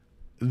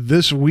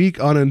this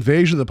week on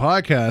Invasion of the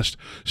Podcast,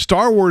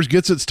 Star Wars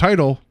gets its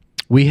title.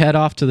 We head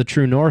off to the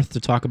True North to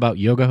talk about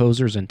Yoga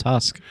Hosers and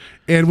Tusk.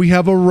 And we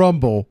have a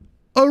Rumble,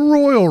 a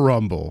Royal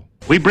Rumble.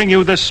 We bring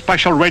you this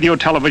special radio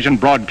television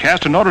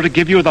broadcast in order to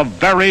give you the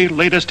very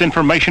latest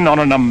information on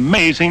an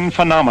amazing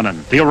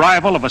phenomenon. The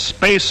arrival of a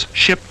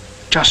spaceship.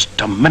 Just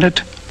a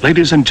minute.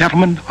 Ladies and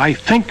gentlemen, I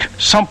think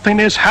something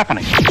is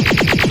happening.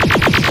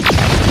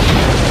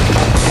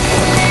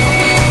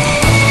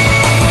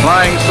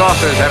 Flying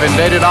saucers have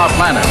invaded our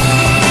planet.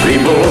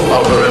 People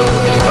of Earth,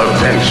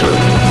 attention.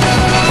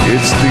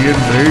 It's the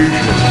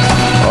invasion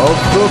of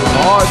the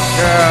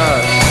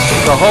podcast.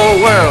 The whole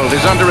world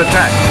is under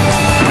attack.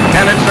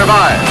 Can it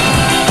survive?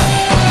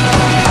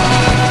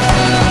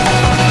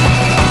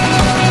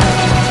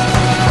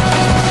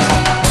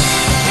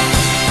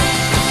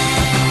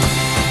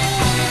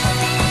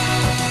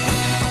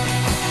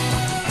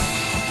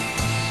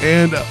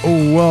 And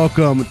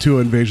welcome to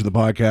Invasion of the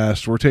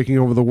Podcast. We're taking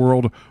over the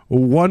world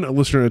one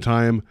listener at a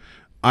time.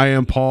 I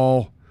am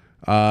Paul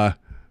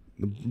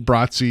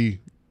Bratzy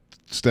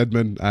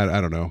Stedman.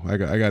 I don't know. I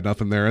got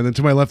nothing there. And then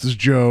to my left is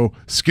Joe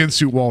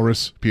Skinsuit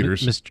Walrus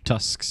Peters. Mr.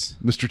 Tusks.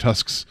 Mr.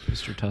 Tusks.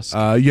 Mr. Tusk.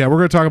 Yeah, we're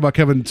going to talk about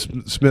Kevin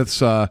Smith's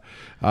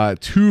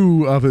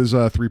two of his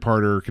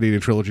three-parter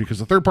Canadian trilogy because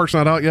the third part's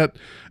not out yet.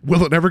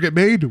 Will it never get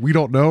made? We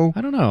don't know. I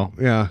don't know.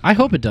 Yeah. I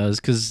hope it does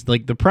because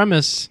like the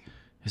premise,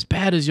 as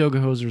bad as Yoga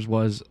Hosers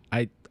was,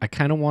 I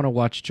kind of want to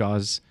watch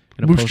Jaws.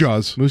 Moose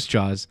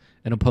Jaws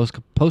in a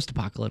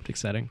post-apocalyptic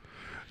setting.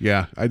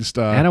 Yeah, I just...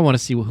 and I want to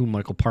see who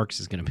Michael Parks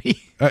is going to be.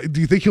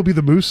 Do you think he'll be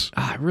the Moose?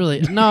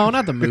 No,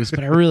 not the Moose,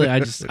 but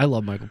I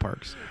love Michael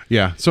Parks.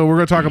 Yeah, so we're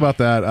going to talk about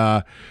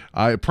that.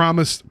 I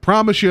promise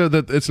you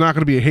that it's not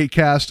going to be a hate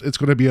cast. It's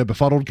going to be a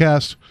befuddled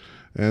cast.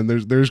 And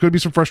there's going to be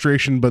some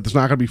frustration, but it's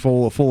not going to be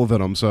full of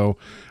venom. So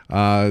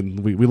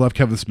we love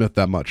Kevin Smith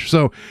that much.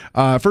 So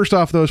first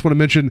off, though, I just want to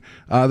mention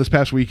this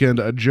past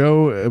weekend,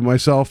 Joe and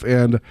myself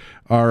and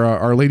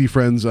our lady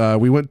friends,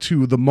 we went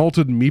to the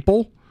Malted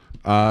Meeple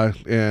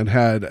and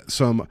had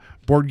some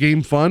board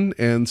game fun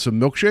and some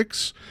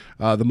milkshakes.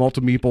 The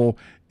Malted Meeple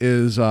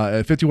is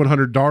at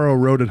 5100 Darrow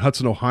Road in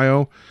Hudson,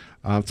 Ohio.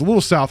 It's a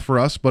little south for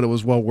us, but it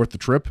was well worth the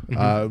trip.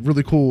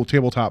 Really cool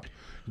tabletop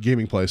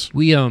gaming place.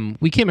 We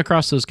came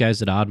across those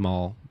guys at Odd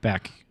Mall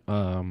back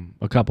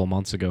a couple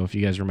months ago, if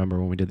you guys remember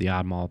when we did the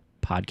Odd Mall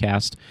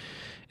podcast,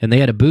 and they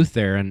had a booth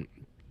there and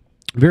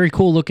very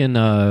cool looking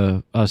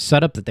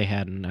setup that they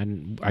had,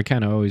 and I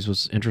kind of always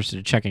was interested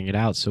in checking it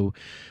out. So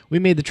we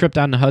made the trip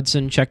down to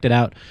Hudson, checked it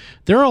out.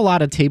 There are a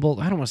lot of I don't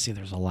want to say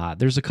there's a lot.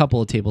 There's a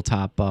couple of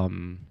tabletop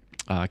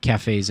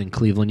cafes in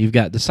Cleveland. You've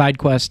got the Side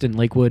Quest in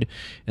Lakewood,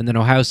 and then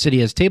Ohio City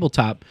has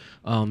tabletop.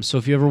 So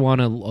if you ever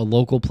want a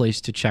local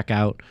place to check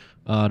out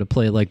to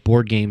play like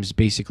board games,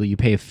 basically you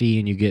pay a fee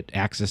and you get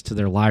access to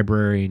their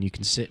library, and you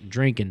can sit and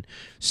drink and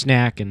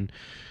snack and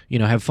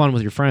have fun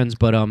with your friends.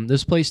 But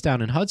this place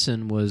down in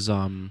Hudson was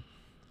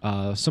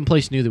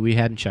someplace new that we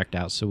hadn't checked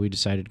out, so we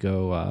decided to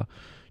go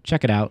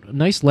check it out.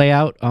 Nice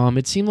layout.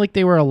 It seemed like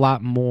they were a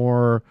lot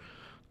more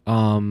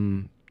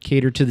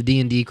catered to the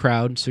D&D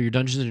crowd, so your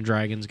Dungeons and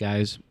Dragons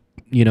guys,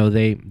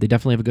 they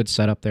definitely have a good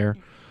setup there.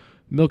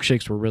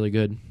 Milkshakes were really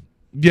good.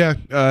 Yeah,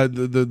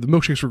 the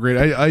milkshakes were great.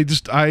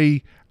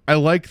 I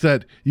like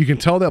that you can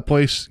tell that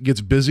place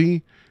gets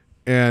busy,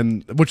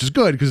 and which is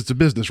good because it's a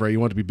business, right? You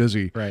want it to be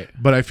busy, right?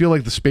 But I feel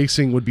like the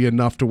spacing would be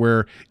enough to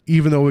where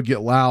even though it would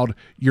get loud,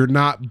 you're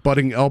not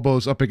butting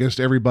elbows up against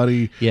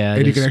everybody. Yeah,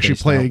 and you can actually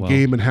play a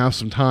game and have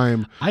some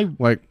time.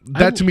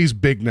 That to me is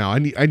big now. I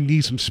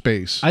need some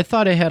space. I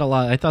thought it had a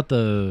lot. I thought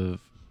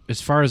as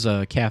far as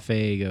a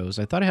cafe goes,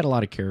 I thought it had a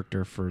lot of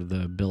character for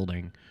the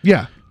building.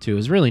 Yeah, too. It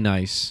was really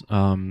nice.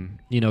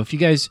 If you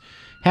guys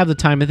have the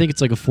time, I think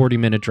it's like a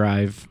 40-minute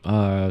drive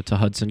to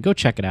Hudson. Go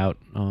check it out.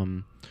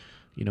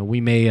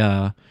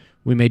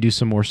 We may do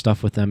some more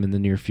stuff with them in the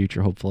near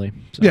future, hopefully.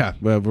 So. Yeah,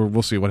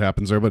 we'll see what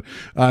happens there. But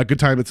good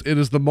time. It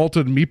is the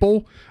Malted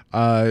Meeple.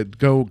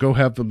 Go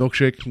have the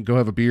milkshake, go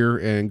have a beer,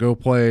 and go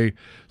play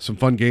some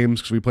fun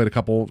games because we played a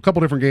couple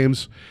different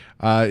games.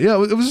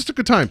 It was just a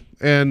good time,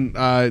 and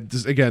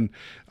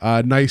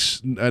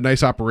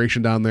nice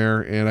operation down there.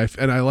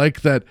 And I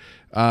like that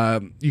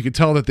you could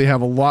tell that they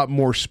have a lot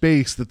more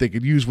space that they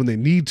could use when they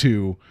need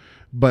to.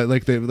 But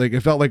it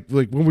felt like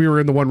when we were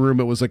in the one room,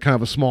 it was like kind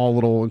of a small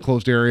little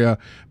enclosed area.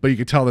 But you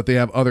could tell that they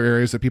have other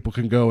areas that people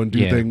can go and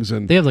do things.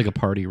 And they have like a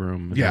party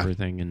room and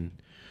everything, and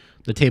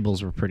the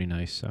tables were pretty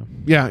nice. So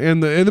yeah,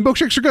 and the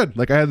milkshakes are good.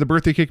 Like I had the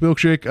birthday cake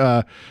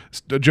milkshake.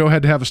 Joe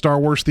had to have a Star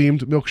Wars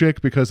themed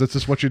milkshake because that's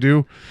just what you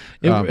do.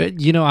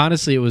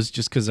 Honestly, it was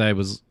just because I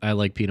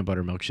like peanut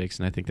butter milkshakes,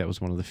 and I think that was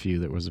one of the few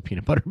that was a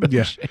peanut butter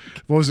milkshake. Yeah.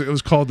 What was it? It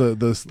was called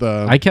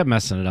the. I kept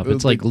messing it up.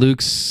 It's like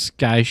Luke's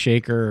Sky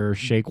Shaker or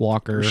Shake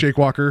Walker. Shake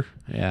Walker.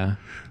 Yeah.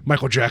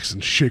 Michael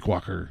Jackson Shake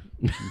Walker.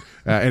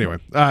 Anyway,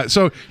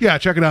 so yeah,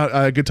 check it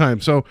out. Good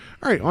time. So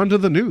all right, on to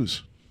the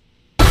news.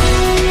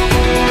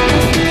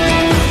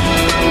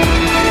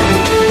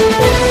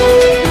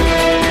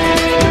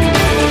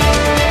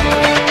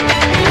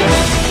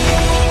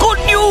 Good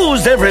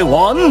news,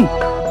 everyone!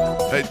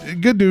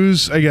 Good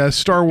news, I guess.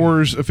 Star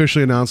Wars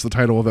officially announced the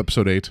title of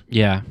Episode 8.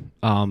 Yeah.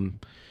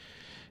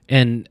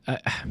 And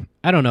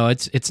I don't know.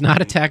 It's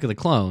not Attack of the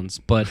Clones,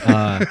 but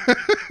I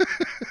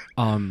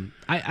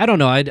don't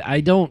know.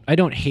 I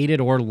don't hate it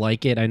or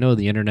like it. I know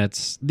the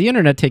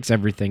internet takes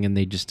everything and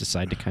they just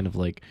decide to kind of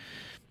like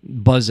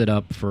buzz it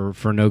up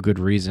for no good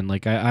reason.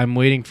 Like I'm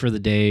waiting for the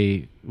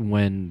day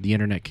when the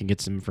internet can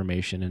get some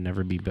information and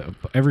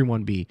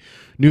everyone be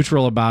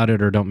neutral about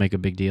it or don't make a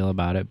big deal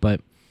about it.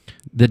 But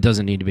that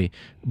doesn't need to be.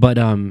 But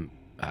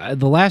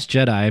The Last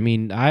Jedi. I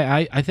mean,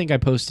 I think I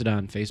posted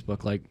on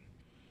Facebook, like,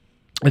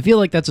 I feel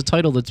like that's a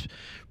title that's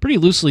pretty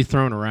loosely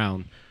thrown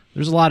around.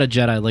 There's a lot of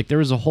Jedi. Like, there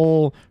was a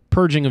whole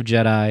purging of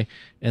Jedi,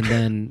 and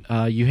then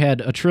you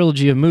had a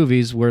trilogy of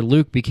movies where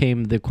Luke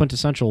became the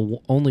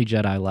quintessential only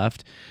Jedi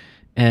left,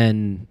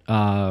 and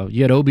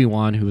you had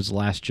Obi-Wan, who was the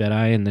last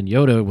Jedi, and then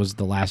Yoda was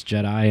the last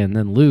Jedi, and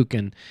then Luke,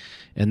 and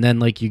then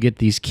like you get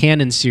these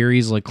canon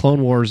series like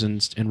Clone Wars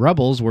and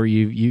Rebels where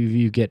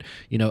you get,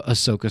 you know,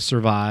 Ahsoka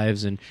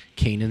survives and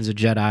Kanan's a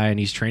Jedi and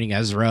he's training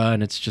Ezra,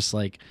 and it's just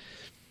like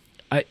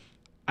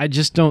I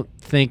just don't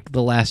think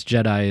The Last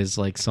Jedi is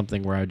like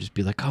something where I would just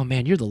be like, oh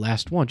man, you're the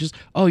last one.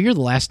 You're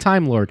the last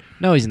Time Lord.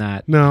 No, he's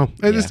not. No,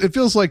 it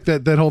feels like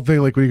that whole thing,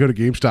 like when you go to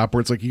GameStop where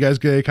it's like, you guys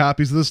get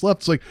copies of this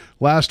left. It's like,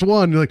 last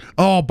one. You're like,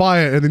 oh, I'll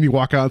buy it. And then you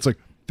walk out. It's like,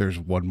 there's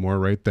one more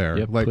right there.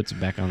 Yep, like, puts it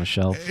back on the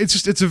shelf.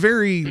 It's a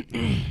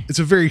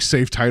very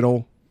safe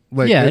title.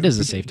 Like, yeah, it is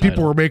a safe title.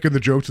 People were making the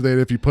joke today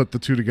that if you put the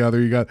two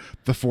together, you got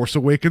The Force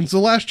Awakens, The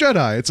Last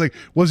Jedi. It's like,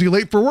 was he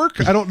late for work?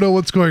 I don't know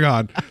what's going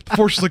on. The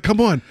Force is like, come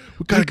on,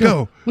 we gotta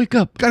go. Wake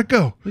up. Gotta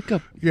go. Wake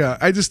up. Yeah,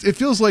 it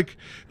feels like,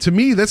 to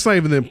me, that's not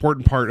even the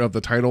important part of the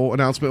title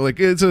announcement. Like,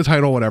 it's a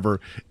title, whatever.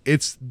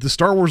 It's the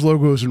Star Wars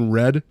logo is in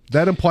red.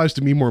 That implies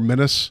to me more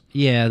menace.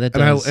 Yeah, that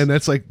does. And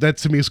that's like, that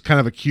to me is kind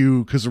of a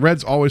cue, because the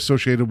red's always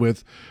associated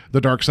with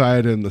the dark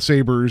side and the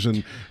sabers,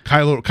 and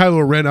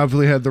Kylo Ren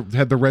obviously had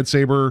the red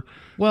saber.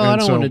 Well, I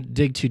don't want to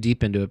dig too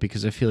deep into it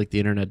because I feel like the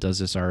internet does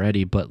this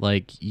already. But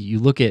like, you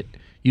look at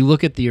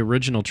the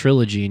original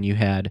trilogy, and you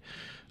had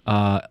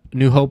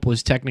New Hope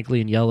was technically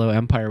in yellow,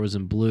 Empire was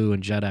in blue,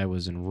 and Jedi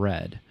was in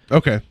red.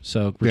 Okay.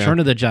 So Return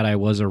of the Jedi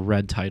was a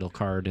red title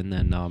card, and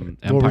then Empire.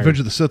 Well, Revenge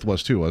of the Sith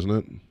was too,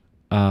 wasn't it?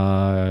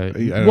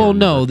 Well,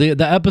 no, the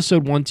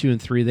episode 1, 2,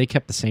 and 3 they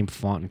kept the same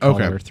font and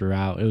color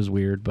throughout. It was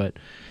weird, but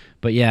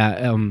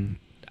yeah,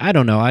 I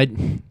don't know.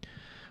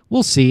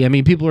 We'll see. I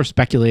mean, people are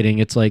speculating.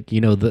 It's like, you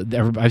know,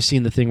 I've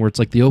seen the thing where it's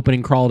like the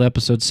opening crawl to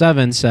episode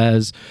 7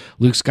 says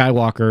Luke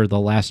Skywalker, the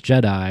last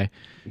Jedi,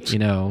 you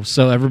know,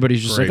 so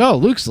everybody's just like, oh,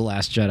 Luke's the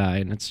last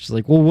Jedi. And it's just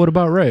like, well, what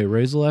about Rey?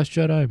 Rey's the last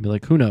Jedi? I'd be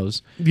like, who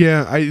knows?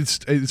 Yeah, it's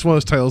one of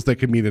those titles that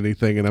could mean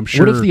anything, and I'm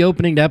sure. What if the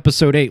opening to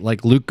episode 8,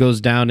 like Luke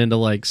goes down into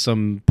like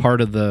some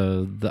part of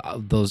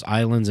those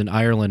islands in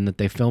Ireland that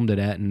they filmed it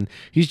at, and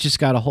he's just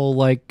got a whole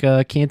like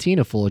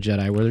cantina full of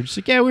Jedi where they're just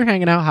like, yeah, we're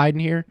hanging out,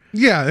 hiding here.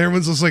 Yeah,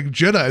 everyone's just like,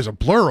 Jedi is a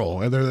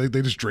plural, and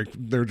they just drink.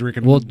 They're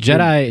drinking. Well,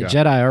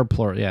 Jedi are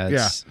plural.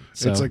 Yeah.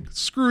 It's like,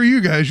 screw you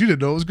guys, you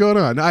didn't know what was going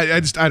on. I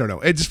don't know.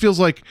 It just feels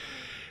like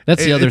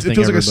that's the other thing. It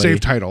feels like a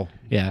safe title.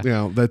 Yeah. You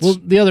know, that's well,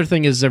 the other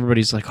thing is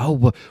everybody's like, oh,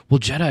 well,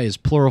 Jedi is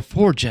plural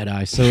for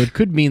Jedi, so it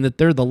could mean that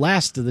they're the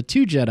last of the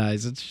 2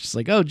 Jedis. It's just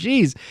like, oh,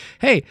 geez,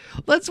 hey,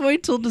 let's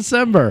wait till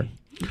December.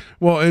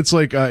 Well, it's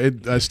like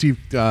Steve,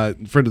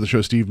 friend of the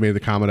show, Steve made the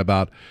comment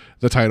about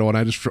the title, and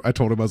I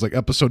told him, I was like,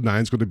 episode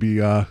 9 is going to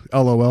be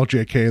LOL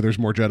JK. There's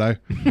more Jedi,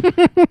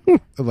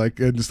 like,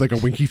 and just like a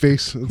winky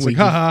face. It's like,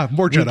 haha,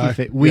 more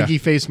Jedi. Winky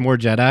face, more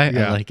Jedi.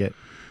 Yeah. I like it.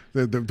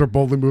 They're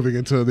boldly moving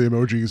into the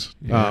emojis.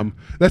 Yeah.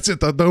 That's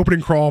it. The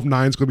opening crawl of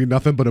 9 is going to be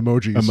nothing but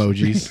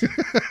emojis.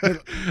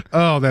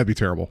 Oh, that'd be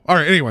terrible. All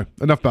right. Anyway,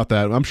 enough about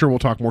that. I'm sure we'll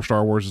talk more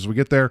Star Wars as we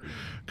get there,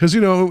 because,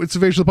 you know, it's the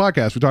Invasion of the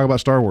Podcast. We talk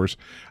about Star Wars.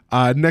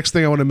 Next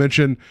thing I want to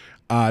mention,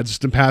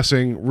 just in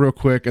passing real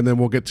quick, and then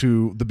we'll get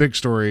to the big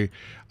story.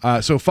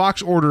 So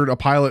Fox ordered a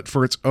pilot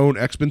for its own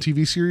X-Men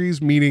TV series,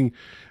 meaning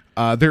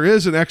there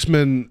is an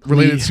X-Men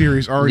related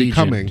series already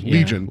coming.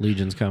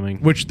 Legion's coming.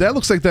 Which that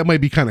looks like that might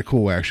be kind of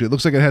cool, actually. It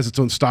looks like it has its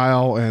own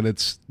style and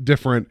it's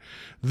different.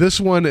 This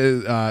one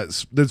is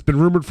that's been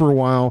rumored for a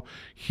while.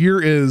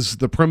 Here is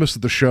the premise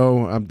of the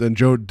show. And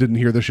Joe didn't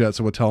hear this yet,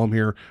 so we'll tell him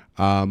here.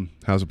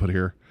 How's it put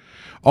here?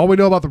 All we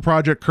know about the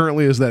project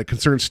currently is that it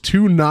concerns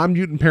 2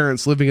 non-mutant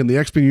parents living in the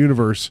X-Men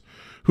universe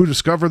who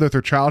discover that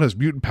their child has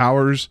mutant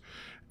powers,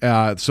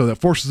 so that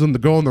forces them to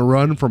go on the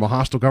run from a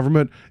hostile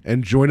government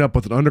and join up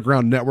with an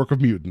underground network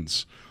of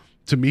mutants.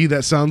 To me,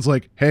 that sounds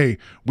like, hey,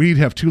 we need to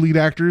have 2 lead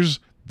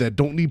actors that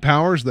don't need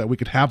powers, that we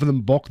could have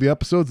them bulk the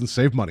episodes and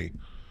save money.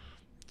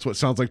 That's what it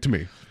sounds like to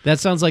me. That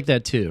sounds like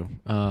that too,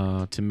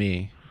 to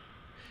me.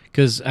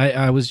 Because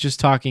I was just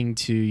talking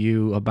to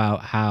you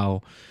about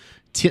how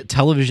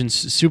television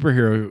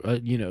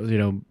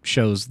superhero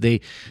shows, they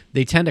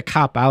tend to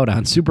cop out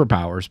on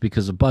superpowers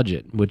because of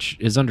budget, which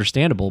is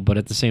understandable, but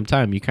at the same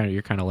time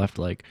you're kind of left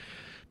like,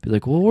 be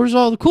like, well, where's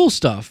all the cool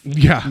stuff?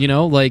 Yeah, you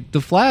know, like the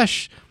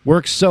Flash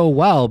works so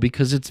well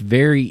because it's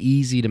very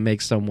easy to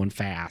make someone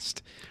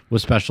fast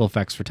with special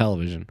effects for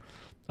television.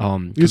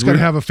 You just got to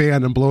have a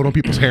fan and blow it on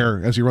people's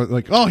hair as you run.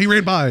 Like, oh, he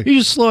ran by. You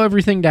just slow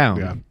everything down,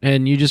 Yeah.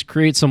 and you just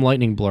create some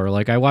lightning blur.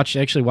 Like I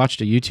actually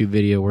watched a YouTube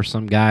video where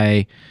some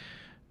guy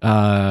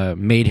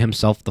made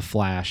himself the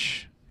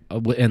Flash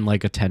in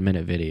like a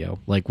 10-minute video,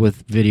 like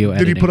with video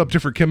editing. Did he put up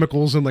different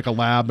chemicals in like a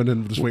lab and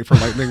then just wait for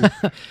lightning?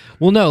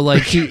 Well, no,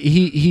 like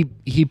he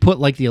put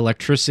like the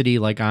electricity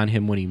like on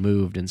him when he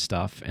moved and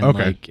stuff, and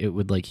Okay. like it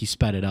would like he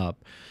sped it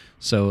up,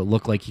 so it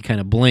looked like he kind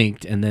of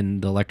blinked, and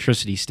then the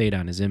electricity stayed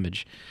on his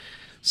image.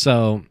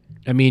 So,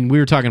 I mean, we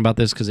were talking about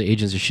this because of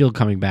Agents of S.H.I.E.L.D.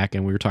 coming back,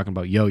 and we were talking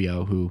about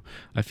Yo-Yo, who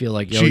I feel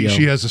like Yo-Yo...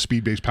 She has a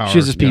speed-based power. She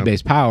has a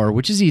speed-based power,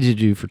 which is easy to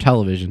do for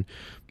television.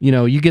 You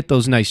know, you get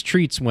those nice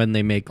treats when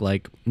they make,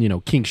 like, you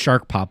know, King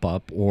Shark pop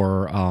up,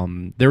 or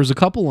there was a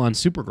couple on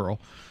Supergirl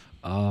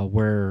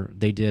where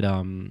they did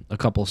a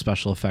couple of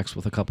special effects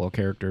with a couple of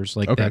characters,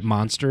 like that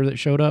monster that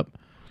showed up.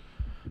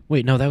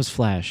 Wait, no, that was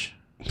Flash.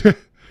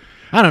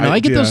 I don't know. I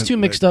get those two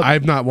mixed up.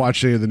 I've not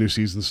watched any of the new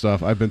season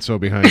stuff. I've been so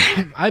behind.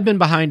 I've been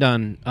behind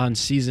on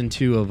season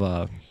 2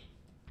 of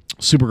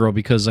Supergirl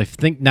because I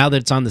think now that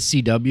it's on the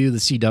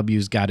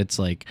CW's got its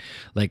like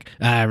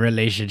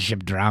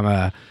relationship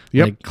drama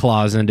like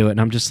claws into it, and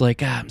I'm just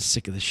like, I'm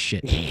sick of this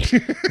shit.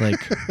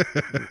 like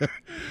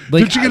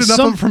Did you get enough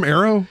of it from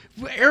Arrow?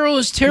 Arrow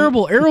is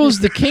terrible. Arrow is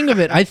the king of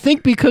it. I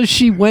think because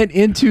she went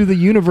into the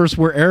universe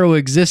where Arrow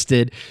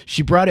existed,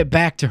 she brought it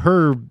back to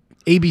her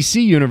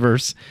ABC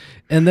universe.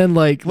 And then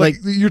like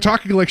you're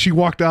talking like she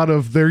walked out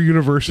of their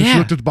universe and she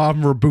looked at the bottom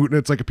of her boot and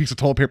it's like a piece of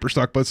toilet paper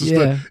stuck, but it's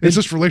just it's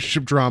just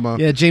relationship drama.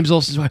 Yeah, James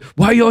Olsen's like,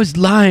 why are you always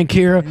lying,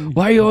 Kira?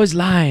 Why are you always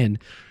lying?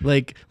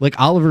 Like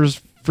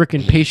Oliver's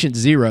freaking patient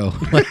zero.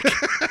 Like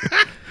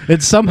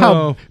and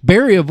somehow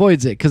Barry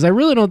avoids it because I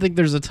really don't think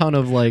there's a ton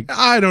of like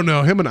I don't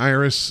know, him and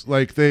Iris,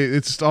 like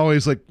it's just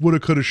always like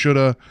woulda, coulda,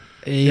 shoulda.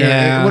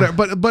 Yeah.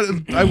 Whatever. But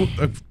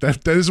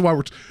that is why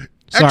we're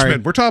Sorry.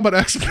 X-Men. We're talking about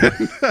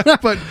X-Men.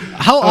 But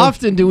how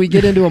often do we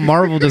get into a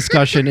Marvel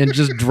discussion and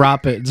just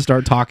drop it and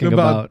start talking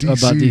about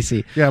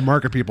DC? Yeah,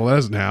 market people. That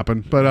doesn't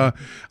happen. But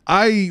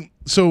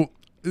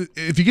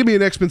if you give me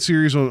an X-Men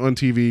series on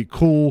TV,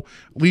 cool.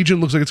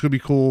 Legion looks like it's going to be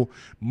cool.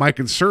 My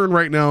concern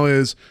right now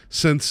is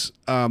since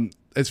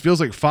it feels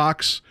like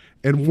Fox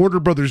and Warner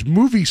Brothers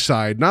movie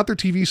side, not their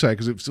TV side,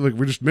 because it's like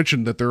we just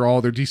mentioned that their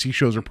DC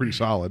shows are pretty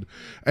solid.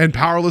 And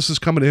Powerless is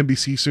coming to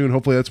NBC soon.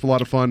 Hopefully that's a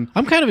lot of fun.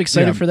 I'm kind of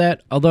excited for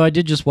that, although I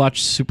did just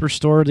watch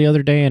Superstore the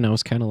other day and I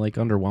was kind of like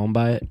underwhelmed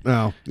by it.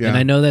 Oh, yeah. And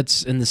I know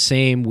that's in the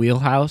same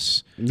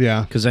wheelhouse.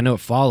 Yeah. Because I know it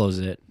follows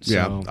it. So.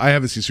 Yeah. I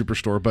haven't seen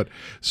Superstore, but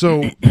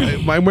so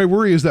my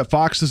worry is that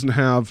Fox doesn't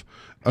have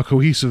a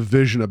cohesive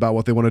vision about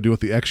what they want to do with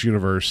the X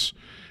universe.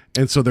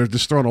 And so they're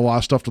just throwing a lot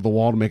of stuff to the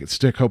wall to make it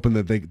stick, hoping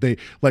that they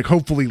like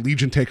hopefully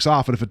Legion takes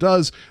off. And if it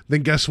does,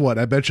 then guess what?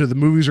 I bet you the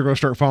movies are going to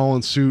start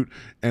following suit,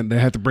 and they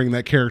have to bring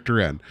that character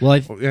in. Well,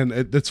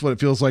 that's what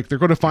it feels like. They're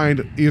going to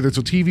find either it's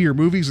a TV or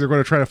movies. They're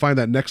going to try to find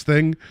that next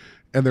thing,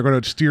 and they're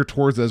going to steer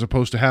towards it as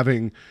opposed to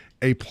having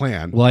a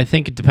plan. Well, I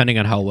think depending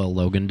on how well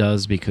Logan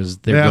does, because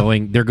they're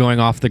going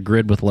off the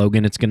grid with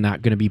Logan, it's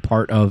not going to be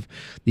part of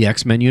the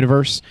X-Men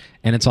universe,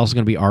 and it's also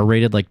going to be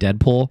R-rated like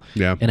Deadpool.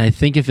 Yeah. And I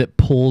think if it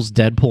pulls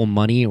Deadpool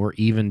money or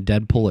even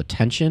Deadpool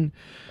attention,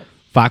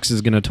 Fox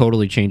is going to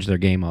totally change their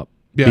game up.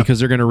 Yeah. Because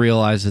they're going to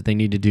realize that they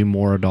need to do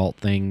more adult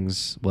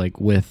things like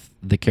with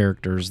the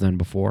characters than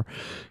before.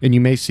 And you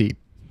may see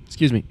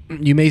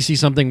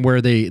something where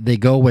they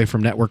go away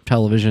from network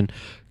television,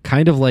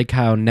 kind of like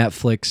how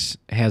Netflix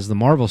has the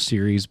Marvel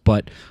series,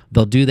 but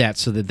they'll do that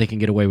so that they can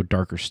get away with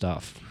darker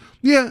stuff.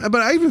 Yeah,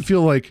 but I even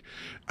feel like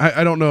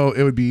I don't know.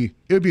 It would be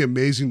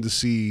amazing to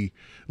see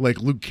like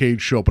Luke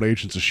Cage show up on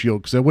Agents of S.H.I.E.L.D.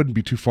 because that wouldn't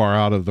be too far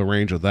out of the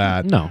range of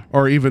that. No,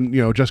 or even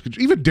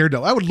even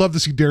Daredevil. I would love to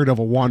see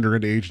Daredevil wander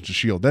into Agents of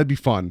S.H.I.E.L.D. That'd be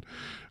fun.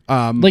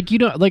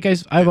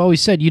 I've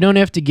always said, you don't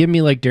have to give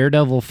me like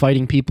Daredevil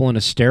fighting people in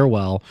a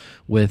stairwell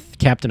with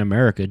Captain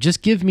America.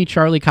 Just give me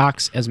Charlie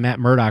Cox as Matt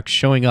Murdock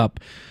showing up,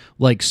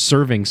 like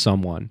serving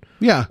someone.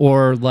 Yeah.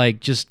 Or like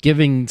just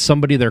giving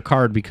somebody their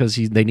card because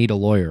they need a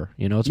lawyer.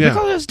 You know, it's like,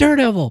 oh, that's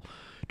Daredevil.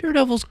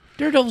 Daredevil's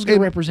going to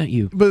represent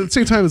you. But at the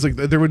same time, it's like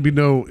there would be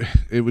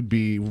it would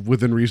be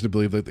within reason to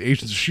believe that the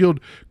Agents of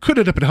S.H.I.E.L.D. could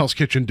end up in Hell's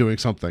Kitchen doing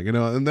something,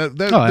 and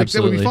that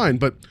would be fine.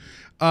 But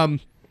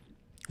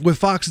with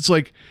Fox, it's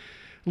like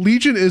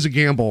Legion is a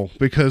gamble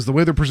because the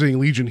way they're presenting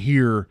Legion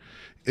here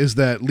is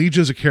that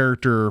Legion is a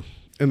character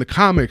in the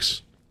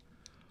comics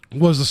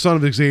was the son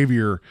of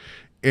Xavier,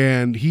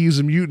 and he's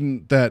a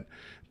mutant that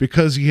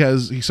because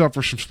he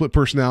suffers from split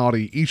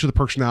personality, each of the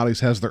personalities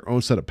has their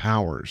own set of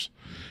powers.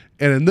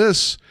 And in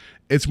this,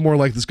 it's more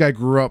like this guy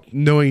grew up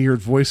knowing he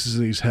heard voices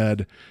in his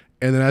head,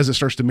 and then as it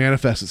starts to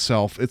manifest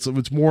itself,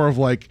 it's more of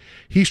like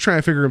he's trying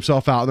to figure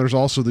himself out, and there's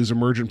also these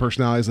emergent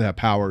personalities that have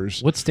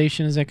powers. What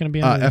station is that going to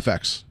be on?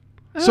 FX.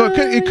 So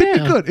it could be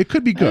good. It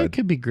could be good. It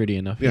could be gritty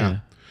enough. Yeah.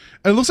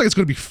 And it looks like it's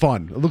going to be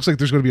fun. It looks like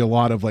there's going to be a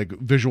lot of like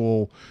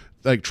visual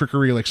like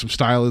trickery, like some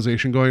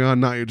stylization going on,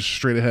 not just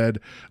straight ahead,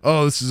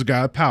 oh, this is a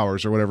guy with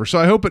powers or whatever. So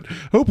I hope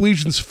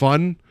Legion's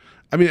fun.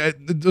 I mean,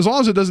 as long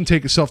as it doesn't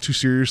take itself too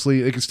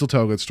seriously, it can still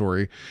tell a good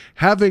story.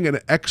 Having an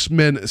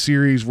X-Men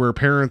series where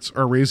parents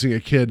are raising a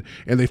kid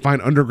and they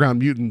find underground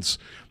mutants,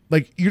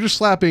 like, you're just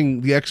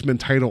slapping the X-Men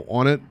title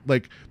on it.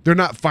 Like, they're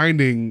not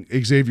finding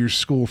Xavier's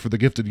School for the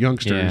Gifted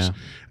Youngsters. Yeah.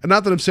 And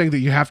not that I'm saying that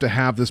you have to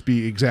have this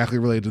be exactly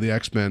related to the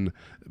X-Men,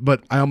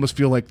 but I almost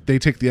feel like they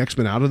take the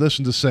X-Men out of this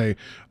and just say,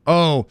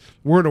 oh,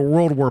 we're in a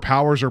world where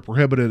powers are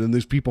prohibited and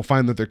these people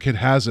find that their kid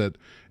has it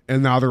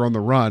and now they're on the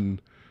run.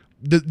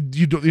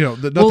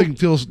 Nothing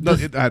feels...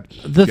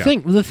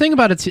 The thing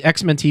about its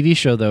X-Men TV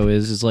show, though,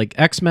 is like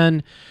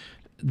X-Men...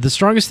 The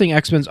strongest thing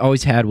X-Men's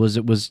always had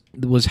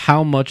was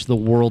how much the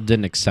world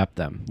didn't accept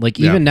them. Like,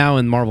 even now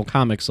in Marvel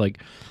Comics, like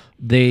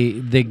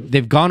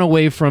they've gone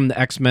away from the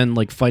X-Men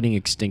like fighting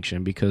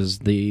extinction, because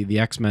the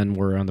X-Men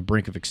were on the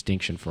brink of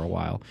extinction for a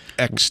while.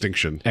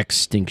 Extinction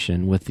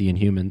with the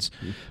Inhumans.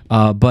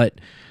 But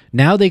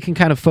now they can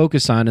kind of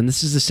focus on, and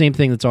this is the same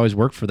thing that's always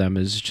worked for them,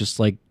 is just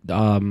like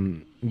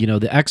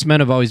the X-Men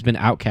have always been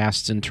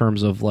outcasts in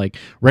terms of like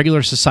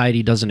regular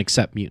society doesn't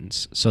accept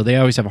mutants, so they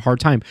always have a hard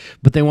time.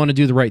 But they want to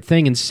do the right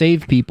thing and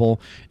save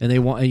people, and they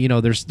want,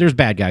 there's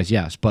bad guys,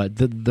 yes, but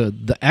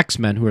the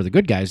X-Men, who are the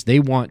good guys, they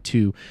want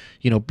to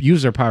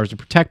use their powers to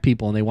protect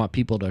people, and they want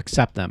people to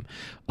accept them.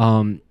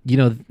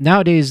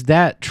 Nowadays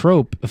that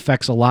trope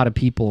affects a lot of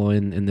people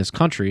in this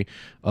country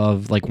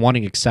of like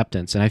wanting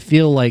acceptance, and I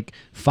feel like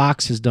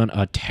Fox has done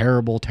a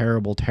terrible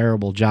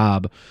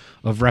job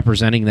of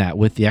representing that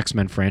with the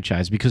X-Men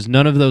franchise, because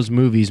none of those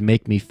movies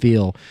make me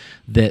feel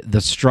that the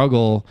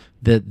struggle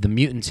that the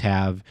mutants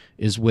have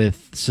is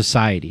with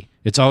society.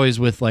 It's always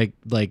with like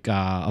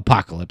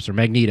Apocalypse or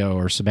Magneto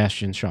or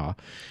Sebastian Shaw.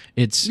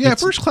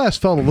 First Class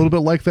felt a little bit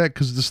like that,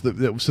 because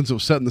since it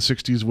was set in the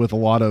 60s with a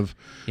lot of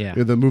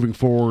the moving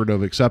forward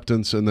of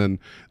acceptance, and then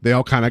they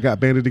all kind of got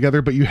banded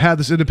together. But you had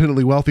this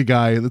independently wealthy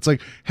guy, and it's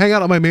like, hang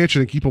out at my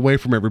mansion and keep away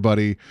from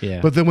everybody.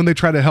 Yeah. But then when they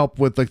try to help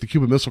with like the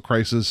Cuban Missile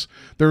Crisis,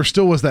 there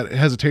still was that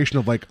hesitation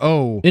of like,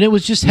 oh, and it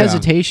was just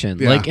hesitation.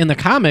 Yeah. Like in the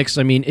comics,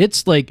 I mean,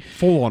 it's like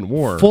full on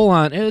war,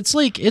 It's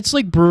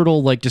like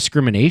brutal like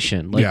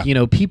discrimination, like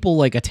people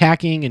like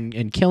attacking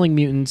and killing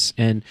mutants,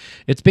 and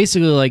it's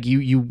basically like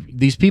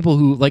these people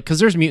who like, because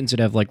there's mutants that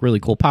have like really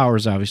cool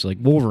powers, obviously,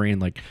 like Wolverine.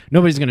 Like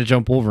nobody's gonna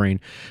jump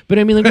Wolverine, but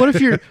I mean, like, what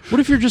if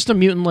you're just a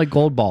mutant like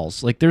Gold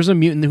Balls? Like there's a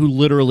mutant who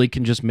literally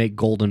can just make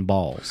golden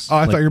balls. Oh,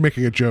 I thought you were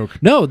making a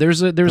joke. No,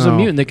 there's a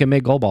mutant that can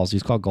make gold balls.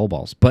 He's called Gold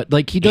Balls, but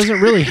like he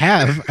doesn't really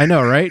have. I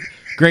know, right?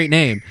 Great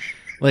name.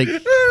 Like,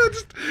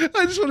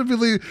 I just want to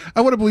believe.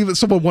 I want to believe that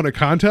someone won a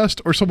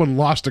contest or someone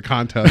lost a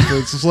contest.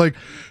 And it's just like,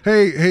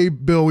 hey,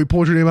 Bill, we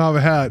pulled your name out of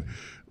a hat.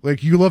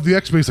 Like, you love the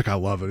X-Men. He's like, I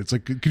love it. It's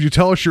like, could you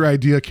tell us your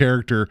idea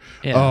character?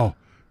 Yeah. Oh,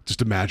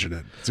 just imagine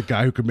it. It's a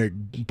guy who can make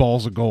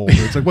balls of gold.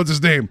 It's like, what's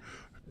his name?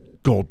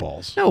 Gold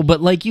Balls. No,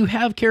 but like you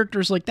have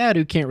characters like that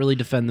who can't really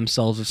defend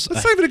themselves.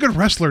 That's not even a good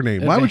wrestler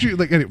name. Why would you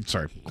like?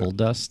 Sorry, Gold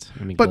Dust.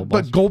 I mean,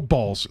 but Gold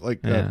Balls, like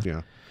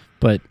yeah.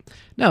 But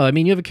no, I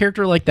mean, you have a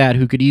character like that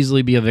who could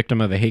easily be a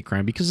victim of a hate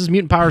crime because his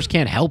mutant powers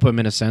can't help him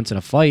in a sense in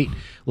a fight.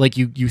 Like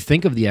you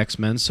think of the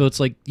X-Men, so it's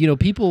like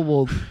people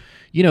will.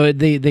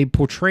 They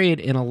portray it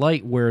in a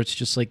light where it's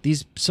just like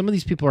some of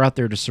these people are out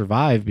there to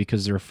survive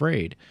because they're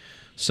afraid.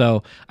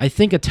 So I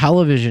think a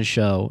television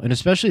show, and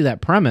especially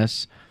that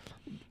premise,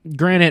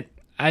 granted,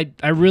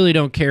 I really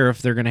don't care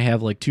if they're going to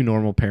have like two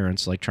normal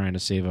parents like trying to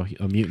save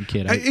a mutant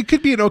kid. It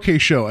could be an okay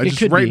show.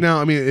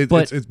 Now, I mean,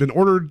 it's been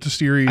ordered to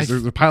series.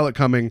 There's a pilot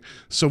coming,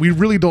 so we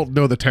really don't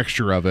know the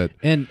texture of it.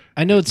 And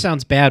I know it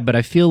sounds bad, but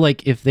I feel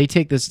like if they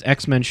take this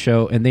X-Men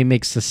show and they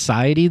make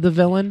society the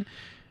villain,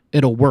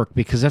 it'll work,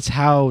 because that's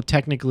how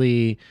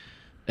technically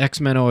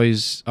X-Men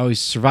always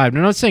survived.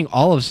 I'm not saying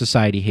all of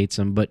society hates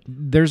them, but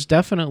there's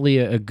definitely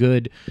a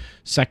good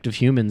sect of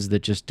humans that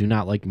just do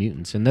not like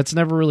mutants, and that's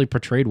never really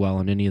portrayed well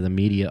in any of the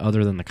media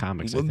other than the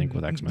comics, I think,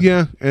 with X-Men.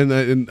 Yeah, and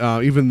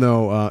even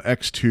though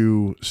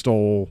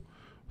X2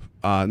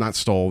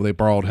 they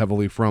borrowed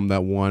heavily from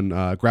that one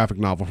graphic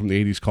novel from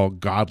the 80s called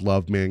God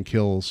Love, Man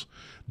Kills.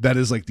 That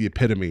is like the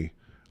epitome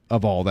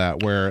of all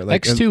that, where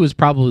like X2 is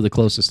probably the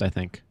closest, I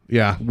think.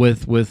 Yeah,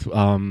 with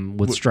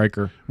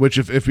Stryker. Which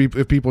if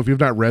you've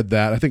not read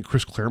that, I think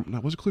Chris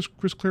Claremont, was it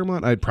Chris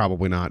Claremont? I'd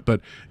probably not,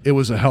 but it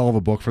was a hell of a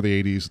book for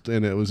the 80s,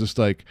 and it was just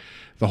like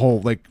the whole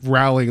like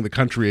rallying the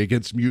country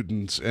against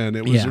mutants, and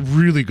it was a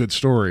really good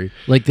story.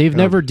 Like they've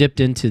never dipped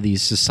into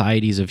these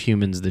societies of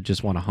humans that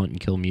just want to hunt and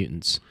kill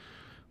mutants.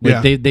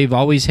 Like they've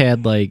always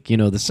had like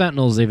the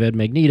Sentinels, they've had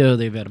Magneto,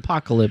 they've had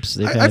Apocalypse.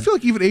 I feel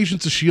like even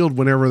Agents of S.H.I.E.L.D.,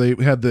 whenever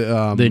they had the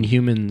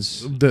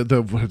Inhumans,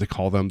 the what do they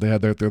call them? They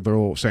had their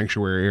little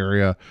sanctuary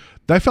area.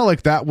 I felt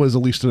like that was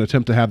at least an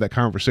attempt to have that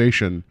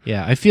conversation.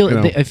 Yeah, I feel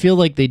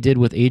like they did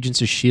with Agents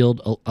of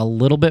S.H.I.E.L.D. a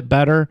little bit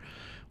better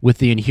with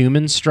the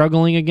Inhumans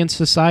struggling against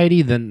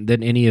society than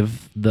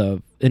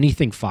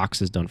anything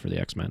Fox has done for the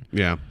X-Men.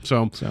 Yeah,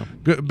 so.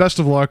 Good, best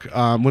of luck.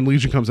 When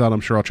Legion comes out,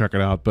 I'm sure I'll check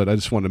it out, but I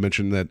just wanted to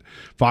mention that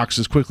Fox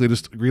is quickly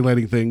just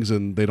greenlighting things,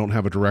 and they don't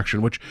have a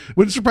direction, which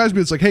wouldn't surprise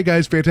me. It's like, hey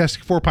guys,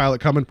 Fantastic Four pilot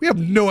coming. We have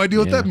no idea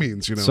what that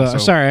means. So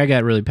sorry, I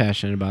got really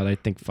passionate about it. I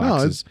think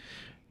Fox is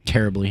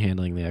Terribly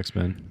handling the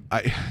X-Men.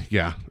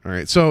 Yeah. All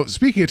right. So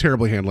speaking of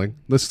terribly handling,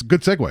 this is a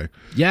good segue.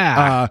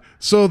 Yeah.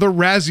 So the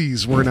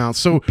Razzies were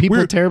announced. So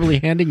People terribly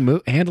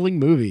handling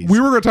movies. we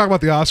were going to talk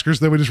about the Oscars,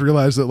 then we just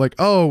realized that like,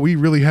 oh, we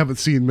really haven't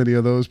seen many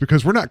of those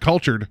because we're not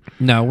cultured.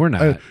 No, we're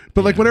not.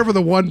 But like whenever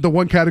the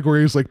one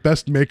category is like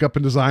best makeup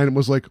and design, it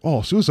was like,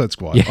 oh, Suicide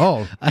Squad. Yeah.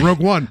 Oh, Rogue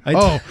One.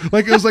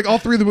 Like it was like all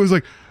three of the movies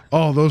like,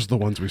 oh, those are the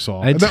ones we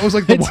saw. And that was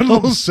like the one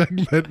little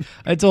segment.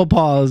 I told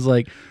Paul, I was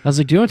like,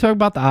 do you want to talk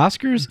about the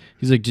Oscars?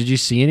 He's like, did you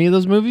see any of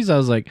those movies? I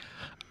was like,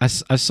 I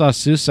saw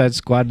Suicide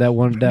Squad, that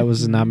one that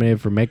was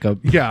nominated for makeup.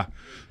 Yeah.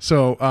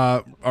 So,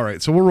 all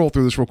right. So we'll roll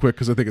through this real quick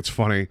because I think it's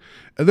funny.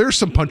 There's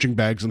some punching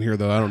bags in here,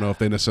 though. I don't know if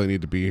they necessarily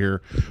need to be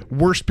here.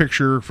 Worst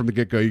picture from the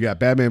get-go, you got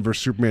Batman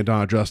vs. Superman,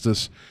 Dawn of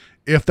Justice.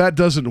 If that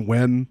doesn't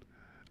win,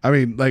 I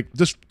mean, like,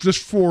 just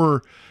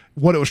for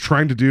what it was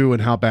trying to do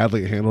and how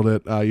badly it handled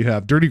it, you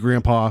have Dirty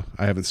Grandpa.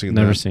 I haven't seen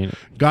that. Never seen it.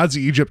 Gods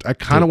of Egypt. I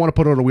kind of want to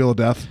put it on a Wheel of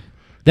Death.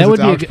 That would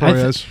be Alex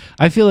Perez.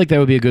 I feel like that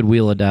would be a good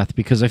Wheel of Death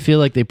because I feel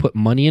like they put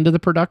money into the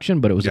production,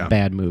 but it was a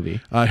bad movie.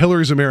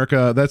 Hillary's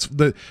America. This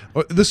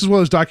is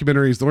one of those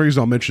documentaries. The only reason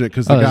I'll mention it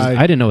because the guy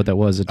I didn't know what that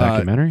was. A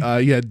documentary.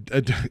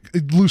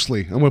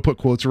 Loosely. I'm going to put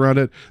quotes around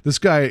it. This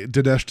guy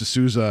Dinesh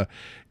D'Souza.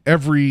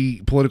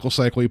 Every political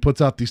cycle, he puts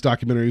out these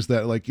documentaries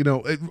that, like, you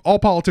know, all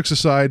politics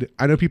aside,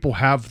 I know people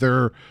have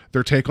their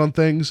take on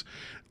things.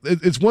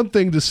 It's one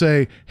thing to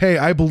say, "Hey,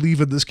 I believe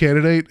in this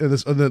candidate," and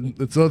then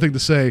it's another thing to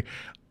say,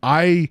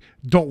 I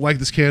don't like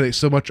this candidate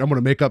so much, I'm going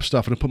to make up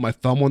stuff and put my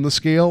thumb on the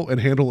scale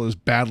and handle it as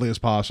badly as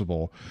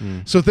possible.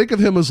 So think of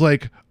him as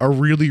like a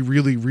really,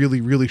 really,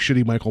 really, really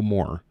shitty Michael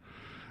Moore.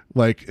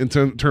 Like in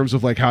terms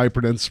of like how he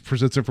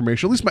presents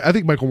information. At least I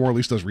think Michael Moore at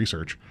least does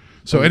research.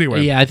 So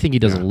anyway, yeah, I think he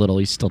does a little.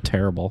 He's still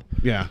terrible.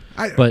 Yeah,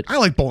 but I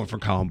like Bowling for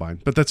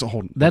Columbine, but that's a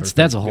whole that's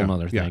a whole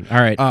nother thing. All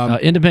right,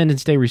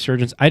 Independence Day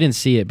Resurgence. I didn't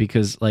see it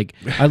because like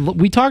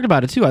we talked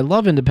about it too. I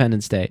love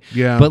Independence Day.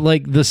 Yeah, but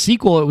like the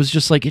sequel, it was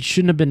just like it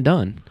shouldn't have been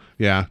done.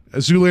 Yeah,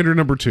 Zoolander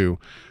 #2.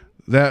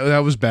 That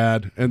was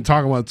bad, and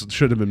talking about it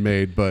should have been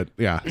made, but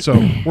yeah.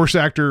 So worst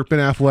actor Ben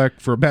Affleck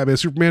for Batman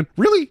Superman,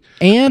 really?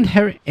 And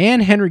Henry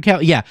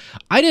Cavill. Yeah,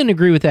 I didn't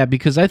agree with that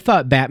because I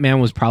thought Batman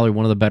was probably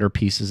one of the better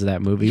pieces of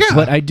that movie. Yeah.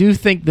 But I do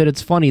think that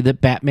it's funny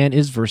that Batman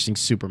is versing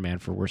Superman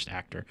for worst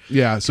actor.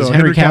 Yeah, so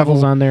Henry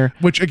Cavill's on there.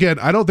 Which again,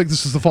 I don't think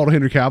this is the fault of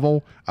Henry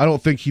Cavill. I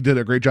don't think he did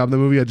a great job in the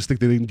movie. I just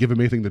think they didn't give him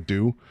anything to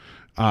do.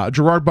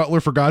 Gerard Butler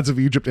for Gods of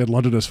Egypt and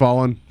London Has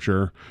Fallen,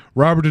 sure.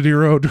 Robert De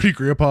Niro, Dirty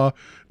Grandpa,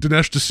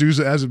 Dinesh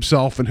D'Souza as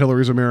himself in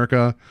Hillary's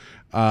America,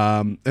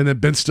 and then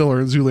Ben Stiller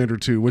in Zoolander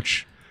 2,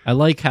 which... I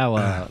like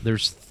how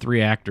there's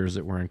 3 actors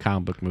that were in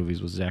comic book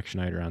movies with Zack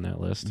Snyder on that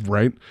list.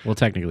 Right. Well,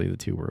 technically the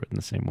 2 were in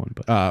the same one.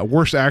 But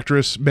worst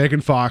actress,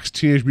 Megan Fox,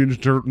 Teenage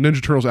Mutant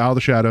Ninja Turtles Out of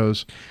the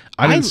Shadows.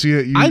 I didn't see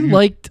it. I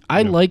liked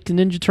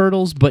Ninja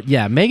Turtles, but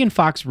yeah, Megan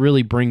Fox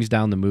really brings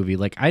down the movie.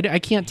 Like I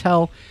can't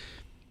tell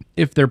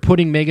if they're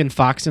putting Megan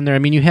Fox in there. I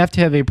mean, you have to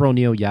have April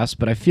O'Neil, yes,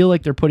 but I feel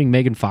like they're putting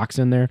Megan Fox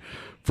in there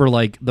for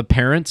like the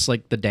parents,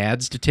 like the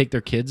dads, to take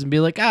their kids and be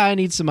like, I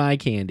need some eye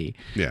candy.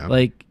 Yeah.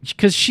 Like,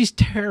 because she's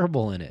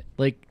terrible in it.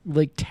 Like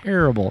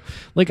terrible.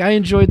 Like, I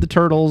enjoyed the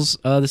Turtles.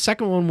 The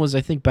second one was, I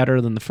think,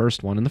 better than the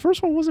first one, and the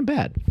first one wasn't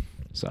bad.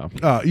 So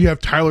you have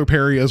Tyler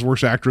Perry as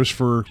worst actress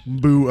for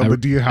Boo a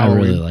Medea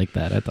Halloween. I really like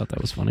that. I thought that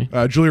was funny.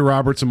 Julia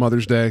Roberts and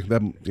Mother's Day.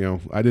 That, you know,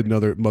 I didn't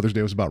know that Mother's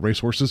Day was about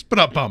racehorses, but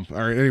up bum. All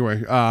right.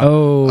 Anyway.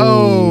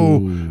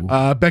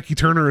 Becky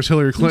Turner as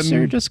Hillary Clinton.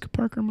 Sarah Jessica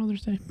Parker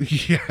Mother's Day.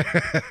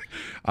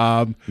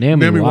 Yeah.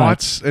 Naomi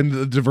Watts and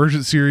the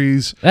Divergent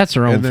series. That's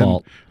her own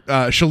fault.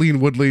 Shailene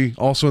Woodley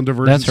also in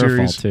Divergent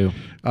series. That's her fault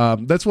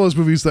too. That's one of those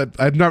movies that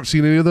I've not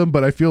seen any of them,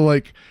 but I feel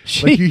like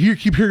you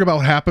keep hearing about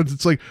what happens.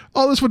 It's like,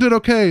 oh, this one did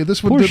okay.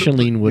 This one Poor did.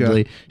 Shailene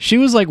Woodley. Yeah. She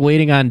was like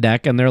waiting on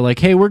deck, and they're like,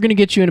 "Hey, we're gonna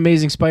get you an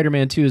Amazing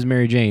Spider-Man 2 as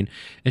Mary Jane,"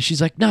 and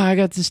she's like, "No, I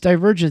got this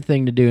Divergent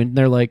thing to do," and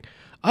they're like,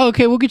 oh,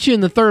 okay, we'll get you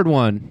in the third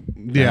one.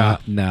 Yeah.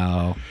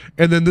 No.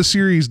 And then the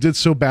series did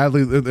so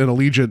badly in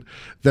Allegiant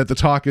that the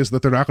talk is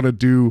that they're not going to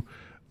do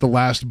the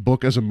last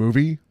book as a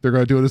movie. They're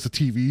going to do it as a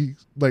TV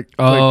like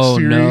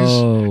series.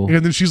 No.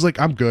 And then she's like,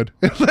 I'm good.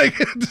 Like,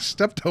 just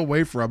stepped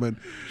away from it.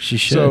 She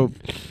should. So,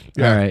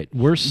 yeah. All right.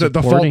 We're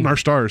supporting... The Fault in Our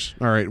Stars.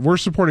 All right. We're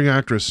supporting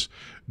actress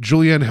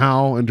Julianne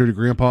Howe and Dirty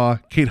Grandpa.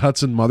 Kate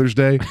Hudson, Mother's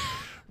Day.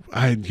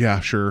 Yeah,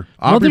 sure.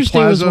 Mother's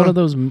Day was one of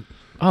those...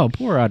 Oh,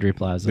 poor Audrey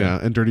Plaza. Yeah,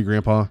 and Dirty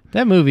Grandpa.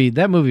 That movie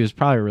was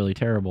probably really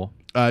terrible.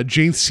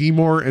 Jane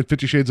Seymour and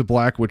 50 Shades of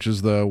Black, which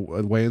is the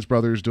Wayans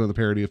brothers doing the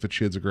parody of 50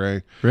 Shades of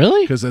Grey.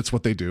 Really? Because that's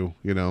what they do,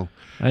 you know.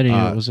 I didn't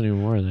know it wasn't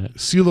even more of that.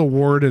 Celia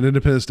Ward and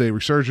Independence Day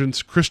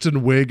Resurgence.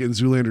 Kristen Wiig and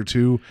Zoolander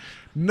 2.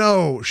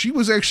 No, she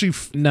was actually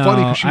funny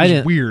because she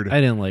was weird. I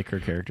didn't like her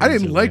character. I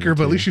didn't like her,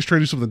 but at least she's trying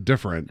to do something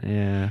different.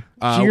 Yeah.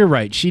 You're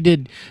right. She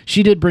did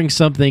bring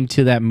something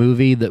to that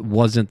movie that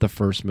wasn't the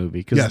first movie,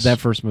 because that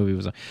first movie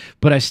was...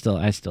 But I still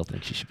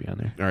think she should be on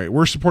there. All right.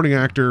 Worst supporting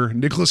actor,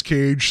 Nicolas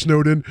Cage,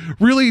 Snowden.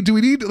 Really? Do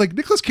we need... Like,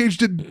 Nicolas Cage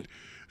did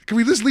Can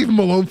we just leave him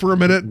alone for a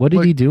minute? What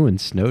did he do in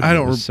Snowden? I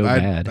don't. It was so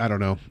bad. I don't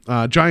know.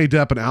 Johnny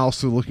Depp and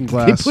Alice Through the Looking They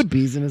Glass. put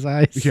bees in his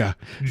eyes. Yeah.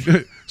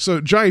 So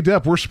Johnny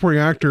Depp, worst supporting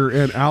actor,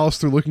 and Alice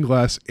Through Looking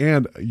Glass,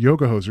 and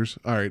Yoga Hosers.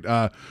 All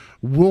right.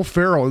 Will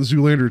Ferrell in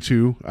Zoolander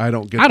 2. I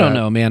don't get. I don't that.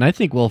 know, man. I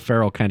think Will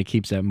Ferrell kind of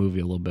keeps that movie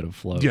a little bit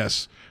afloat.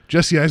 Yes.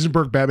 Jesse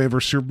Eisenberg, Batman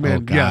vs Superman. Oh,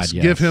 God, yes.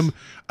 yes. Give him.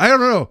 I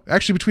don't know.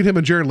 Actually, between him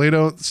and Jared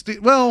Leto,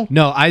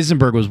 No,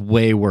 Eisenberg was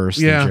way worse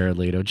Yeah. than Jared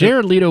Leto.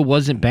 Jared Leto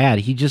wasn't bad.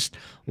 He just,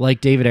 like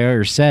David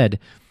Ayer said,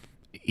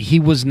 he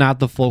was not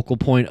the focal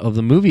point of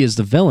the movie as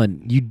the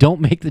villain. You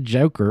don't make the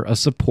Joker a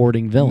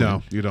supporting villain.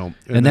 no, you don't.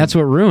 And that's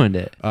what ruined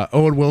it.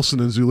 Owen Wilson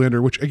in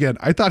Zoolander, which again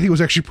I thought he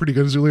was actually pretty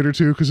good in Zoolander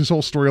too, because his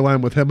whole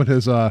storyline with him and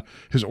his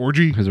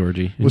orgy His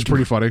orgy. was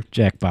pretty funny.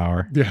 Jack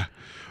Bauer. Yeah.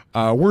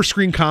 Worst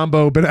screen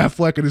combo: Ben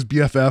Affleck and his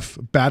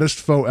BFF, baddest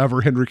foe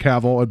ever, Henry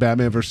Cavill and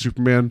Batman vs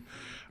Superman.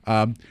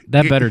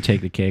 That better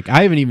take the cake.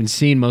 I haven't even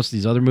seen most of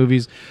these other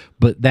movies,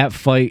 but that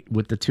fight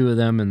with the two of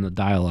them and the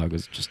dialogue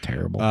was just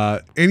terrible.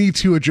 Any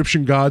two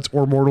Egyptian gods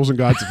or mortals and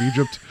gods of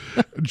Egypt.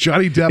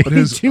 Johnny Depp and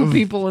his two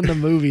people in the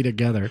movie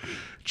together.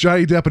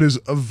 Johnny Depp in his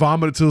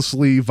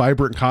vomitously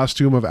vibrant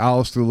costume of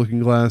Alice Through the Looking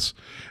Glass.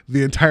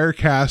 The entire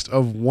cast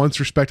of once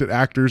respected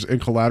actors in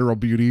Collateral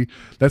Beauty.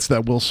 That's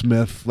that Will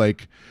Smith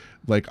like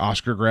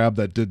Oscar grab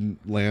that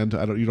didn't land.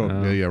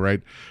 Yeah,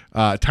 right.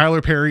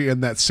 Tyler Perry in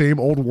that same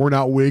old worn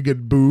out wig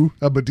and Boo,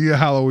 a Medea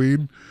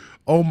Halloween.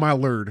 Oh my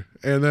lord.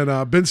 And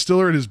then Ben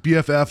Stiller and his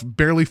BFF,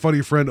 barely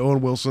funny friend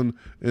Owen Wilson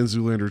in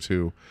Zoolander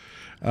 2.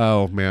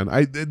 Oh man,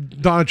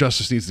 Dawn of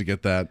Justice needs to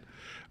get that.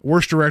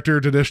 Worst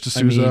director, Dinesh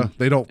D'Souza.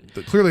 They don't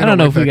clearly. I don't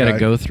know like if we that got to guy.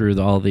 go through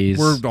all these.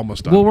 We're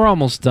almost done. Well, we're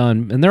almost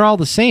done, and they're all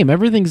the same.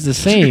 Everything's the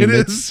same. It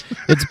it's, is.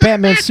 It's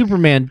Batman,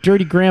 Superman,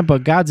 Dirty Grandpa,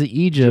 Gods of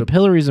Egypt,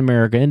 Hillary's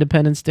America,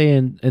 Independence Day,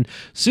 and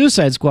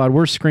Suicide Squad.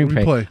 Worst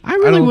screenplay. Screenplay. I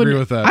really I don't wouldn't agree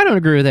with that. I don't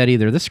agree with that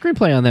either. The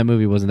screenplay on that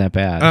movie wasn't that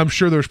bad. I'm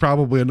sure there's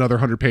probably another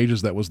 100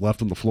 pages that was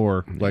left on the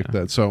floor like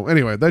that. So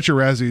anyway, that's your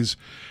Razzies.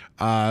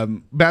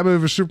 Batman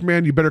vs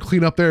Superman. You better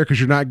clean up there because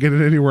you're not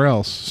getting anywhere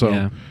else. So.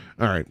 Yeah.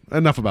 All right,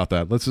 enough about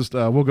that. Let's just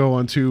we'll go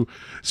on to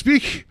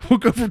we'll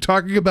go from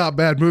talking about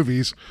bad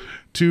movies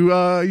to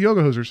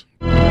Yoga Hosers.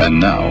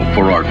 And now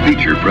for our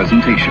feature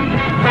presentation.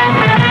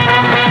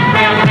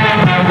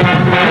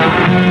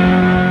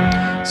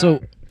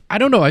 So I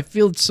don't know. I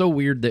feel it's so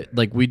weird that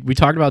like we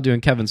talked about doing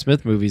Kevin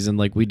Smith movies and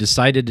like we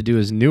decided to do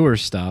his newer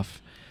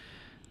stuff.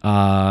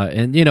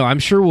 And you know, I'm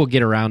sure we'll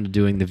get around to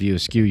doing the View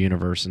Askew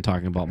universe and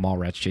talking about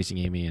Mallrats Chasing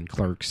Amy and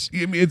Clerks.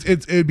 I mean,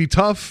 it'd be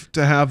tough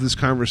to have this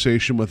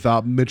conversation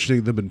without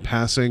mentioning them in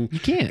passing. You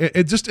can't.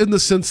 It just in the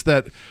sense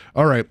that,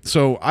 all right,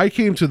 so I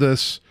came to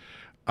this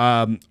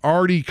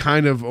already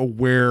kind of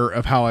aware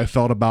of how I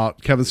felt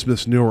about Kevin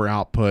Smith's newer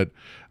output.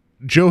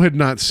 Joe had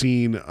not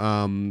seen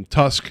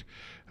Tusk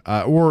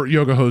or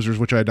Yoga Hosers,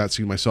 which I had not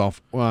seen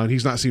myself.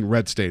 He's not seen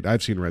Red State.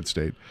 I've seen Red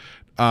State.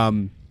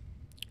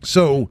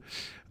 So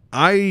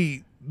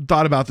I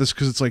thought about this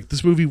because it's like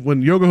this movie,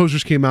 when Yoga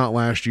Hosers came out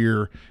last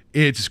year,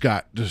 it just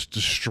got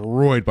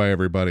destroyed by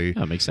everybody.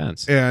 That makes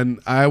sense. And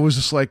I was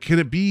just like, can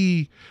it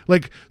be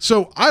like,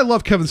 so I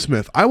love Kevin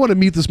Smith. I want to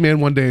meet this man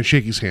one day and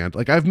shake his hand.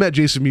 Like I've met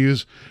Jason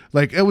Mewes.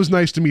 Like it was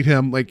nice to meet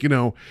him. Like, you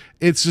know,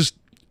 it's just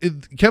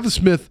Kevin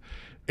Smith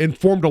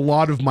informed a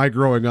lot of my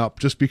growing up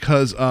just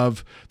because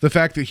of the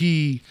fact that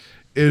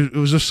it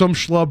was just some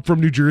schlub from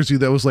New Jersey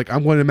that was like,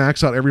 I'm going to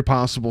max out every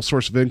possible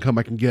source of income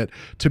I can get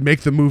to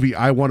make the movie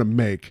I want to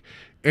make.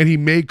 And he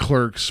made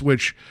Clerks,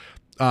 which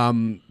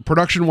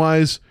production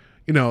wise,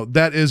 you know,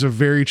 that is a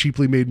very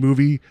cheaply made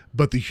movie,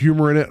 but the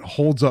humor in it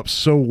holds up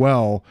so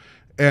well.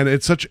 And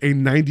it's such a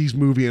 90s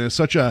movie, and it's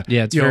such a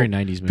it's very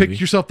 90s movie. Pick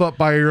yourself up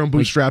by your own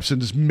bootstraps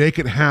and just make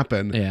it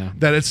happen. Yeah.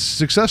 That it's a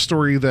success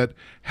story that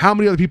how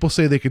many other people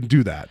say they can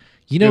do that?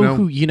 You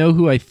know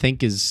who I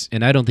think is,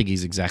 and I don't think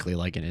he's exactly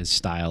like in his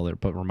style,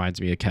 but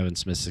reminds me of Kevin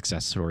Smith's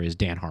success story is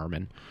Dan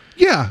Harmon.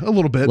 Yeah, a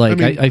little bit.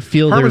 Like, I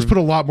feel Harmon's they're- put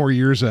a lot more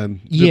years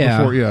in.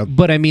 Yeah,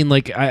 but I mean,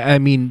 like, I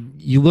mean,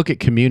 you look at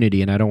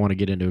Community, and I don't want to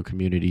get into a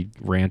Community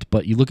rant,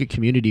 but you look at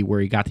Community where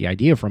he got the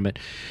idea from it.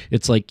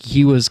 It's like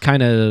he was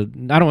kind of,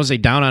 I don't want to say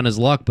down on his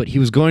luck, but he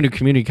was going to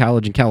community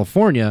college in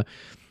California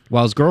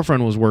while his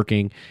girlfriend was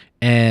working,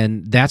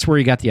 and that's where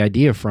he got the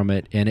idea from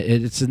it. And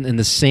it's in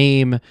the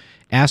same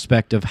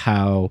aspect of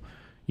how,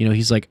 you know,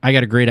 he's like, I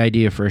got a great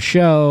idea for a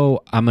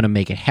show, I'm going to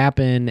make it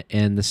happen.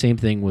 And the same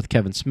thing with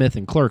Kevin Smith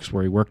and Clerks,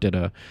 where he worked at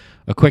a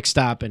Quick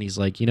Stop, and he's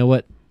like, you know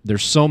what,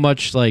 there's so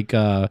much like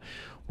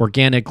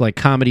organic like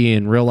comedy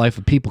in real life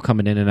of people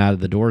coming in and out of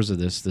the doors of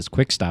this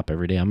Quick Stop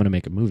every day. I'm going to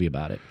make a movie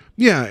about it.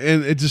 Yeah,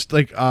 and it just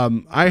like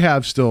I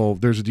have still,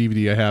 there's a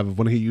DVD I have of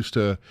when he used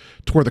to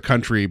tour the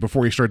country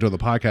before he started doing the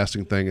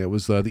podcasting thing. It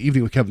was the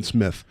Evening with Kevin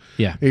Smith.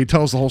 Yeah. And he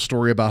tells the whole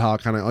story about how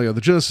kind of, you know, the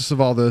genesis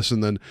of all this,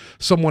 and then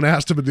someone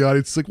asked him in the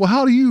audience, like, well,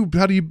 how do you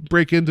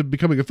break into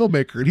becoming a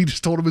filmmaker? And he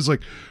just told him, he's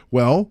like,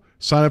 well,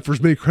 sign up for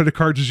as many credit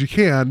cards as you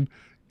can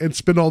and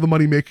spend all the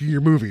money making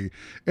your movie.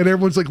 And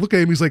everyone's like, look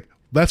at him, he's like,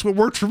 That's what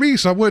worked for me,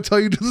 so I'm going to tell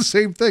you to do the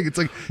same thing. It's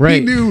like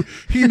Right.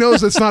 he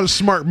knows that's not a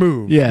smart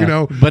move. Yeah, you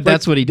know, but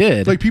that's what he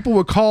did. Like people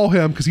would call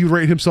him because he would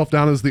rate himself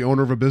down as the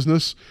owner of a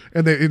business,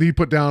 and he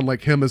put down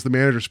like him as the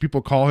manager. So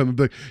people call him and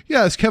be like,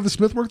 "Yeah, does Kevin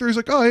Smith work there?" He's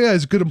like, "Oh yeah,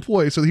 he's a good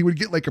employee." So he would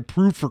get like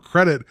approved for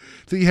credit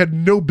that he had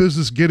no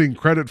business getting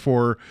credit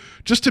for,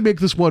 just to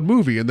make this one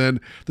movie. And then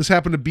this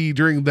happened to be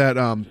during that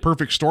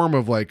perfect storm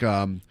of like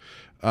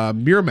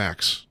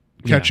Miramax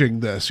catching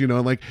this, you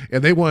know,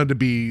 and they wanted to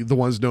be the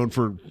ones known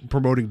for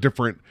promoting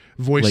different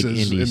voices, Like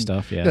indie and,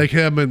 stuff, yeah. like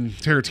him and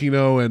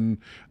Tarantino and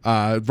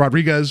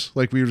Rodriguez,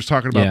 like we were just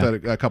talking about Yeah.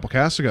 that a couple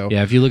casts ago.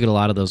 Yeah, if you look at a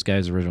lot of those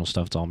guys' original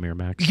stuff, it's all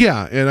Miramax.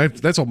 Yeah, and I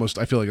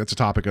feel like that's a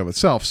topic of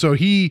itself. So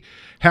he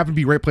happened to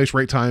be right place,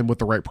 right time with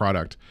the right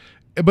product.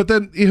 But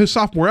then his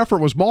sophomore effort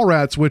was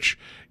Mallrats, which,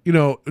 you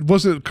know, it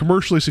wasn't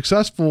commercially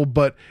successful,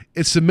 but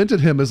it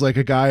cemented him as like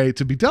a guy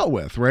to be dealt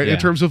with, right? Yeah. In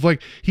terms of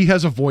like, he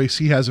has a voice,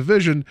 he has a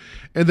vision.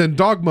 And then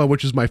Dogma,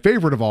 which is my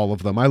favorite of all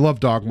of them. I love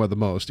Dogma the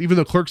most. Even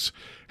though Clerks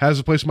has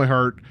a place in my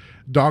heart,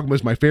 Dogma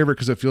is my favorite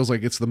because it feels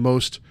like it's the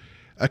most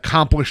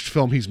accomplished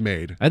film he's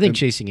made. I think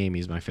Chasing Amy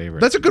is my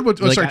favorite. That's a good one.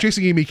 Oh, Like, sorry,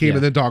 Chasing Amy came yeah.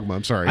 and then Dogma.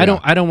 I'm sorry. I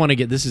don't want to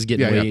get, this is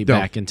getting Yeah, way yeah,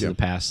 back don't. into Yeah. the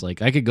past.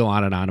 Like I could go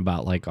on and on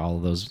about like all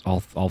of those,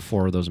 all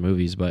four of those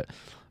movies, but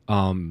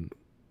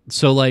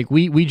so like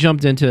we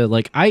jumped into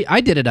like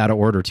I did it out of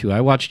order too.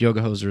 I watched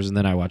Yoga Hosers and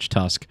then I watched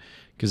Tusk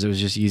because it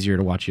was just easier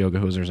to watch Yoga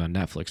Hosers on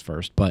Netflix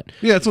first. But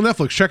Yeah, it's on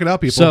Netflix. Check it out,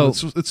 people.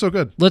 It's so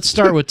good. let's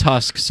start with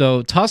Tusk.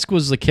 So Tusk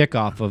was the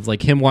kickoff of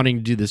like him wanting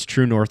to do this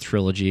True North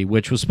trilogy,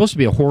 which was supposed to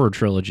be a horror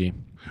trilogy.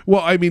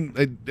 Well, I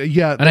mean,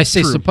 yeah, And I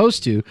say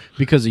supposed to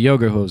because of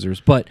Yoga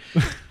Hosers. But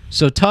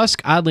so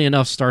Tusk, oddly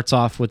enough, starts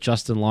off with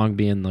Justin Long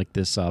being like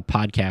this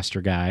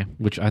podcaster guy,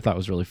 which I thought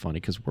was really funny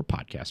because we're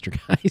podcaster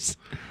guys.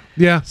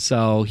 Yeah.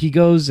 So he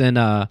goes in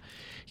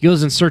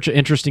search of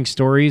interesting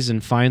stories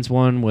and finds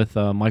one with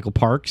Michael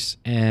Parks,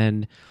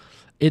 and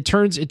it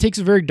takes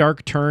a very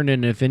dark turn.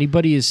 And if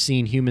anybody has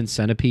seen Human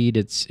Centipede,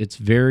 it's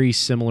very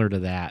similar to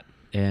that.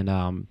 And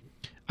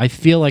I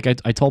feel like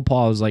I told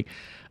Paul, I was like,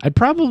 I'd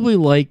probably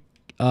like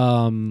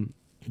the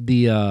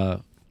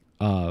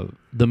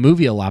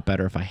movie a lot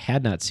better if I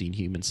had not seen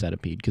Human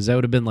Centipede, because that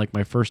would have been like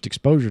my first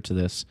exposure to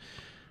this.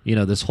 You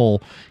know, this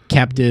whole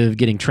captive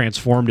getting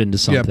transformed into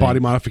something. Yeah, body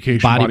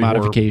modification. Body horror.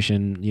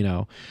 modification, you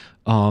know.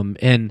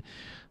 And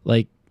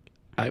like,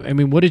 I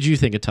mean, what did you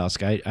think of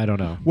Tusk? I don't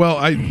know. Well,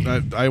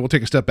 I will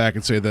take a step back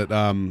and say that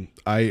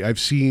I've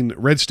seen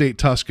Red State,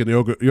 Tusk, and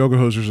Yoga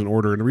Hosers in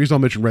order. And the reason I'll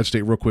mention Red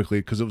State real quickly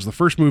because it was the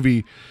first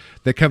movie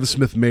that Kevin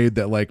Smith made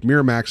that like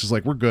Miramax is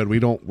like, we're good.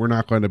 We're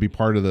not going to be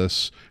part of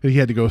this. And he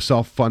had to go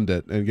self-fund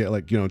it and get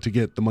like, you know, to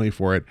get the money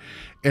for it.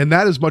 And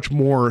that is much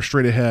more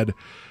straight ahead,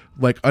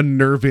 like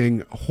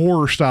unnerving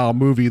horror style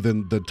movie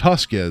than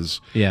Tusk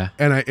is. Yeah.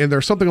 And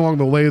there's something along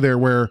the way there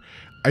where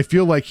I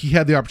feel like he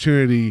had the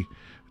opportunity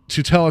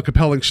to tell a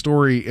compelling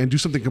story and do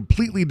something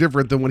completely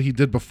different than what he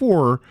did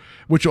before,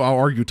 which I'll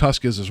argue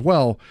Tusk is as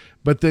well.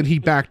 But then he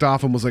backed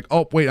off and was like,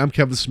 oh, wait, I'm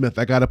Kevin Smith.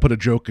 I got to put a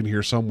joke in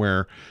here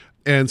somewhere.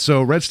 And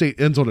so Red State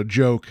ends on a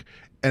joke,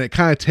 and it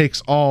kind of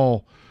takes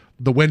all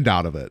the wind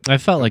out of it. I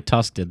felt like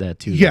Tusk did that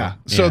too. Yeah.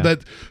 though.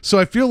 So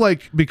I feel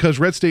like because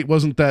Red State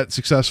wasn't that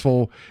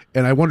successful,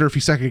 and I wonder if he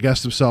second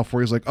guessed himself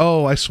where he's like,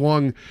 oh, I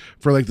swung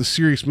for like the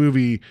serious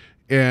movie,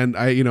 and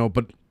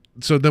but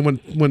so then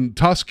when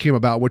Tusk came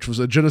about, which was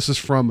a genesis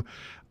from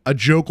a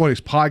joke on his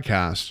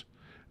podcast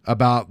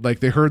about like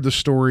they heard the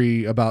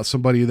story about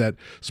somebody that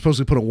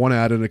supposedly put a one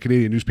ad in a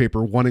Canadian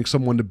newspaper wanting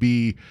someone to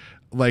be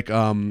like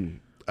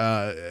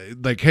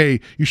hey,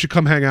 you should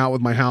come hang out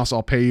with my house.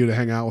 I'll pay you to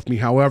hang out with me.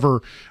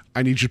 However,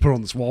 I need you to put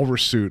on this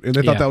walrus suit. And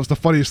they thought Yeah. that was the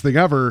funniest thing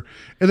ever.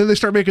 And then they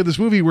start making this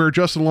movie where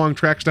Justin Long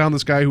tracks down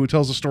this guy who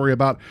tells a story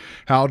about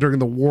how during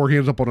the war he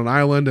ends up on an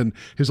island and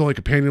his only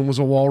companion was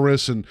a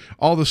walrus and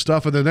all this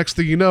stuff. And the next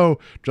thing you know,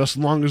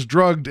 Justin Long is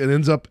drugged and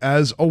ends up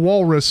as a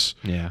walrus.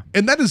 Yeah.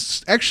 And that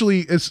is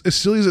actually, as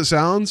silly as it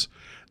sounds,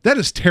 that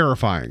is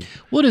terrifying.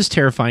 Well, it is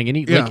terrifying.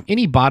 Yeah.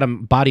 Any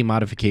body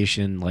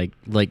modification, like,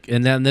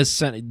 and then this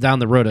down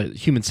the road, a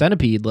Human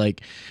Centipede, like,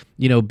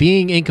 you know,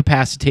 being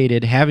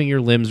incapacitated, having your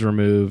limbs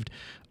removed,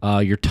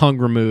 your tongue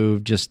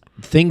removed, just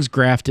things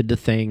grafted to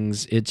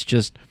things. It's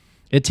just,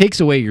 it takes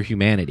away your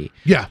humanity.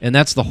 Yeah. And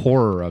that's the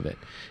horror of it.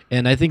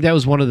 And I think that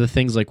was one of the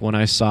things, like when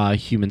I saw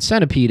Human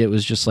Centipede, it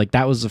was just like,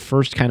 that was the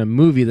first kind of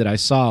movie that I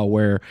saw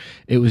where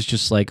it was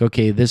just like,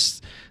 okay,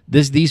 these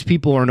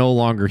people are no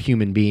longer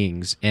human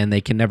beings and they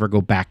can never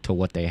go back to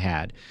what they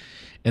had.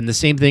 And the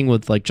same thing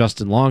with like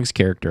Justin Long's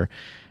character.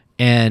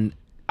 And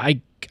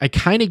I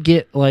kind of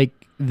get like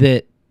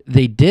that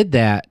they did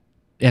that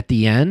at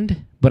the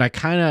end, but I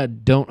kind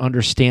of don't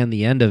understand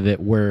the end of it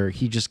where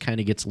he just kind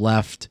of gets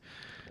left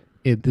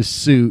in the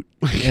suit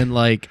and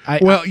like I I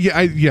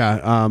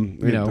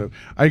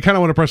kind of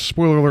want to press the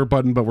spoiler alert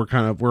button, but we're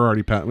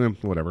already past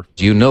whatever.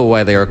 Do you know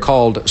why they are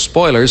called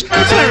spoilers?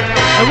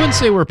 I wouldn't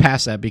say we're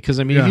past that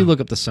because I mean Yeah. if you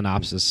look up the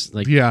synopsis,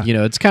 like Yeah. you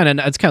know, it's kind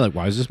of like,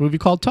 why is this movie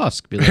called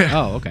Tusk? Be like,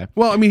 oh, okay.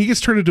 Well, I mean, he gets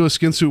turned into a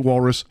skin suit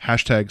walrus,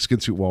 #skin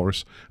suit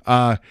walrus.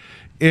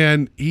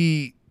 And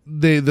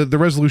the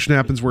resolution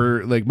happens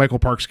where like Michael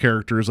Park's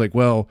character is like,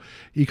 well,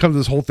 he comes to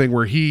this whole thing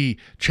where he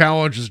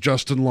challenges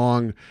Justin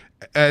Long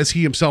as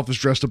he himself is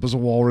dressed up as a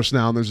walrus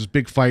now, and there's this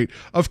big fight,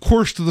 of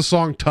course, to the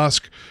song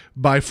Tusk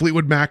by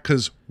Fleetwood Mac,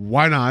 because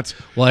why not?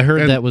 Well, I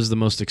heard And that was the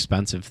most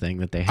expensive thing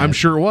that they had. I'm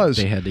sure it was.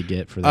 They had to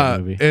get for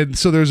that movie. And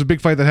so there's a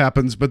big fight that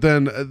happens, but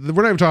then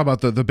we're not even talking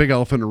about the big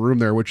elephant in the room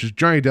there, which is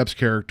Johnny Depp's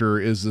character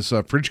is this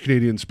French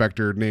Canadian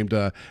inspector named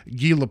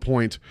Guy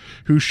Lapointe,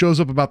 who shows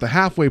up about the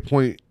halfway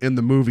point in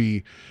the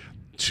movie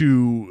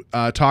to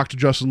talk to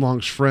Justin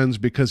Long's friends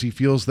because he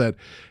feels that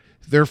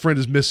their friend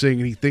is missing,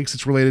 and he thinks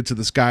it's related to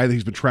this guy that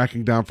he's been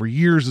tracking down for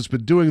years that's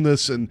been doing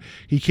this, and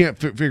he can't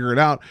figure it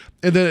out.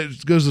 And then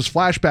it goes this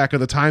flashback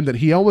of the time that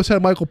he almost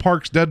had Michael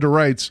Parks dead to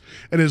rights,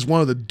 and it is one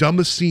of the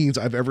dumbest scenes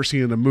I've ever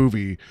seen in a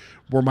movie,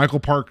 where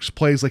Michael Parks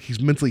plays like he's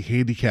mentally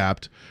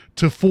handicapped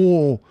to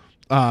fool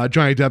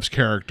Johnny Depp's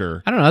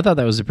character. I don't know. I thought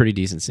that was a pretty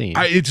decent scene.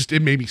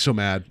 It made me so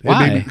mad.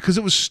 Why? Because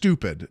it was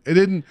stupid.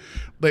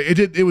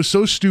 It was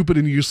so stupid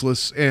and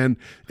useless, and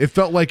it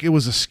felt like it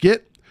was a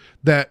skit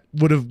that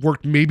would have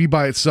worked maybe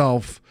by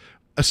itself,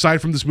 aside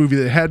from this movie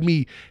that had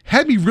me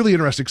really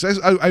interested. Because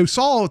I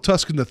saw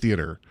Tusk in the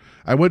theater.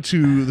 I went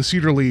to the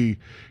Cedar Lee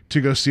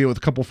to go see it with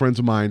a couple friends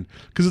of mine,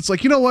 because it's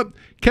like, you know what,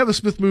 Kevin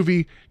Smith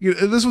movie,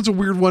 this one's a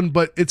weird one,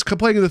 but it's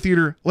playing in the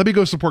theater. Let me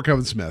go support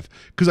Kevin Smith,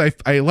 because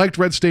I liked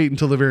Red State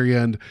until the very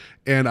end,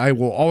 and I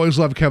will always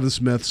love Kevin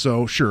Smith,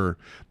 so sure.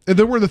 And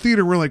then we're in the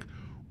theater, we're like,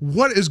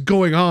 what is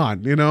going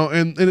on?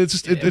 And it's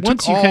just it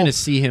once took you all, kind of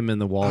see him in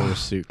the walrus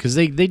suit, because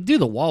they do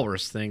the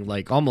walrus thing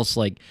like almost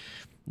like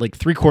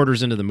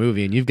 3/4 into the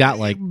movie, and you've got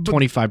like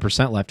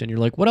 25% left, and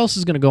you're like, what else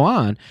is going to go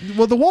on?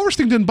 Well, the walrus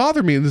thing didn't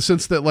bother me in the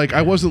sense that like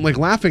I wasn't like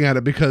laughing at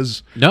it,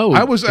 because No,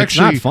 I was it's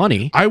actually not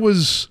funny. I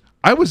was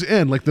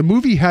in, like, the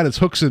movie had its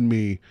hooks in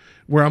me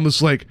where I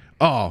was like,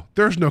 oh,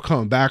 there's no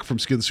coming back from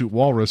Skin Suit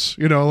Walrus,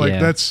 like Yeah.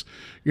 that's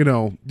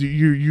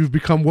you've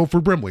become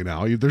Wilford Brimley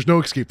now. There's no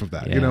escape of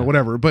that, Yeah.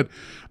 whatever. But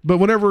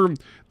whenever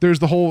there's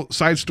the whole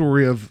side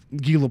story of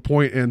Guy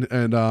Lapointe and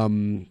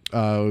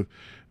the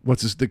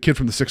kid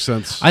from The Sixth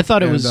Sense. I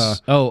thought it and, was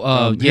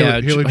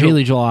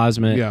Haley Joel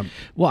Osment. Yeah.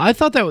 Well, I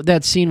thought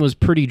that scene was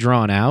pretty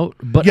drawn out,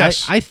 but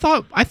Yes. I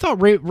thought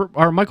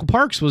Michael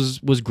Parks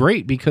was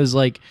great, because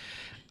like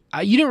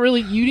you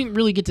didn't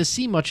really get to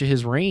see much of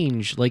his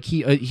range. Like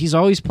he's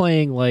always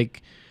playing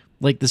like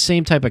the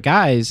same type of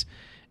guys,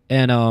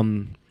 and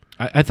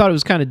I thought it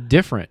was kind of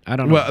different. I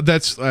don't know. Well,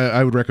 that's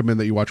I would recommend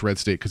that you watch Red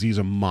State, because he's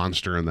a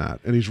monster in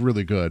that, and he's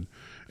really good.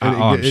 And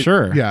I'm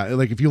sure. Yeah,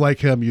 like if you like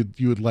him, you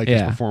would like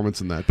his Yeah.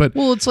 performance in that. But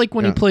Well, it's like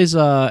when he plays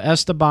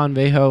Esteban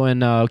Vejo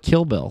in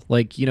Kill Bill.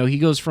 Like, he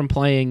goes from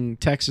playing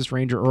Texas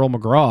Ranger Earl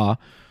McGraw,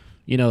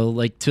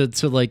 like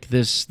to like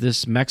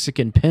this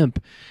Mexican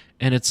pimp,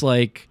 and it's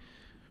like,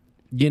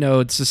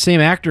 it's the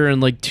same actor in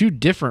like two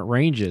different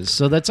ranges.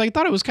 So I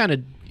thought it was kind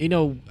of,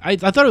 I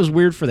thought it was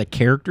weird for the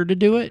character to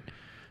do it.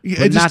 yeah,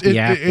 but not the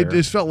actor. it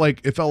just felt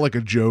like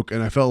a joke,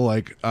 and I felt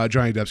like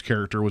Johnny Depp's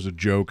character was a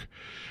joke.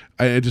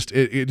 It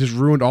just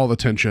ruined all the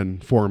tension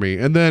for me.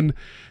 And then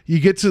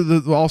you get to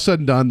the all said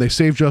and done, they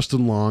save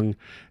Justin Long,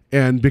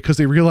 and because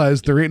they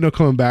realize there ain't no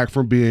coming back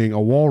from being a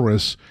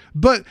walrus.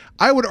 But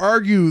I would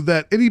argue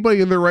that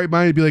anybody in their right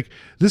mind would be like,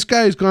 this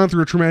guy has gone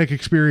through a traumatic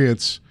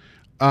experience.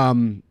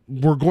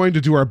 We're going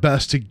to do our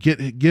best to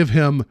give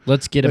him.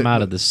 Let's get him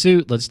out of the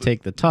suit. Let's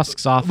take the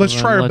tusks off. Let's of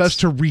him. try our best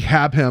to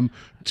rehab him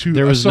to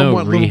There a was no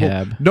somewhat livable-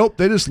 rehab. Nope,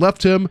 they just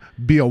left him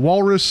be a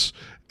walrus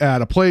at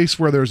a place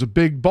where there's a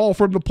big ball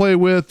for him to play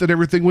with and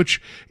everything,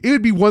 which it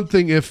would be one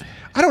thing if,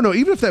 I don't know,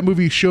 even if that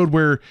movie showed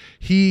where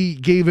he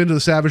gave into the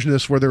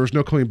savageness, where there was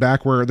no coming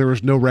back, where there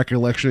was no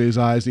recollection in his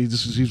eyes, and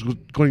he's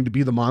going to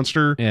be the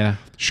monster. Yeah.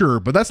 Sure,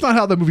 but that's not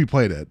how the movie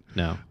played it.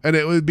 No. And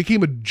it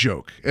became a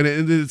joke. And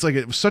it's like,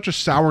 it was such a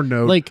sour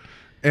note. Like,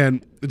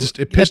 and it pissed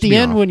at the me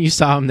end off. when you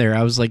saw him there,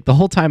 I was like, the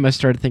whole time I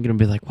started thinking,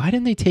 why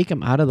didn't they take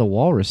him out of the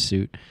walrus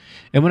suit?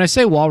 And when I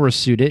say walrus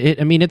suit,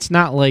 I mean it's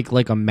not like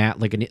a mat,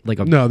 like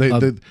a No, a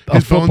his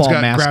bones football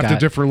got mascot. grafted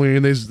differently,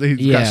 and they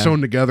got sewn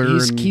together.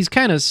 He's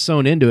kind of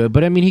sewn into it,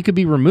 but I mean he could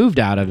be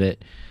removed out of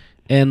it.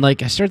 And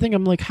like I started thinking,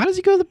 I'm like, how does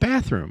he go to the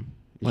bathroom?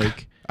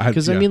 Like,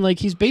 because I mean, like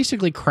he's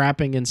basically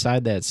crapping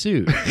inside that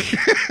suit.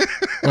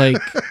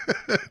 Like,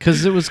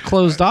 because it was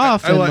closed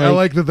off. I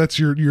like that. That's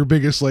your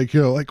biggest like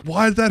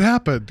why did that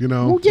happen?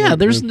 Well, yeah.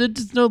 There's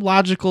no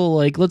logical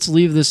like let's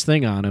leave this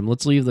thing on him.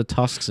 Let's leave the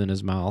tusks in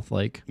his mouth.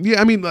 Like, yeah,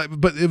 I mean,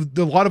 but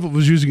a lot of it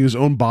was using his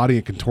own body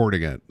and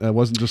contorting it. It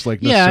wasn't just like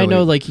yeah, I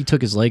know. Like he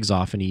took his legs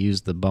off and he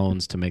used the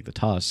bones to make the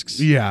tusks.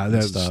 Yeah, and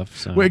that's stuff.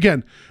 So. Well,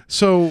 again,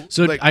 so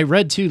like, I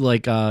read too.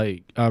 Like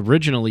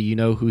originally,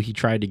 who he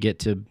tried to get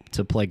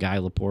to play Guy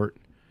Lapointe?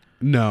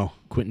 No,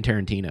 Quentin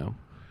Tarantino.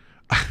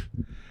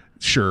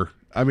 Sure.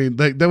 I mean,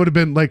 that would have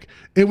been like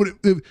it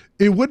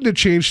wouldn't have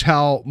changed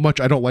how much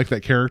I don't like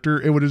that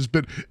character. It would have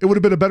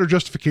been a better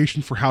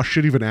justification for how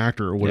shitty of an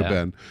actor it would have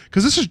been.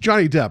 Because this is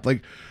Johnny Depp.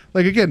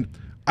 Like again,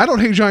 I don't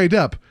hate Johnny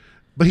Depp,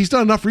 But he's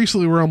done enough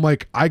recently where I'm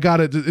like, I got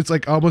it. It's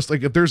like almost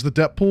like if there's the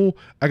depth pool,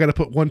 I got to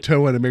put one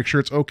toe in and make sure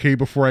it's okay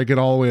before I get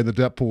all the way in the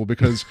depth pool,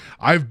 because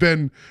I've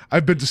been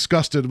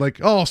disgusted. Like,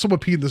 oh,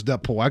 someone peed in this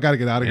depth pool. I got to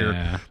get out of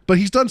Yeah. here. But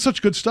he's done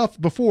such good stuff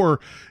before.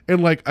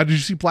 And like, did you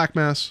see Black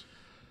Mass?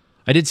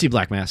 I did see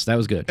Black Mass. That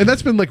was good. And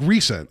that's been like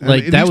recent.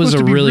 Like, and that he's was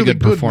supposed a to be really good in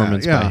that.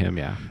 performance by him,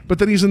 yeah. But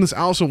then he's in this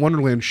Alice in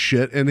Wonderland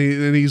shit, and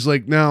he's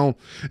like now.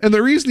 And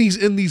the reason he's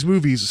in these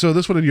movies, so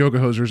this one in Yoga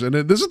Hosers,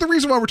 and this is the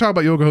reason why we're talking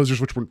about Yoga Hosers,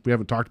 which we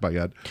haven't talked about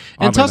yet.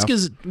 And oddly Tusk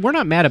enough. we're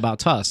not mad about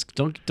Tusk.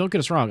 Don't get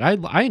us wrong.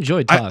 I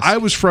enjoyed Tusk. I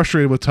was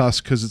frustrated with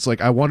Tusk because it's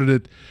like I wanted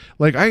it.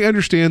 Like, I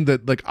understand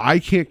that like I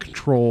can't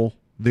control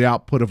the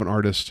output of an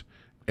artist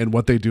and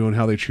what they do and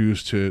how they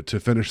choose to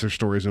finish their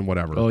stories and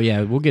whatever. Oh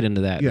yeah, we'll get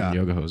into that Yeah. in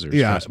Yoga Hosers.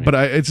 Yeah, trust me. but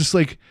it's just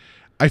like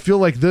I feel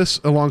like this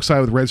alongside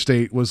with Red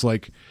State was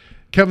like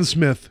Kevin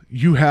Smith.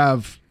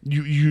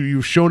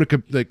 You've shown a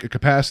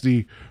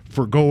capacity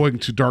for going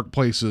to dark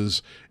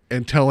places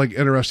and telling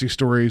interesting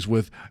stories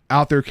with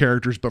out there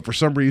characters, but for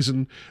some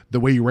reason the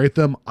way you rate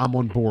them, I'm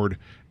on board.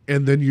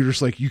 And then you're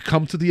just like you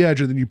come to the edge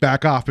and then you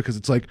back off because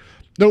it's like,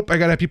 nope, I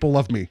gotta have people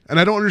love me, and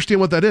I don't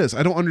understand what that is.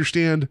 I don't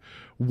understand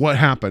what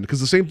happened, because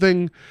the same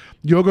thing,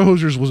 Yoga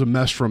Hosers was a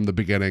mess from the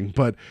beginning,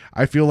 but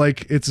I feel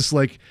like it's just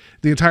like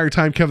the entire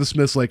time Kevin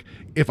Smith's like,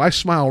 if I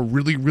smile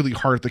really, really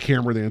hard at the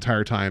camera the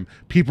entire time,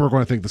 people are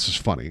going to think this is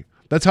funny.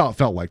 That's how it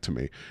felt like to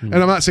me. And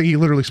I'm not saying he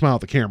literally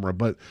smiled at the camera,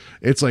 but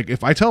it's like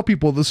if I tell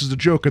people this is a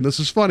joke and this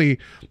is funny,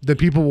 then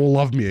people will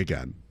love me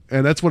again,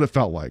 and that's what it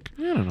felt like.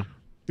 I don't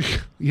know.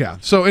 Yeah.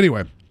 So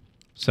anyway,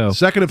 So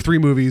second of 3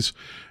 movies.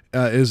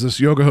 Is this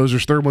Yoga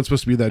Hosers? Third one's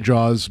supposed to be that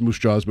Moose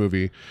Jaws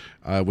movie,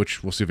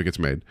 which we'll see if it gets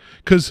made.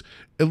 Because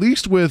at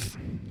least with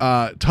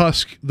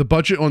Tusk, the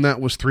budget on that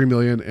was $3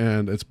 million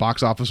and its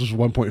box office was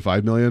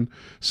 $1.5 million.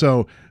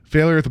 So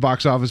failure at the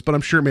box office, but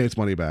I'm sure it made its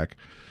money back.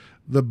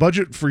 The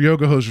budget for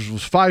Yoga Hosers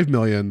was $5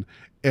 million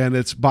and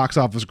its box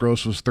office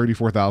gross was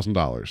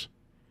 $34,000.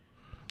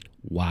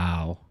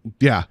 wow,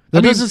 Yeah,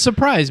 that doesn't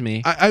surprise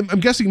me. I'm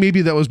guessing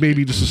maybe that was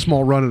maybe just a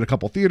small run in a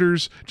couple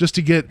theaters just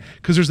to get,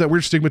 because there's that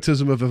weird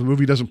stigmatism of if a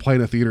movie doesn't play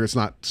in a theater, it's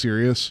not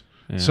serious.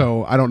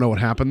 So I don't know what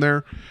happened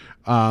there,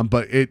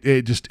 but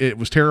it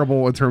was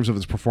terrible in terms of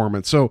its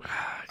performance. So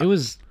It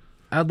was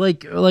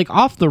like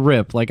off the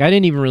rip. Like I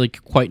didn't even really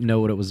quite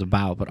know what it was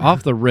about, but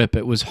off the rip,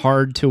 it was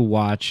hard to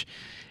watch.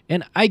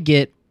 And I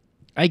get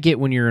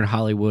when you're in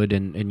Hollywood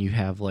and you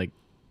have like,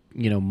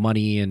 you know,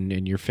 money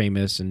and you're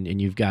famous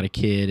and you've got a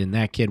kid and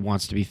that kid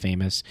wants to be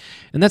famous,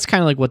 and that's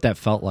kind of like what that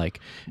felt like.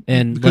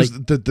 And because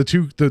like the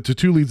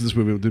two leads in this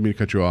movie, didn't mean to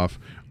cut you off,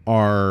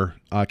 are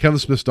Kevin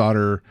Smith's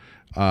daughter,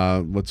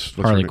 what's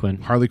her Harley name?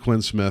 Quinn. Harley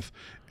Quinn Smith,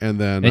 and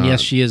then and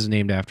yes, she is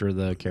named after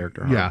the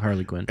character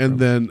Harley Quinn, and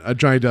then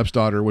Johnny Depp's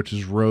daughter, which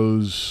is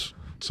Rose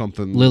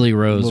something, Lily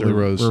Rose, Lily or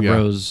Rose, or yeah.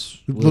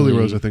 Rose, Lily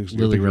Rose, I think.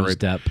 Lily you're Rose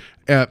right. Depp.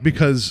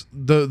 Because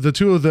the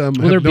two of them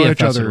Well, they're have known each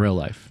BFFs other in real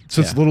life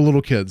since Yeah.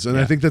 little kids, and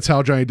I think that's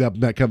how Johnny Depp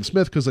met Kevin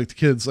Smith, because like the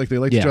kids, like they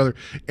liked each Yeah. other,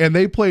 and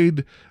they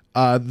played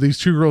these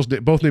two girls,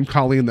 both named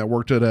Colleen, that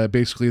worked at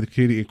basically the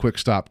Canadian Quick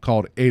Stop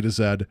called A to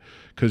Z,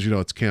 because you know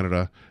it's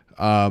Canada,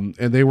 and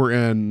they were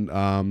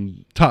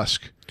in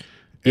Tusk.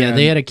 Yeah, And-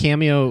 they had a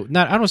cameo.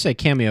 Not I don't say a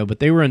cameo, but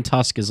they were in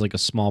Tusk as like a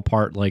small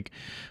part. Like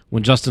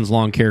when Justin's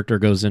Long character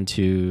goes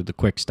into the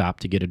Quick Stop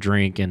to get a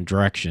drink and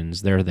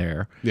directions, they're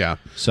there. Yeah.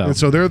 So- and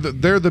so they're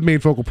the main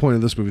focal point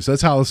of this movie. So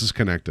that's how this is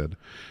connected,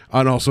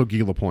 and also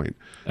Gila Point.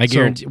 I So-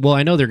 guarantee. Well,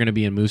 I know they're going to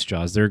be in Moose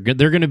Jaws. They're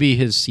going to be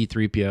his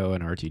C-3PO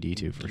and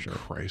R2-D2 for sure.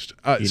 Christ.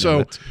 You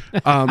So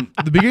know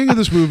the beginning of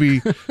this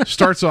movie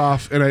starts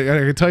off, and I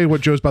can tell you what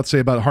Joe's about to say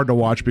about it, hard to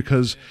watch,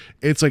 because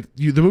it's like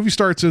the movie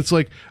starts and it's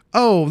like,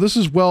 oh, this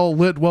is well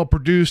lit, well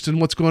produced, and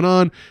what's going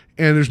on,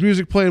 and there's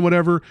music playing,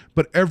 whatever,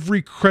 but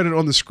every credit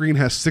on the screen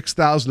has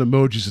 6,000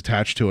 emojis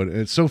attached to it, and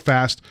it's so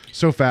fast.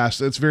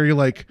 It's very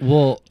like,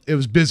 Well, it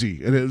was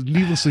busy, and it was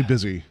needlessly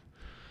busy.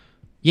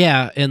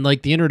 yeah, and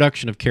like the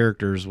introduction of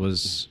characters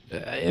was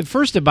at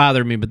first it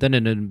bothered me, but then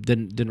it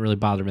didn't really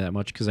bother me that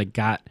much because I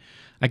got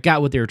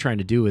what they were trying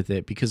to do with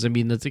it, because I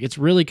mean it's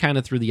really kind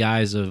of through the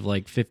eyes of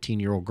like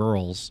 15-year-old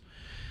girls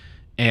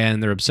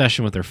and their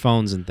obsession with their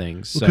phones and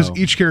things. Because So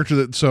each character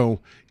that's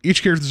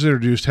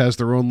introduced has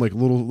their own like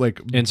little like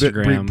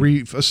Instagram.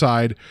 brief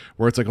aside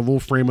where it's like a little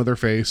frame of their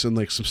face and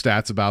like some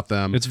stats about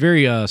them. it's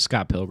very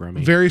Scott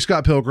Pilgrim. Very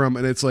Scott Pilgrim,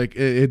 and it's like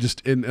it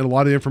just and a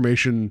lot of the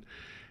information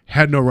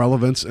had no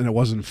relevance and it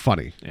wasn't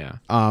funny. Yeah.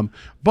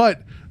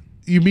 But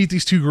you meet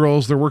these two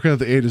girls. They're working at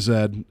the A to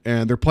Z,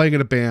 and they're playing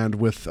in a band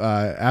with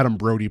Adam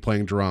Brody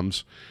playing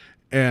drums.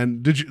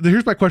 And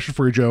here's my question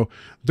for you, Joe.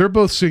 They're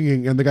both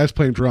singing, and the guy's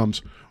playing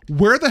drums.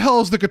 Where the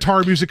hell is the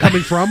guitar music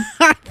coming from?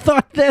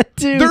 thought that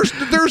too.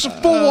 There's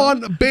a full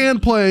on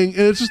band playing,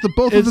 and it's just the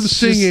both of them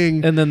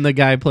singing, and then the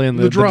guy playing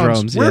the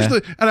drums. Where's yeah.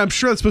 and I'm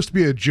sure that's supposed to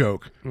be a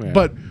joke, Yeah.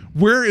 but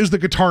where is the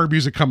guitar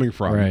music coming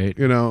from? Right.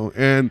 You know,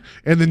 and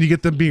then you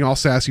get them being all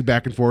sassy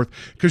back and forth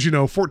because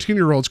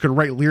 14-year-olds can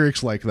write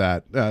lyrics like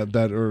that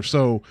that are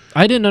so.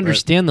 I didn't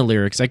understand the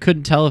lyrics. I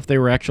couldn't tell if they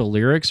were actual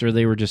lyrics or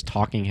they were just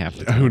talking half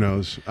the time. Who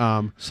knows?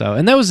 So,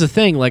 and that was the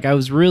thing. Like, I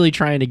was really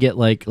trying to get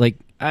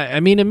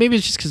I mean, and maybe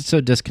it's just because it's so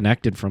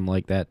disconnected from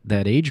like that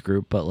age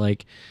group, but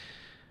like,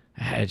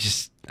 I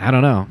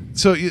don't know.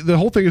 So the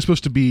whole thing is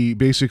supposed to be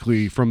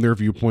basically from their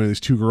viewpoint of these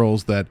two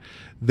girls that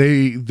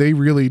they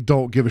really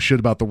don't give a shit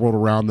about the world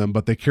around them,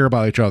 but they care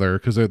about each other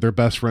because they're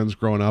best friends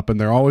growing up, and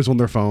they're always on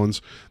their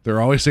phones. They're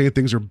always saying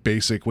things are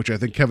basic, which I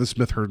think Kevin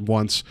Smith heard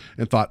once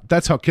and thought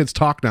that's how kids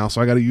talk now. So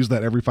I got to use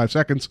that every 5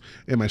 seconds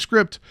in my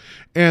script.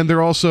 And they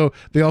also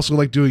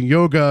like doing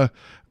yoga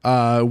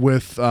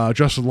with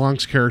Justin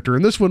Long's character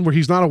in this one, where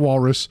he's not a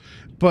walrus,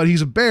 but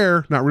he's a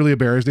bear. Not really a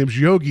bear. His name's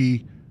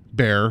Yogi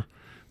Bear.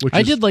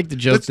 I did like the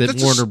joke that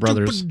that's Warner a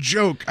Brothers stupid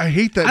joke. I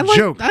hate that I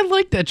joke.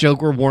 like that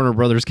joke where Warner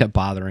Brothers kept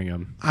bothering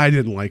him. I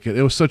didn't like it.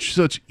 It was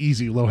such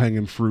easy low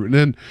hanging fruit. And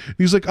then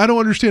he's like, I don't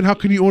understand. How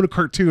can you own a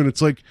cartoon?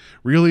 It's like,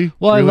 really?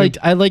 Well, Really?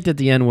 I liked at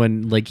the end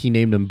when like he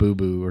named him Boo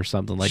Boo or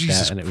something like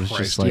Jesus that, and it was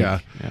Christ, just like, yeah.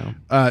 you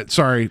know.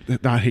 Sorry,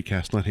 not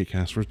hatecast.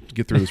 We'll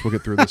get through this. We'll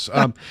get through this.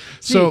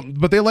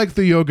 But they like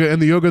the yoga,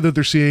 and the yoga that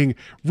they're seeing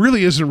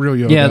really isn't real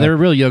yoga. Yeah, they're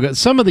real yoga.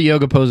 Some of the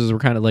yoga poses were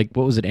kind of like,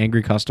 what was it,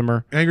 Angry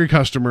Customer? Angry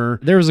Customer.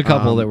 There was a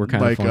couple that were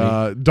kind of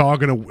funny.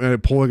 Dog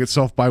and pulling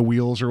itself by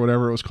wheels or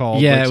whatever it was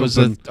called. Yeah,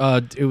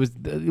 like it was.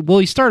 Well,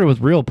 he started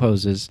with real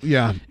poses.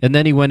 Yeah. and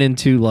then he went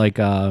into like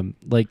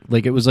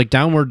it was like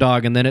downward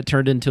dog, and then it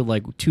turned into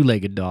like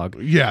two-legged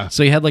dog. Yeah.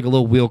 So he had like a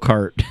little wheel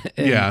cart.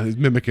 Yeah, he's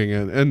mimicking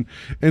it,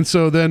 and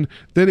so then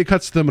it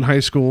cuts to them in high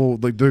school,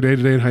 like their day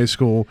to day in high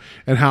school,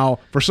 and how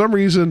for some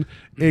reason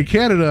in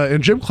Canada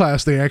in gym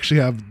class they actually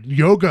have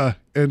yoga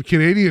in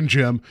Canadian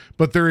gym,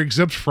 but they're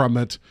exempt from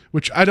it.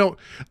 Which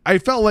I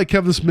felt like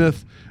Kevin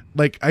Smith,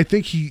 like I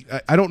think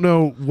I don't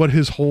know what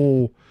his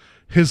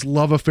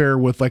love affair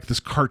with like this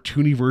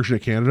cartoony version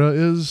of Canada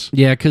is.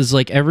 Yeah, because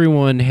like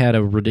everyone had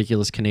a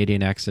ridiculous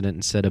Canadian accent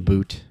instead of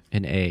boot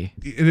and a,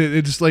 And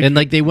it just like and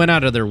like they went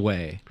out of their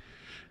way.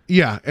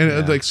 Yeah,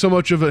 and like so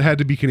much of it had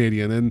to be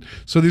Canadian, and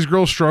so these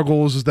girls'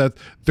 struggles is that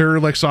they're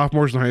like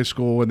sophomores in high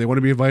school and they want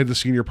to be invited to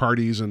senior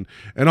parties and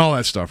all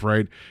that stuff,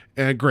 right?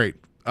 And great,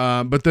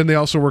 but then they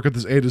also work at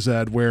this A to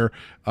Z where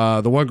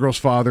the one girl's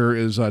father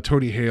is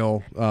Tony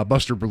Hale,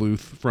 Buster Bluth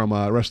from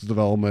Arrested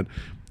Development.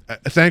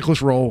 A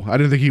thankless role. I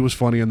didn't think he was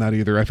funny in that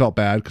either. I felt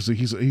bad because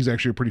he's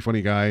actually a pretty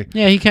funny guy.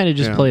 Yeah, he kind of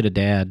just played a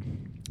dad.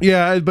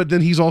 Yeah, but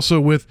then he's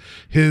also with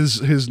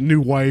his new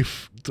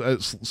wife /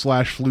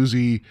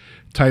 floozy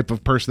type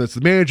of person that's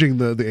managing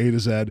the A to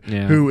Z,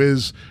 who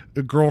is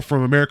a girl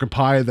from American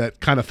Pie that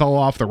kind of fell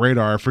off the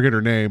radar. I forget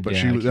her name, but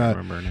Yeah, she I was. can't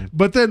remember her name.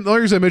 But then the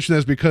only reason I mention that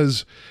is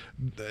because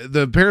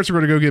the parents are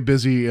going to go get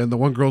busy, and the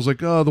one girl's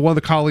like, "Oh," the one of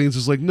the Colleens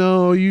is like,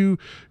 "No, you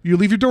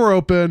leave your door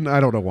open." I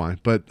don't know why,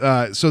 but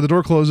so the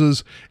door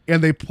closes,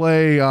 and they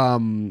play.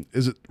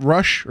 Is it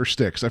Rush or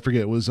Styx? I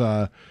forget. It was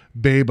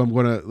Babe. I'm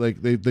gonna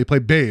like they play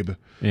Babe.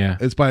 Yeah.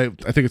 I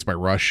think it's by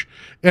Rush.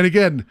 And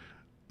again,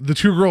 the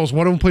two girls,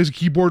 one of them plays a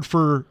keyboard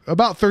for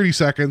about 30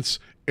 seconds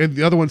and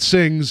the other one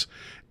sings.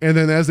 And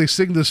then as they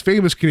sing this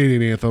famous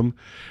Canadian anthem,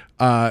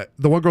 the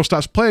one girl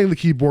stops playing the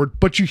keyboard,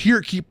 but you hear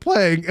it keep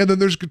playing. And then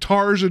there's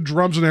guitars and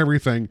drums and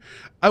everything.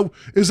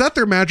 Is that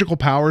their magical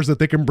powers that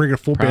they can bring a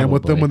full band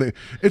with them when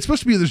it's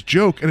supposed to be this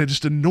joke, and it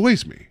just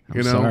annoys me.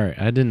 I'm sorry,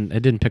 it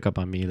didn't pick up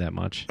on me that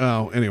much.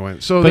 Oh, anyway.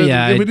 So But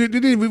yeah, we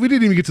didn't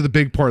even get to the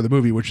big part of the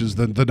movie, which is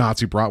the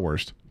Nazi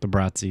bratwurst. The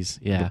Bratzies,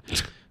 yeah.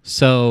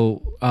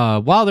 So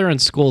while they're in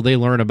school, they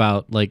learn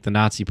about like the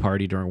Nazi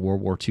Party during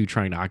World War II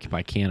trying to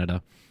occupy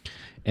Canada,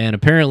 and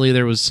apparently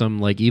there was some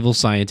like evil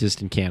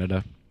scientist in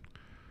Canada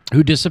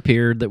who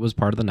disappeared that was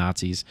part of the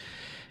Nazis,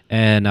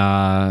 and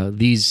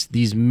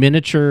these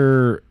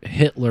miniature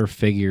Hitler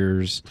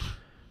figures.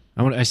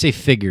 I say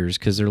figures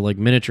because they're like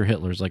miniature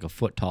Hitlers, like a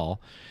foot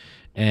tall,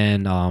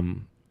 and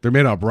they're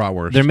made out of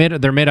bratwurst.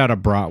 They're made out of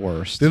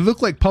bratwurst. They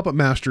look like Puppet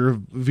Master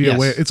via Yes.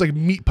 way. It's like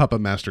Meat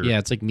Puppet Master. Yeah,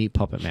 it's like Meat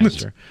Puppet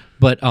Master.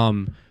 But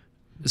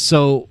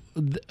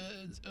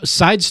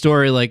side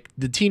story, like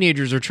the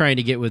teenagers are trying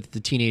to get with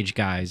the teenage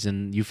guys,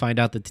 and you find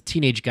out that the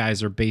teenage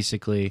guys are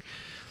basically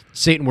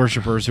Satan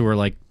worshipers who are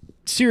like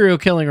serial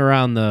killing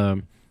around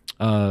the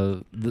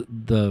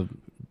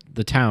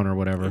town or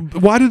whatever.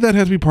 Why did that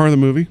have to be part of the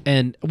movie?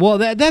 And well,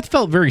 that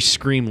felt very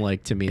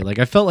Scream-like to me. Like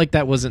I felt like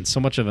that wasn't so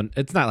much of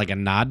it's not like a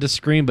nod to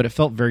Scream, but it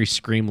felt very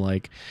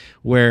Scream-like,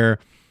 where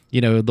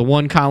the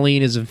one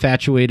Colleen is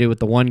infatuated with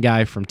the one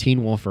guy from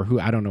Teen Wolf, or who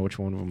I don't know which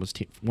one of them was.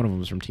 One of them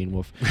was from Teen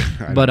Wolf,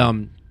 but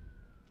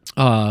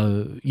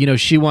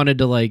she wanted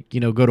to like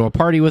go to a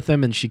party with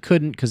them, and she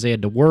couldn't because they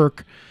had to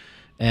work.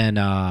 And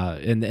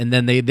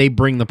then they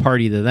bring the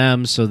party to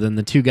them. So then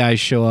the two guys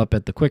show up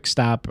at the Quick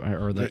Stop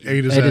or the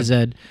A to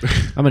Z.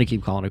 I'm gonna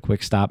keep calling it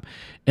Quick Stop.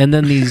 And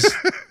then these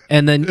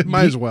And then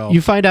Might as well.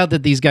 you find out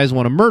that these guys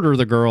want to murder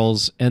the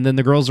girls, and then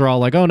the girls are all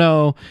like, "Oh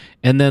no!"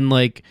 And then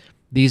like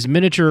these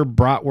miniature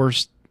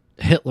bratwurst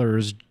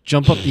Hitlers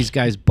jump up these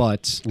guys'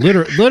 butts,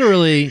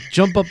 literally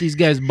jump up these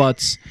guys'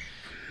 butts,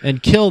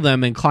 and kill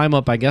them and climb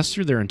up, I guess,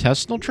 through their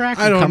intestinal tract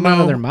and come out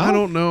of their mouth. I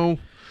don't know.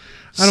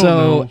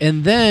 know.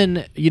 And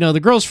then the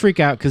girls freak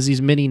out because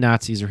these mini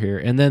Nazis are here,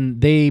 and then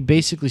they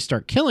basically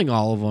start killing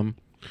all of them.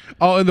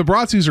 Oh, and the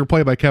Bratzies are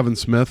played by Kevin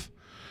Smith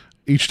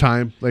each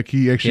time. Like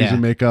he actually uses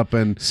makeup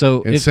and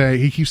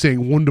he keeps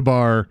saying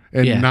Wunderbar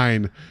and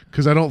Nine,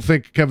 because I don't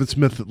think Kevin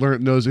Smith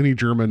knows any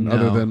German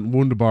other than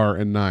Wunderbar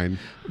and Nine.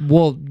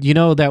 Well,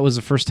 that was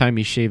the first time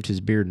he shaved his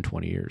beard in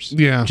 20 years.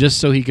 Yeah, just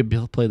so he could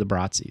play the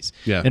Bratzies.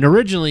 Yeah, and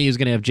originally he was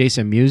going to have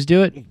Jason Mewes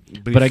do it,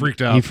 but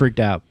he freaked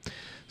out.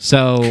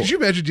 So could you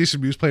imagine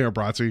Jason Mewes playing a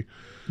Bratzie?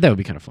 That would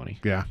be kind of funny.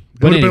 Yeah.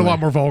 It would have been a lot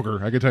more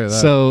vulgar, I can tell you that.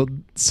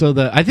 So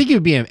I think he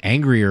would be an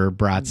angrier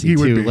Bratzie he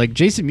too. Would be. Like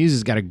Jason Mewes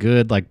has got a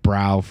good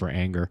brow for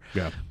anger.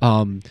 Yeah.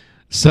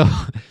 So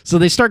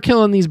they start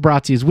killing these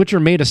Bratzies, which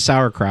are made of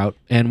sauerkraut,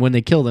 and when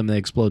they kill them, they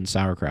explode in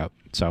sauerkraut.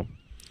 So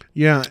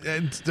yeah,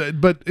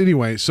 but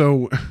anyway,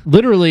 so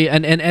literally,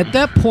 and at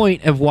that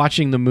point of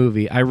watching the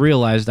movie, I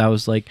realized I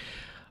was like,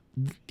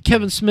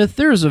 Kevin Smith,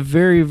 there is a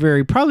very,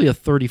 very probably a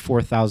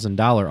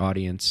 $34,000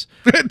 audience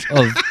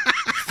of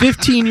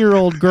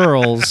 15-year-old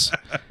girls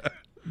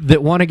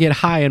that want to get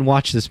high and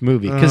watch this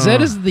movie, because that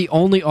is the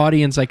only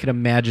audience I could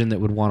imagine that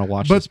would want to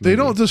watch this movie. But they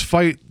don't just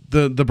fight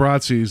the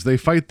Bratzies, they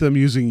fight them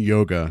using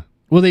yoga.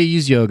 Well, they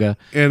use yoga.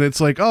 And it's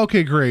like, oh,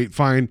 okay, great,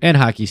 fine. And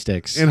hockey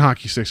sticks.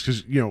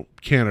 Because,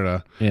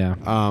 Canada. Yeah.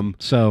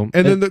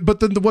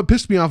 What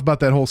pissed me off about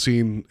that whole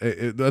scene,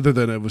 other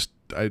than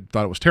I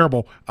thought it was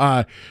terrible,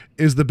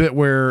 is the bit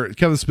where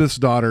Kevin Smith's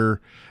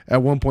daughter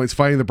at one point is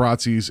fighting the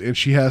Bratzies, and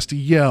she has to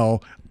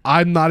yell,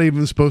 "I'm not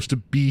even supposed to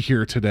be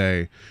here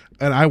today."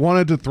 And I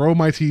wanted to throw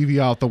my TV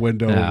out the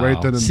window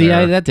right then and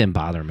there. That didn't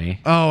bother me.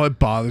 Oh, it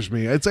bothers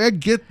me. I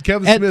get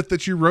Kevin Smith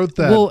that you wrote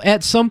that. Well,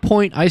 at some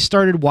point, I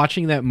started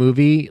watching that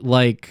movie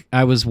like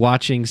I was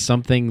watching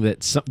something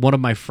that one of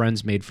my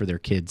friends made for their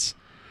kids.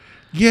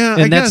 Yeah,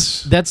 and I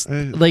guess that's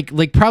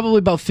like probably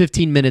about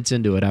 15 minutes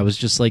into it, I was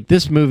just like,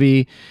 this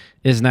movie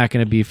is not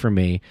going to be for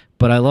me.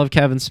 But I love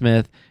Kevin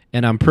Smith.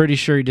 And I'm pretty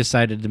sure he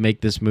decided to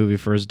make this movie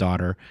for his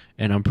daughter.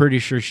 And I'm pretty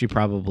sure she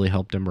probably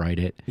helped him write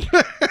it.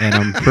 And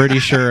I'm pretty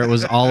sure it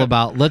was all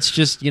about, let's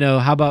just,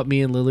 how about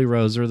me and Lily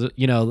Rose, or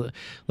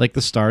like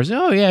the stars.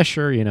 Oh, yeah,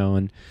 sure,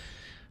 and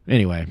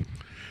anyway.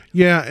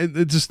 Yeah,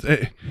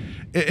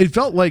 it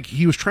felt like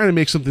he was trying to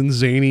make something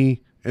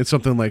zany and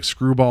something like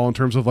Screwball in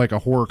terms of like a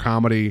horror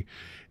comedy.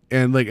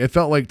 And like it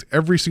felt like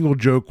every single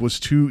joke was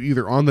too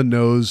either on the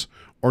nose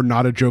or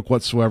not a joke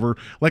whatsoever.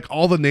 Like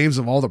all the names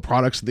of all the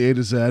products, the A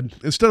to Z,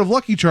 instead of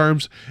Lucky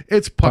Charms,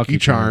 it's Pucky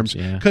Charms,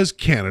 because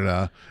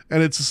Canada.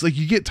 And it's just like,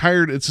 you get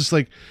tired. It's just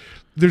like,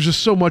 there's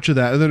just so much of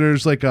that. And then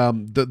there's like,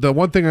 the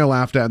one thing I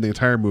laughed at in the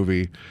entire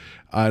movie,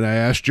 and I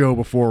asked Joe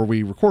before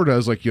we recorded, I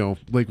was like, what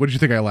did you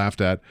think I laughed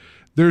at?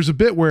 There's a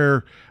bit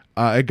where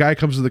a guy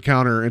comes to the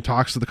counter and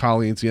talks to the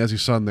Colleens. He has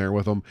his son there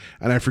with him.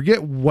 And I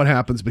forget what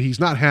happens, but he's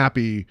not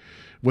happy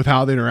with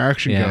how the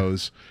interaction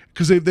goes,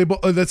 because they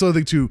that's the other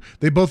thing too.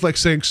 They both like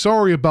saying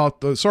sorry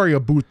about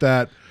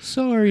that.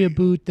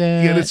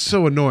 Yeah, and it's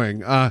so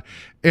annoying.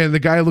 And the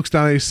guy looks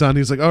down at his son.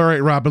 He's like, "All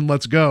right, Robin,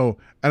 let's go."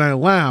 And I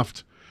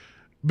laughed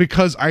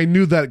because I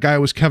knew that guy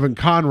was Kevin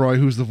Conroy,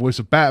 who's the voice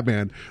of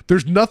Batman.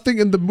 There's nothing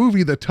in the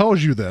movie that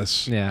tells you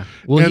this. Yeah.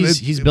 Well,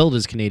 he's billed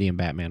as Canadian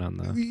Batman on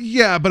the...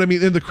 Yeah, but I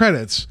mean, in the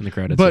credits.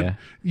 But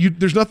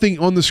there's nothing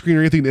on the screen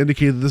or anything to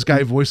indicate that this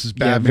guy voices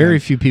Batman. Yeah, very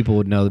few people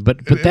would know.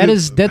 But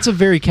that's a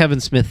very Kevin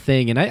Smith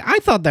thing, and I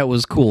thought that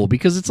was cool,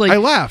 because it's like... I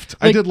laughed.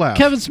 I did laugh.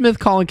 Kevin Smith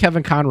calling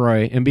Kevin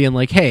Conroy and being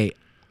like, hey,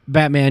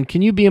 Batman,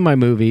 can you be in my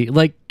movie?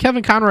 Like,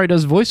 Kevin Conroy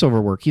does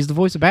voiceover work. He's the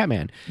voice of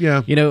Batman.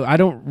 Yeah. I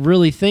don't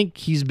really think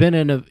he's been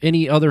in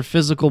any other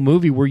physical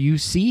movie where you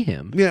see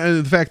him. Yeah,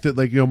 and the fact that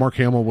Mark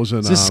Hamill was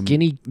in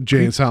skinny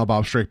Jay and Silent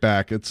Bob Strike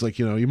Back, it's like,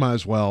 you might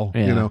as well,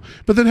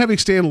 But then having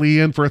Stan Lee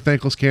in for a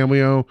thankless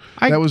cameo,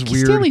 that was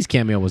weird. Stan Lee's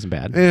cameo wasn't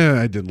bad.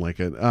 I didn't like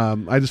it.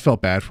 I just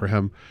felt bad for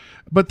him.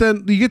 But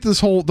then you get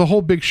the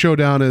whole big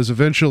showdown is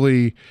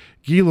eventually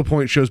Guy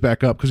Lapointe shows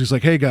back up because he's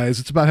like, hey guys,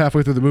 it's about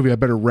halfway through the movie. I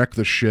better wreck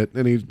this shit.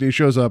 And he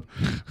shows up,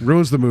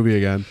 ruins the movie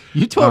again.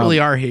 You totally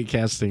are hate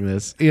casting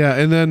this. Yeah.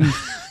 And then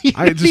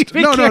I just,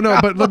 no.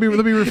 But let me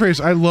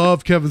rephrase. I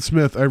love Kevin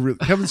Smith.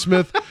 Kevin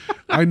Smith.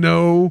 I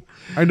know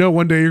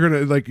one day you're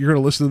going to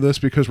listen to this,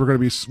 because we're going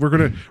to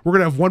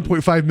have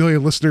 1.5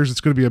 million listeners.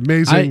 It's going to be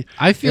amazing.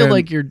 I feel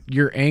like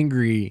you're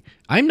angry.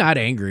 I'm not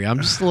angry. I'm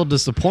just a little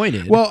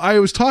disappointed. Well, I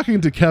was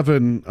talking to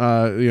Kevin,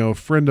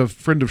 friend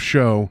of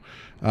show,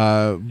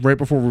 right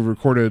before we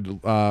recorded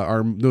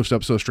our newest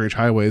episode of Strange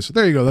Highways.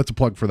 There you go. That's a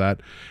plug for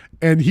that.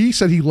 And he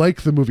said he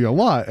liked the movie a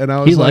lot. And I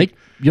was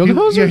Yoga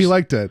Hosers? Yeah, he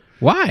liked it.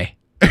 Why?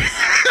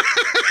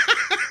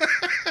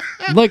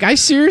 Like, I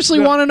seriously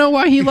want to know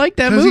why he liked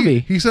that 'Cause movie.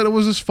 He said it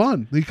was just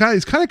fun. He's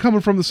kind of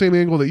coming from the same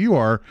angle that you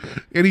are,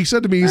 and he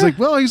said to me, he's like,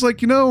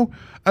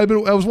 I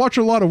was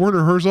watching a lot of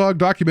Werner Herzog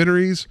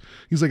documentaries.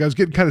 He's like, I was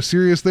getting kind of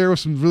serious there with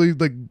some really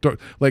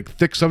like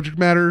thick subject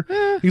matter.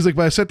 He's like,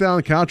 but I sat down on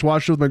the couch,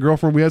 watched it with my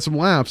girlfriend. We had some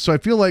laughs. So I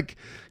feel like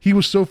he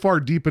was so far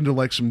deep into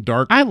like some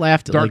dark. I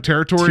laughed at dark like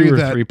territory 2 or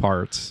that 3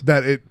 parts.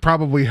 that it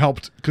probably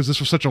helped because this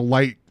was such a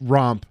light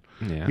romp.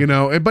 Yeah. You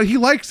know, but he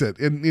likes it,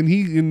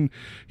 and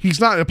he's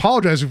not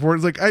apologizing for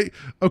it. It's like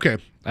okay.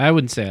 I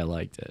wouldn't say I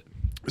liked it.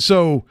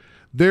 So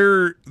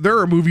there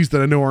are movies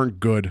that I know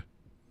aren't good,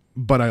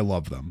 but I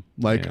love them.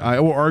 Like I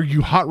will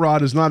argue Hot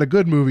Rod is not a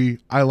good movie.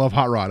 I love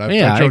Hot Rod.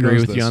 I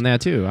agree with you on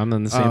that too. I'm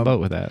in the same boat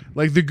with that.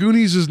 Like The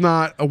Goonies is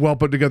not a well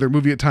put together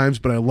movie at times,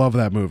 but I love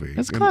that movie.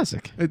 It's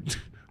classic.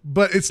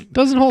 But it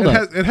doesn't hold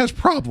up. It has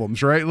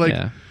problems, right?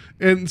 Like,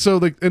 and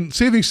so and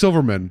Saving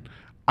Silverman,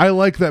 I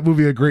like that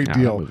movie a great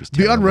deal.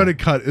 The unrated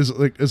cut is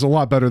a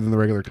lot better than the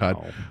regular cut.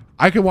 Oh.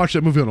 I can watch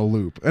that movie on a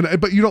loop,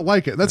 but you don't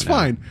like it. That's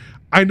fine.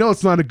 I know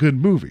it's not a good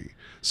movie.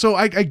 So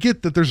I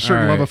get that there's a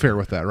certain love affair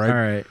with that, right? All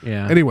right,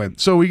 yeah. Anyway,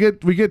 so we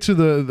get to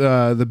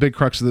the big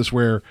crux of this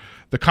where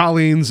the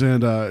Colleens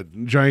and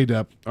Johnny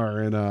Depp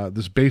are in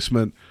this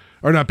basement,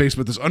 or not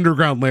basement, this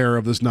underground lair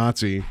of this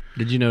Nazi.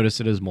 Did you notice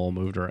that his mole's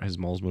moved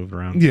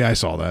around? Yeah, I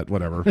saw that.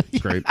 Whatever,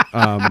 great.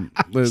 I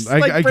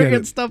like get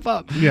it. stuff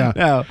up. Yeah.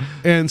 No.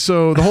 And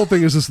so the whole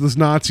thing is this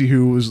Nazi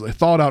who was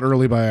thawed out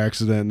early by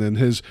accident, and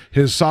his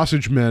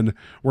sausage men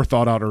were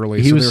thawed out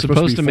early. He so was they were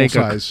supposed to make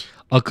size.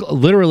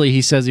 literally,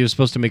 he says he was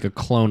supposed to make a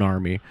clone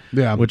army.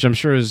 Yeah. Which I'm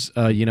sure is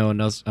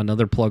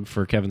another plug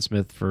for Kevin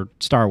Smith for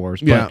Star Wars.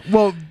 But Yeah.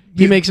 Well,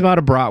 he makes him out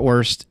of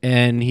bratwurst,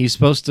 and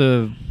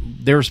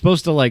they were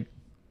supposed to like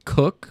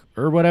cook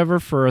or whatever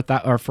for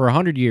for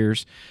 100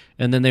 years,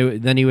 and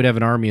then he would have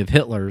an army of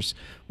Hitlers.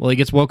 Well, he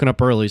gets woken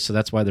up early, so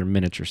that's why they're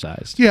miniature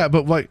sized. Yeah,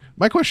 but like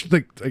my question,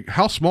 like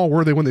how small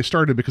were they when they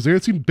started? Because they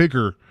seemed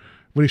bigger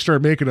when he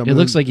started making them. It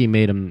looks like he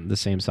made them the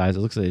same size. It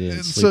looks like they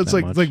didn't sleep so. It's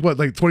that like much. what,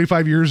 like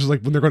 25 years is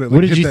like when they're going to.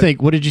 What did you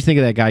think? What did you think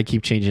of that guy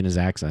keep changing his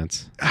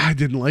accents? I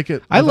didn't like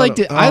it. I liked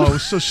it. Oh, it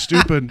was so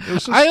stupid. It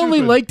was so I only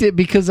stupid. liked it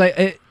because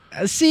I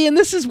see, and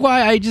this is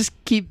why I just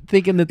keep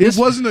thinking that this It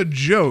wasn't a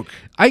joke.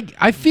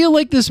 I feel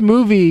like this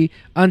movie,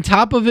 on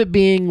top of it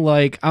being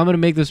like, I'm going to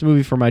make this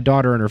movie for my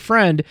daughter and her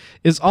friend,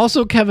 is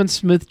also Kevin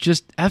Smith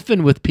just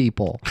effing with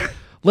people.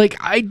 Like,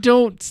 I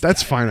don't...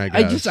 That's fine, I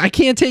guess. I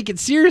can't take it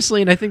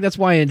seriously, and I think that's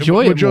why I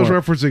enjoy it What Joe's more.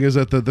 referencing is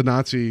that the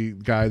Nazi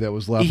guy that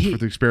was left for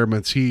the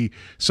experiments, he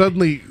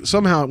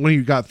somehow, when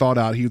he got thawed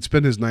out, he would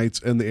spend his nights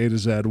in the A to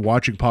Z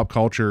watching pop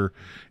culture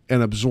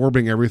and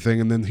absorbing everything,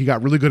 and then he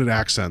got really good at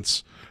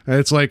accents. And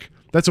it's like...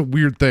 That's a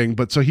weird thing,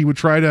 but so he would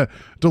try to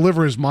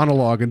deliver his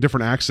monologue in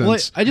different accents.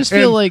 Well, I just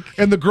feel like...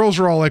 And the girls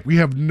are all like, we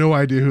have no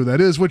idea who that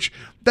is, which...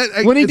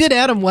 When he did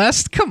Adam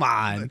West, come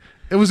on.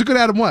 It was a good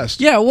Adam West.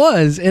 Yeah, it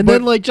was. And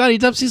then like Johnny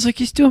Depp, he's like,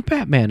 he's doing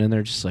Batman, and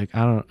they're just like,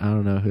 I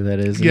don't know who that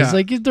is. And he's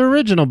like, he's the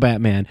original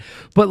Batman.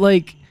 But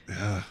like,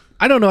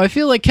 I don't know. I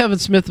feel like Kevin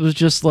Smith was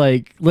just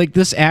like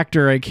this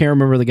actor. I can't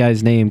remember the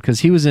guy's name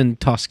because he was in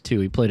Tusk too.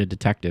 He played a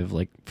detective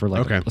like for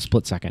like a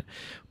split second.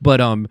 But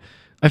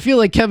I feel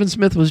like Kevin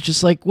Smith was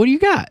just like, what do you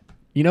got?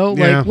 You know,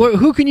 like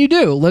who can you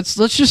do? Let's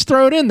just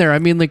throw it in there. I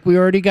mean, like we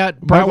already got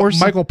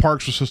Michael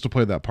Parks was supposed to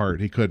play that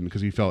part. He couldn't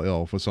because he fell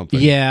ill with something.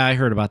 Yeah, I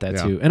heard about that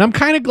too, and I'm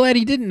kind of glad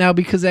he didn't now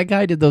because that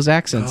guy did those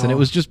accents, and it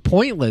was just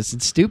pointless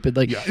and stupid.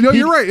 Like,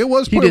 you're right. It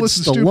was pointless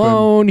and stupid. He did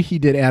Stallone. He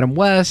did Adam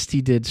West.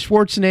 He did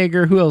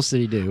Schwarzenegger. Who else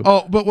did he do?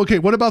 Oh, but okay.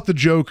 What about the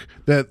joke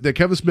that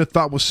Kevin Smith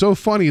thought was so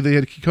funny they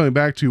had to keep coming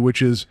back to,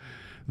 which is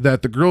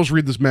that the girls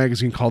read this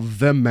magazine called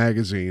Them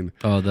Magazine.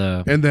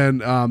 And then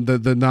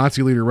the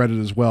Nazi leader read it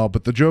as well.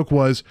 But the joke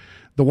was,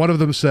 one of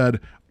them said,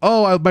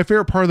 "Oh, my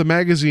favorite part of the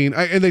magazine,"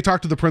 and they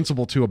talked to the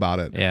principal too about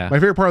it. Yeah, my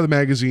favorite part of the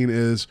magazine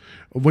is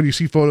when you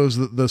see photos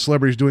of the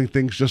celebrities doing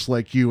things just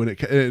like you,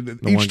 and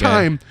each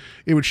time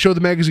it would show the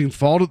magazine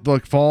fall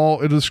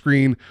into the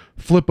screen,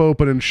 flip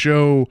open, and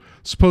show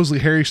supposedly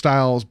Harry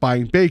Styles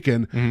buying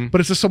bacon, but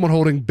it's just someone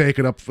holding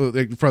bacon up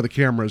in front of the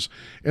cameras,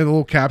 and the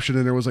little caption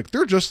in there was like,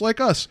 "They're just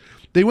like us."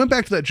 They went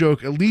back to that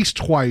joke at least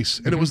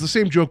twice, and it was the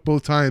same joke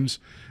both times.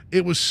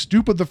 It was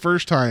stupid the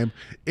first time.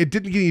 It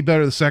didn't get any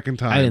better the second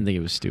time. I didn't think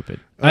it was stupid.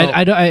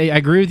 I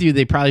agree with you.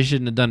 They probably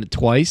shouldn't have done it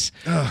twice.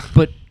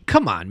 But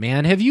come on,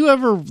 man. Have you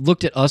ever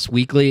looked at Us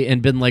Weekly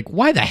and been like,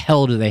 why the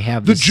hell do they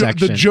have this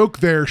section? The joke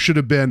there should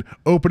have been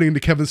opening to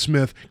Kevin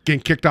Smith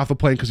getting kicked off the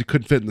plane because he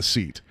couldn't fit in the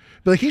seat.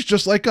 But like, he's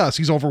just like us.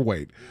 He's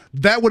overweight.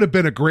 That would have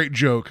been a great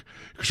joke.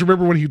 Because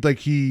remember when he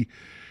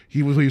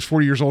was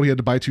 40 years old. He had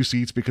to buy 2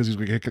 seats because he was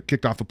going to get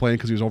kicked off the plane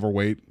because he was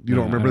overweight. You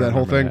don't remember that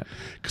whole thing?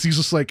 Because he's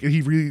just like,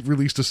 he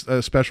released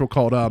a special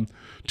called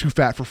Too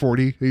Fat for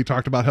 40. He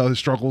talked about how his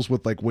struggles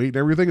with like weight and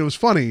everything. It was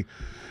funny.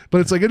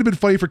 But it's like, it'd have been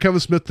funny for Kevin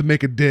Smith to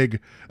make a dig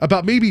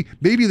about maybe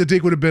the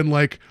dig would have been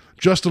like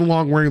Justin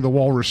Long wearing the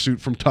walrus suit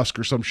from Tusk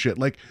or some shit.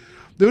 Like,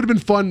 it would have been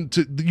fun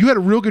you had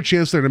a real good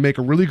chance there to make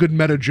a really good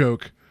meta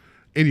joke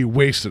and you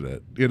wasted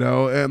it,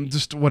 and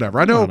just whatever.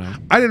 I know know.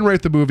 I didn't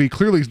write the movie.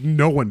 Clearly,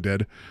 no one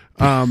did.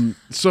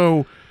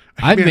 So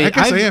I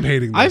guess I am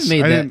hating this. I've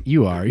made that.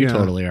 You are. You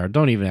totally are.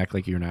 Don't even act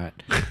like you're not.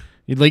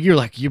 You're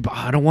like,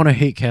 I don't want to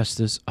hate cast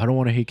this. I don't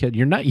want to hate cast.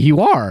 You're not.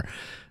 You are.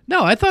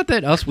 No, I thought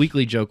that Us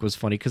Weekly joke was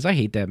funny because I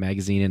hate that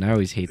magazine and I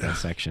always hate that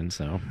section.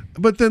 So,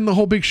 but then the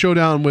whole big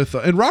showdown with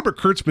and Robert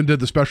Kurtzman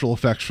did the special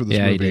effects for this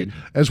movie he did.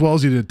 as well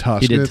as he did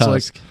Tusk. He did and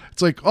Tusk.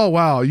 It's like, oh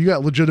wow, you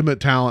got legitimate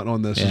talent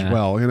on this as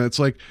well. And it's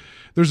like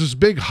there's this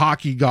big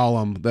hockey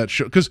golem that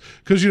show because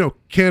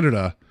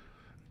Canada.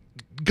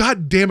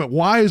 God damn it!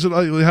 Why is it?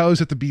 How is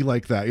it to be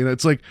like that?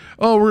 It's like,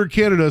 oh, we're in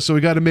Canada, so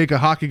we got to make a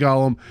hockey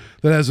golem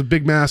that has a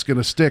big mask and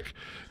a stick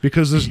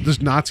because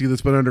this Nazi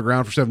that's been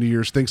underground for 70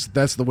 years thinks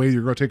that's the way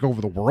you're going to take over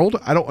the world.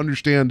 I don't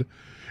understand,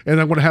 and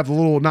I'm going to have the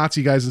little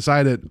Nazi guys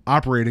inside it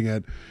operating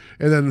it,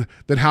 and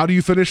then how do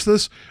you finish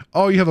this?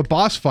 Oh, you have a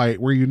boss fight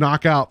where you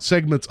knock out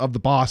segments of the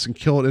boss and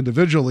kill it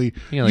individually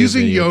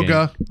using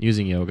yoga.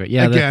 Using yoga,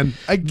 yeah.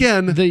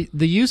 Again,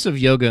 the use of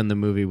yoga in the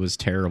movie was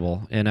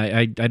terrible, and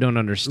I don't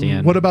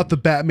understand. What about the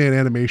Batman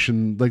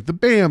animation, like the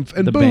BAMF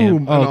and the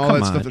boom? Oh, and all come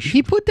that on! stuff?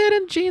 He put that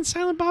in Jay and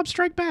Silent Bob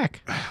Strike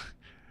Back.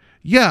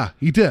 Yeah,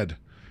 he did.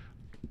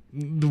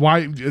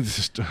 Why? It's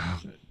just,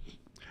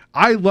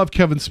 I love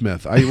Kevin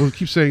Smith. I will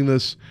keep saying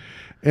this,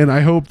 and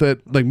I hope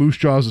that like Moose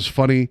Jaws is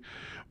funny.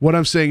 What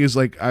I'm saying is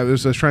like I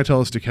was trying to tell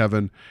this to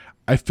Kevin.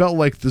 I felt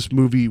like this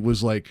movie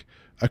was like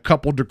a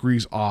couple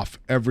degrees off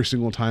every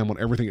single time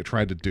on everything it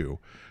tried to do.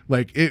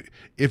 Like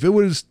if it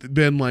would have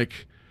been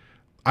like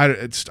I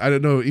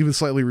don't know, even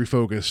slightly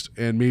refocused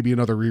and maybe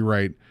another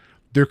rewrite,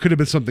 there could have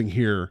been something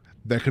here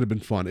that could have been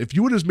fun. If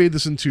you would have made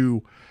this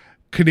into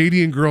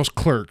Canadian Girls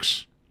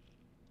Clerks,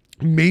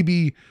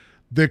 maybe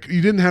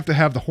you didn't have to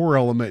have the horror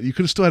element. You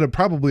could have still had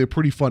probably a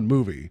pretty fun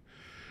movie.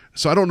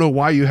 So I don't know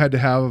why you had to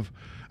have.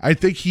 I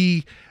think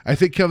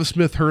Kevin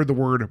Smith heard the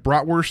word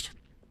bratwurst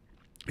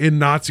in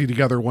Nazi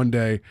together one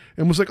day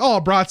and was like, "Oh,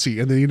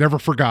 Bratzi," and then he never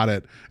forgot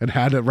it and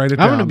had to write it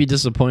down. I'm going to be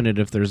disappointed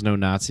if there's no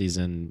Nazis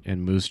in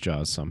Moose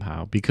Jaws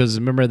somehow, because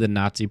remember the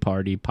Nazi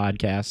Party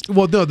podcast?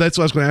 Well, no, that's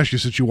what I was going to ask you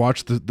since you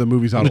watched the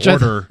movies out of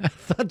order.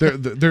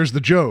 There's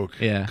the joke,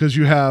 yeah, because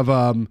you have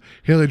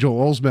Haley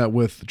Joel Osment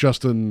with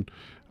Justin.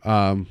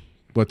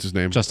 What's his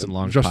name? Justin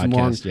Long. Justin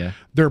podcast, Long. Yeah.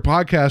 Their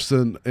podcast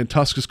in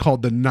Tusk is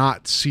called the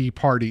Nazi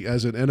Party,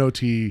 as an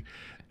NOTSEE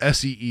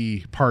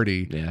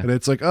party. Yeah. And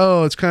it's like,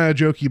 oh, it's kind of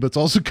jokey, but it's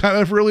also kind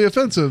of really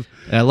offensive.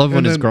 And I love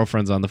when his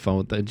girlfriend's on the phone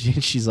with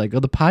that. She's like,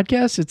 "Oh, the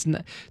podcast, it's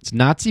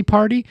Nazi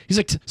Party." He's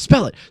like,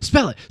 "Spell it."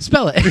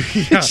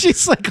 Yeah.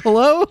 She's like,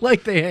 "Hello?"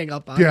 Like they hang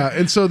up on her. Yeah,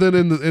 and so then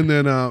in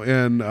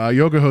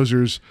Yoga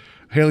Hosers,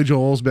 Haley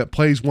Joel Osment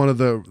plays one of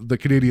the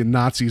Canadian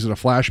Nazis in a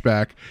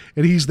flashback,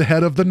 and he's the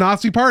head of the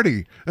Nazi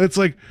Party. And it's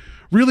like,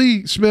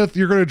 really, Smith,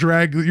 you're going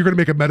to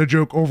make a meta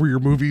joke over your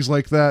movies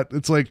like that?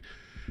 It's like,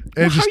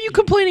 how are you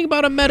complaining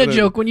about a meta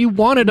joke when you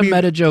wanted a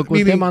meta joke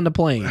with him on the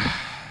plane?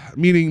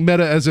 Meaning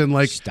meta as in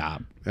like,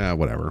 stop.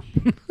 Whatever.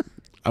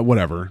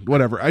 Whatever.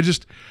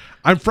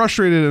 I'm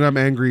frustrated and I'm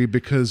angry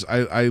because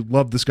I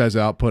love this guy's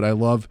output. I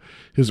love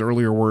his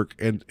earlier work,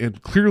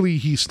 and clearly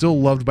he's still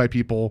loved by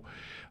people.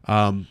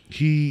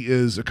 He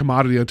is a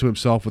commodity unto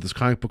himself with his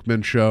Comic Book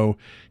Men show.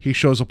 He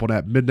shows up on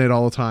At Midnight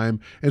all the time,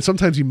 and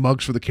sometimes he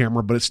mugs for the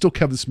camera, but it's still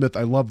Kevin Smith.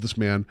 I love this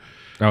man.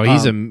 Oh,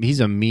 he's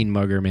a mean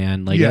mugger,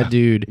 man. Like that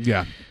dude.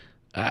 Yeah.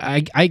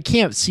 I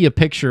can't see a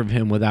picture of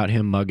him without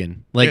him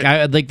mugging. Like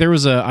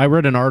I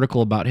read an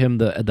article about him,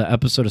 the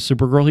episode of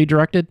Supergirl he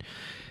directed,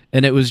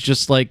 and it was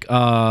just like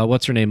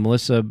what's her name,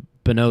 Melissa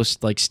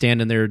Benoist, like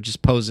standing there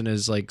just posing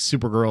as like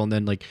Supergirl, and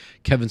then like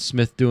Kevin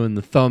Smith doing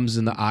the thumbs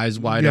and the eyes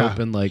wide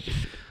open. Like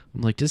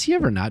I'm like, does he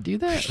ever not do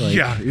that? Like,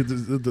 yeah.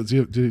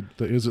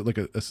 Is it like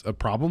a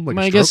problem? Like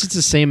I guess it's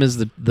the same as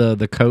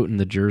the coat and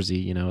the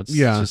jersey. It's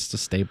just a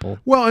staple.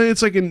 Well, and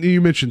it's like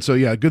you mentioned, so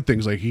yeah, good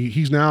things. Like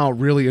he's now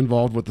really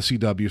involved with the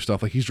CW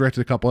stuff. Like he's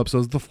directed a couple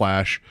episodes of The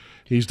Flash.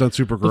 He's done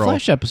Supergirl. The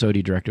Flash episode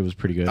he directed was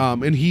pretty good.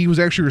 And he was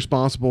actually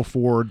responsible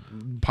for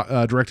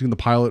directing the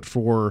pilot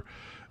for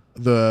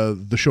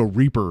the show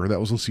Reaper that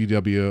was on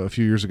CW a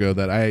few years ago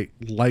that I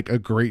like a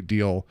great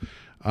deal.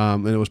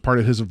 And it was part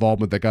of his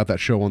involvement that got that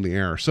show on the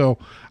air. So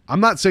I'm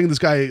not saying this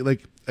guy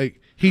like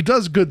he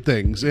does good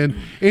things, and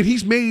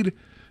he's made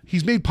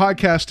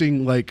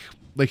podcasting like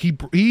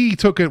he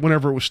took it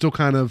whenever it was still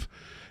kind of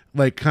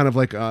like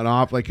an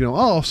op, like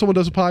oh, someone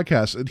does a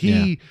podcast, and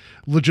he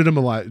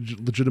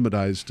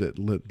legitimized it,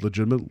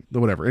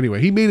 whatever. Anyway,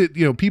 he made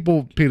it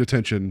people paid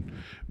attention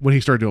when he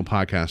started doing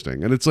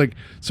podcasting, and it's like,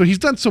 so he's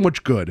done so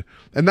much good,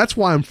 and that's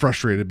why I'm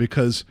frustrated,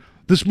 because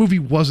this movie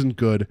wasn't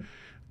good.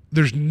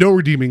 There's no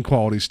redeeming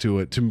qualities to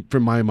it,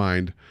 from my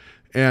mind.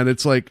 And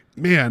it's like,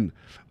 man,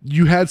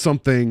 you had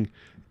something,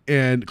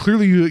 and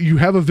clearly you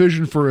have a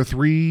vision for a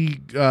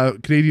 3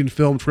 Canadian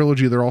film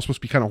trilogy. They're all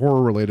supposed to be kind of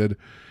horror related.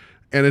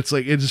 And it's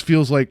like, it just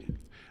feels like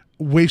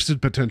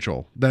wasted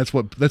potential. That's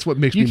what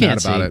makes me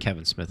mad about it.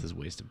 Kevin Smith is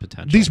wasted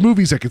potential. These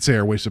movies I could say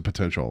are wasted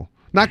potential.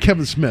 Not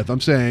Kevin Smith.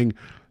 I'm saying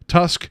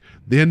Tusk,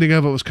 the ending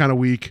of it was kind of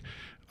weak.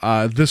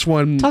 This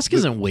one, Tusk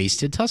isn't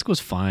wasted. Tusk was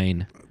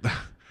fine.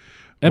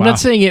 I'm Wow. not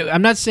saying it.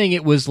 I'm not saying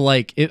it was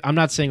like. I'm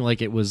not saying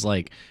like it was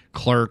like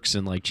Clerks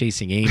and like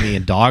Chasing Amy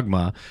and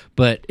Dogma,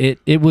 but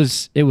it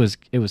was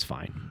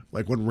fine.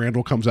 like when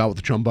Randall comes out with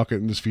the chum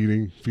bucket and is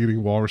feeding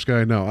Walrus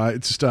guy. No,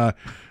 it's just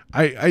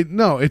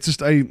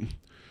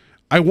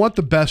I want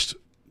the best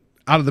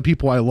out of the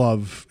people I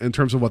love in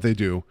terms of what they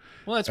do.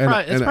 Well, that's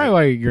probably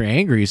why you're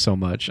angry so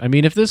much. I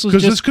mean, if this was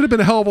Because just this could have been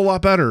a hell of a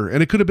lot better,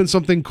 and it could have been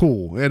something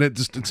cool, and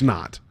it's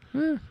not.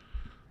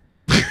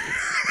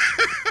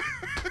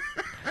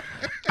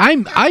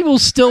 I will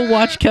still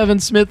watch Kevin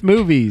Smith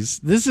movies.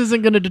 This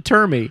isn't going to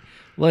deter me.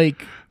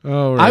 Like,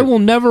 Oh, right. I will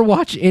never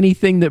watch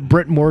anything that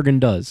Britt Morgan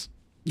does.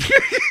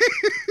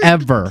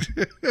 Ever.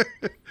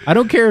 I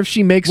don't care if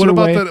she makes What her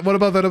about way. that? What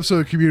about that episode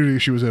of Community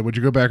she was in? Would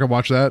you go back and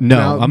watch that? No,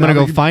 Now- I'm now gonna that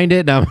go you find it.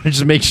 And I'm gonna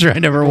just make sure I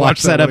never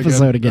watch that one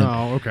episode again.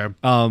 Oh, okay.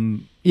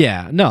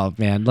 Yeah, no,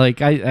 man.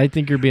 Like, I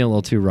think you're being a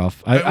little too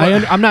rough.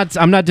 I'm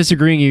not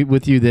disagreeing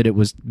with you that it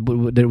was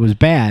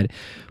bad,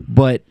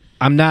 but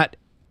I'm not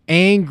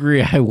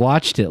angry. I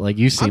watched it like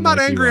you seem. I'm not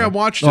like you angry. are. I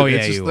watched it. Oh yeah,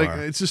 it's just you like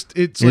are.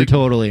 it's You're like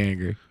totally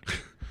angry.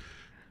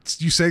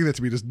 you saying that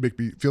to me doesn't make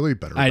me feel any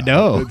better. I about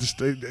know.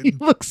 It. You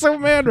look so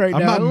mad right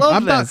now. I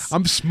love this.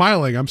 I'm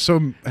smiling. I'm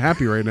so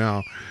happy right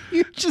now.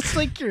 You just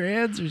like your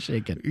hands are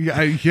shaking.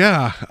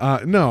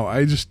 No,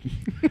 I just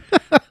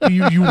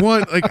you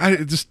want like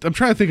I'm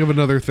trying to think of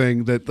another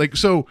thing that like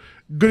so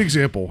good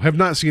example. Have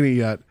not seen it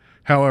yet.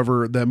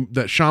 However, that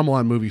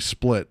Shyamalan movie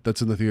Split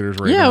that's in the theaters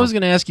right now. Yeah, I was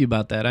going to ask you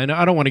about that. I know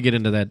I don't want to get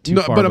into that too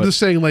far. But I'm just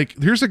saying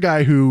like here's a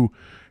guy who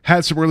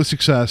had some early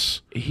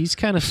success, he's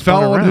kind of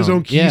fell on his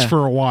own keys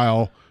for a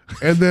while,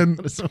 and then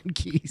his own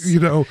keys.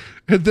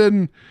 and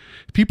then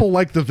people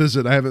like The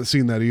Visit. I haven't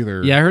seen that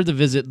either. Yeah, I heard The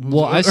Visit.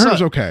 Well, I heard saw it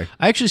was okay.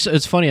 I actually,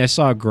 it's funny. I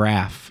saw a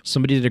graph.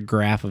 Somebody did a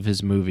graph of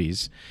his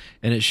movies,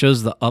 and it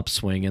shows the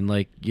upswing, and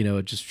it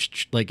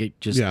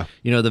just Yeah.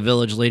 the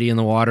village lady in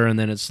the water, and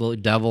then it's slowly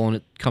devil, and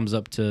it comes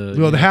up to.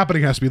 Well, The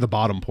Happening has to be the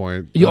bottom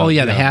point. Oh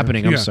yeah, The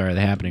Happening. I'm Yeah. sorry,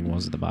 The Happening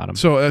was at the bottom.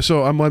 So what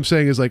I'm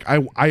saying is like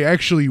I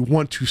actually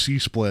want to see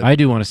Split. I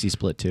do want to see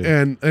Split too.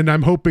 and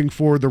I'm hoping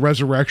for the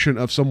resurrection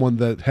of someone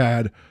that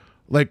had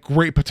like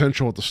great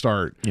potential at the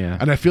start. Yeah.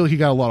 And I feel like he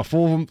got a little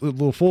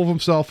full of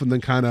himself, and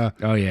then kind of.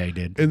 Oh yeah, he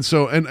did. And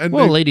so and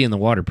Well, Lady in the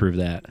Water proved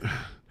that.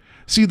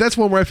 see, that's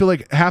one where I feel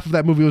like half of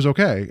that movie was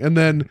okay, and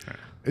then.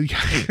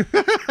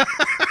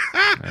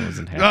 I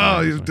wasn't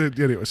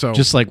happy. Anyway, so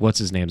Just like what's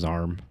his name's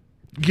arm.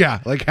 yeah,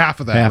 like half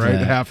of that, Half of right?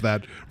 that. Half of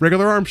that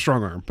regular arm,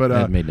 strong arm, but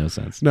That made no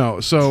sense. no.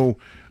 So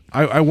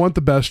I want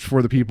the best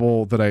for the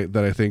people that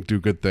I think do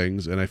good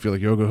things, and I feel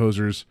like Yoga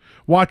Hosers,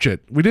 watch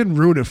it. We didn't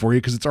ruin it for you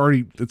because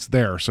it's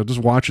there. So just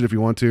watch it if you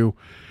want to.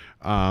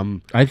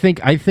 I think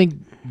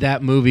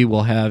that movie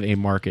will have a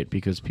market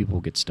because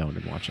people get stoned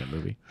and watch that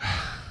movie.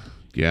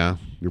 Yeah,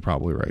 you're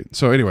probably right.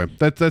 So anyway,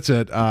 that's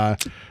it.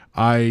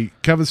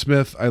 Kevin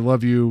Smith, I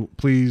love you.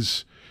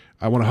 Please,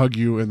 I want to hug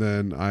you, and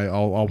then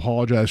I'll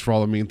apologize for all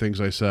the mean things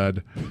I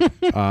said.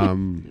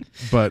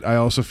 But I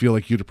also feel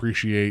like you'd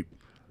appreciate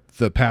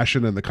the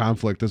passion and the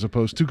conflict as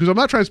opposed to, because I'm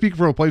not trying to speak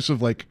from a place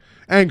of like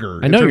anger.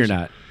 I know you're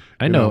not.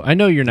 I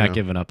know you're not Yeah.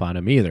 giving up on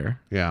him either.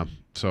 Yeah.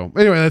 So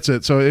anyway, that's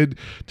it. So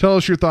tell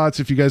us your thoughts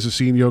if you guys have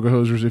seen Yoga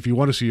Hosers. If you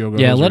want to see Yoga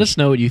Hosers. Yeah, let us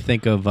know what you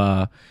think of.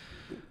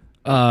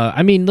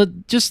 I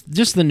mean, just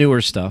the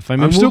newer stuff. I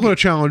mean, I'm still going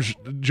to challenge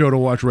Joe to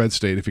watch Red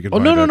State if you can. Oh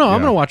find no! it. I'm Yeah.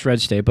 going to watch Red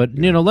State, but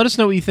let us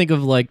know what you think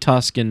of like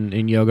Tusk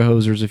and Yoga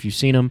Hosers if you've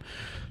seen them.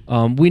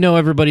 We know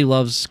everybody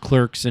loves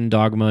Clerks and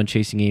Dogma and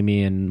Chasing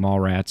Amy and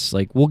Mallrats.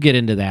 Like, we'll get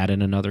into that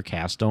in another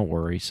cast. Don't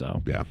worry.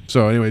 So Yeah.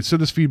 So anyway,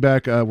 send us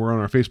feedback. We're on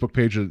our Facebook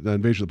page at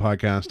Invasion of the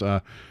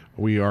Podcast.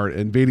 We are at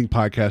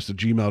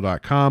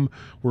invadingpodcast@gmail.com.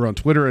 We're on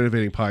Twitter at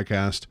Invading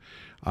Podcast.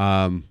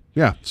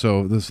 Yeah.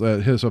 So this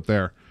hit us up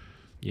there.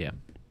 yeah.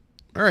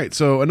 All right.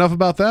 So enough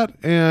about that,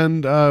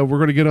 and we're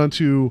going to get on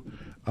to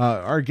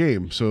our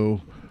game.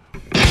 So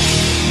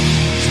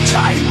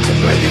Time to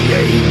play the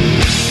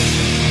game.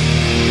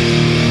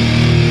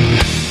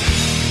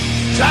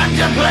 Time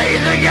to play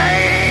the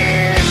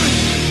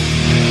game.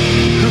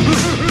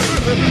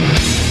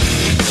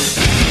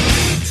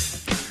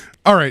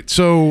 all right.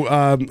 So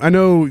I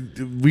know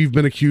we've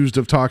been accused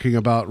of talking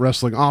about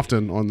wrestling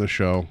often on this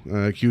show.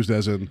 Accused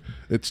as in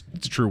it's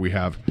true we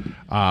have.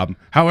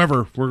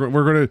 However, we're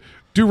going to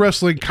do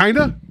wrestling kind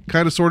of,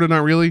 sort of,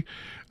 not really.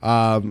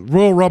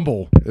 Royal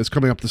Rumble is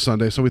coming up this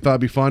Sunday, so we thought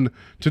it'd be fun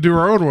to do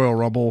our own Royal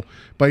Rumble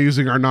by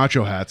using our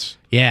nacho hats.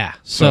 Yeah.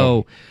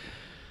 So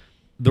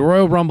the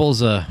Royal Rumble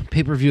is a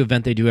pay-per-view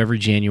event they do every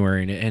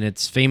January, and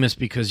it's famous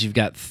because you've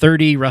got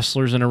 30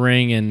 wrestlers in a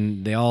ring,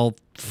 and they all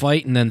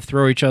fight and then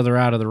throw each other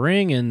out of the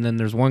ring, and then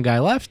there's one guy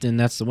left, and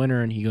that's the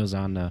winner, and he goes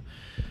on to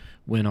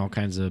win all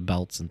kinds of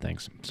belts and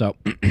things. So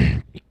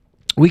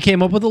we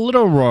came up with a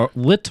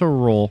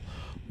literal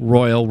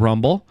Royal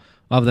Rumble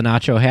of the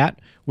nacho hat.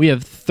 We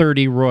have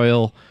 30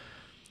 royal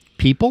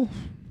people.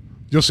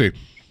 You'll see.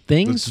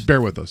 things. Just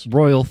bear with us.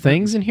 Royal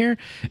things in here,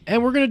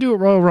 and we're gonna do it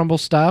Royal Rumble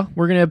style.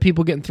 We're gonna have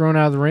people getting thrown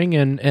out of the ring,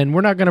 and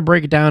we're not gonna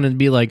break it down and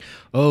be like,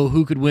 oh,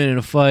 who could win in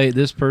a fight,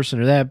 this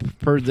person or that,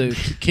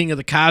 the King of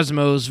the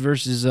Cosmos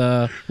versus.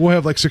 We'll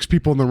have like 6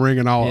 people in the ring,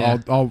 and Yeah.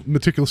 I'll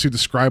meticulously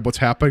describe what's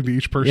happening to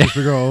each person as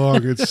we go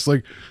along. It's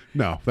like,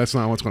 no, that's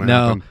not what's going to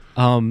happen.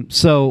 No.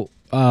 So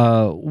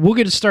we'll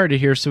get it started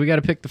here. So we got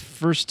to pick the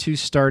first 2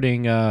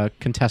 starting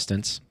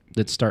contestants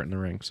that start in the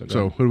ring.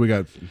 So who do we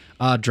got?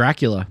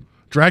 Dracula,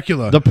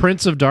 Dracula, the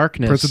Prince of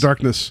Darkness. Prince of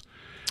Darkness.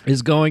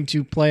 Is going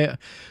to play.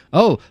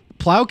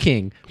 Plow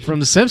King from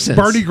The Simpsons.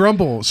 Barney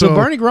Grumble. So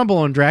Barney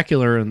Grumble and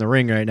Dracula are in the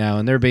ring right now,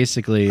 and they're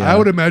basically. I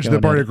would imagine that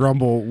going Barney at it.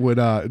 Grumble would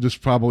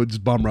just probably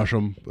just bum rush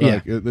him.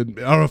 Yeah. Like, I don't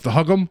know if to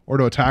hug him or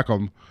to attack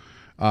him.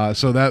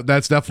 So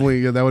that's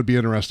definitely that would be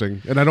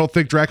interesting. And I don't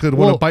think Dracula would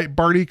want to bite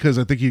Barney because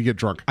I think he'd get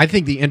drunk. I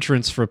think the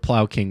entrance for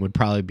Plow King would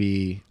probably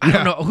be. I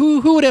don't know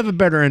who would have a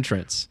better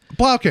entrance.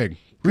 Plow King.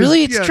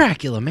 Really, it's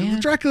Dracula, man.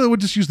 Dracula would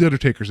just use the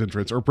Undertaker's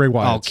entrance or Bray Oh,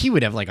 Wyatt's. he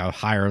would have like a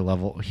higher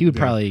level. He would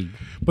probably.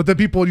 But then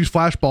people would use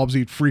flashbulbs,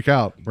 he'd freak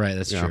out. Right,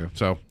 that's Yeah, true.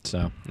 So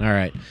all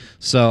right.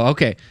 So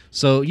okay.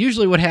 So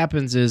usually what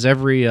happens is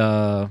every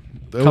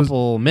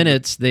couple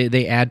minutes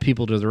they add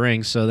people to the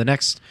ring. So the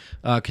next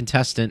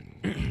contestant,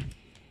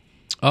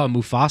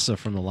 Mufasa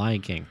from The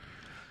Lion King.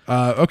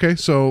 okay,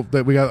 so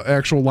that we got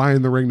actual lion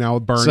in the ring now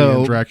with Barney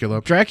and Dracula.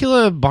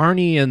 Dracula,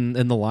 Barney, and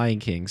The Lion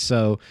King.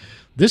 So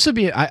this would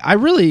be.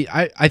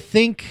 I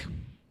think.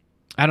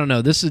 I don't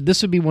know. This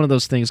would be one of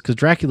those things because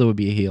Dracula would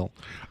be a heel.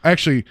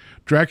 Actually,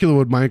 Dracula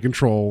would mind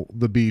control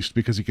the Beast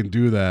because he can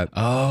do that.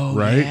 Oh,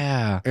 right.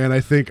 Yeah. And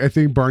I think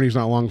Barney's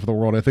not long for the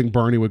world. I think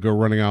Barney would go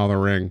running out of the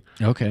ring,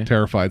 Okay.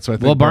 terrified. So I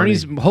think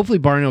Hopefully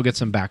Barney will get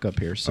some backup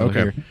here. So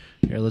Okay.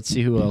 here, let's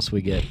see who else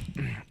we get.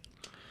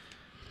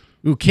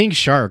 Ooh, King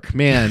Shark,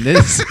 man, it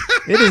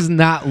is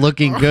not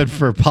looking good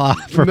for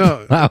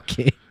No. Plow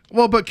King.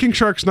 Well, but King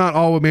Shark's not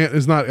all a man.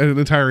 Is not an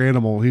entire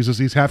animal. He's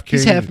half king.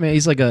 He's half man.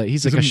 He's like a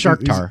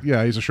shark tar.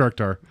 He's a shark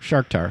tar.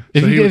 Shark tar.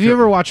 So If you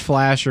ever watch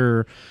Flash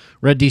or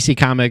read DC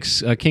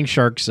Comics, King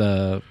Shark's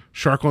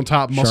Shark on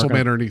top, muscle Shark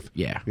man on- underneath.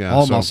 yeah, Yeah,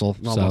 all so- muscle.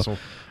 all so. muscle.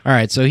 All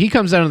right, so he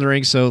comes down to the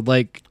ring. So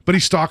like But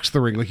he stalks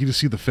the ring. Like you just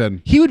see the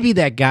fin. he would be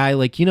that guy.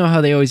 Like you know how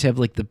they always have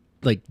like the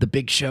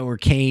Big Show or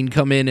Kane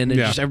come in and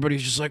Yeah.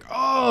 everybody's just like,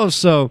 oh,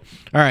 so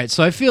all right.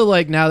 So I feel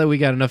like now that we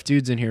got enough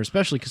dudes in here,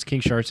 especially because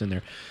King Shark's in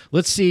there,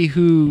 let's see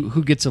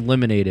who gets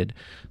eliminated.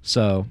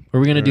 So are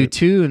we gonna do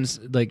 2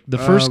 and like the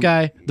first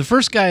guy? The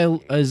first guy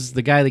is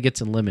the guy that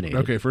gets eliminated.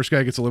 Okay, first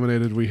guy gets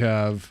eliminated. We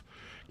have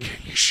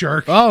King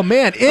Shark. Oh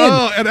man,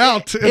 and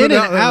out. in and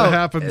That out.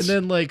 happens. And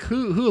then like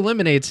who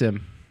eliminates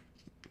him?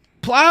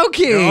 Plow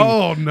King.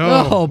 Oh,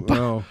 no.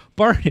 Oh,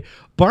 No.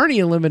 Barney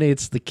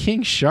eliminates the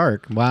King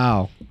Shark.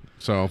 Wow.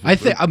 So I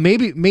think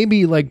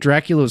maybe like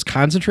Dracula was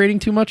concentrating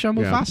too much on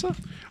Yeah. Mufasa.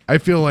 I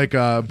feel like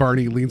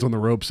Barney leans on the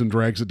ropes and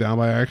drags it down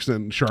by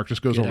accident. And Shark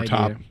just goes Good over idea.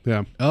 top.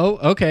 Yeah. Oh,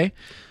 okay.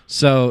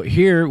 So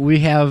here we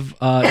have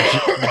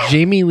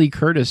Jamie Lee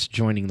Curtis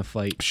joining the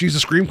fight. She's a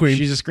scream queen.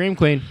 She's a scream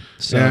queen.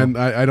 So and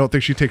I don't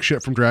think she takes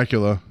shit from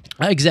Dracula.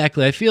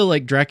 exactly, I feel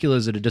like Dracula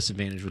is at a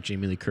disadvantage with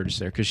Jamie Lee Curtis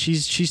there because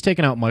she's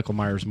taken out Michael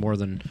Myers more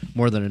than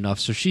enough.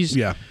 So she's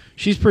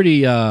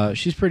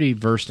pretty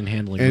versed in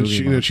handling And movie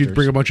she'd monsters.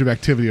 bring a bunch of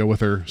Activia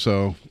with her.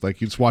 So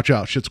like you just watch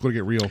out. Shit's going to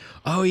get real.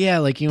 Oh yeah,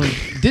 like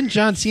didn't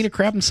John Cena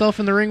crap himself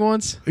in the ring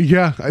once?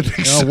 Yeah, I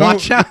think so.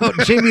 Watch out,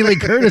 Jamie Lee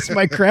Curtis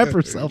might crap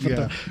herself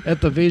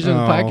at the Vision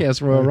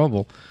Podcast Royal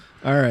Rumble.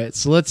 All right,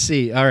 so let's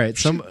see. All right,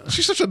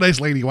 She's such a nice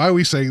lady. Why are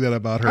we saying that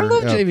about her? I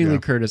love Yeah, Jamie Lee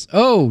Curtis.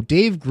 Oh,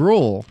 Dave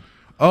Grohl.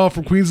 Oh,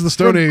 from Queens of the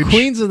Stone From Age.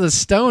 Queens of the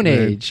Stone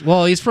Age.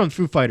 Well, he's from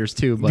Foo Fighters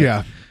too, but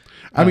Yeah.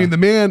 I mean, the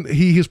man,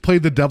 he has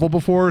played the devil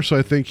before, so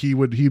I think he'd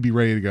be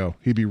ready to go.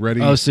 He'd be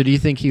ready. Oh, so do you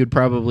think he would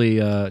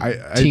probably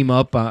team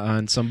up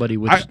on somebody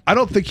with? I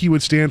don't think he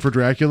would stand for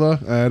Dracula.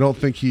 I don't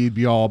think he'd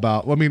be all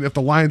about. Well, I mean, if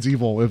the lion's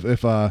evil, is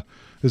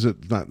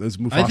it not? Is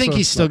Mufasa? I think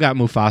he's still got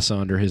Mufasa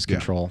under his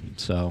control.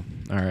 So,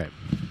 all right,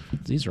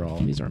 these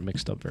aren't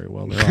mixed up very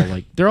well.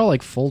 They're all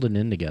like folded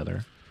in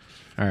together.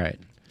 All right,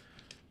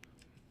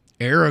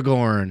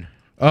 Aragorn.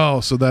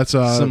 Oh, so that's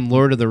Some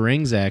Lord of the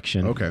Rings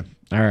action. okay.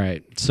 All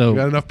right, so We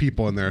got enough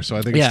people in there, so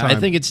I think it's time. I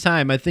think it's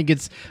time.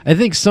 I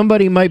think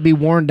somebody might be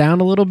worn down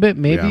a little bit.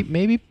 Maybe Yeah.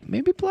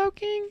 maybe Plow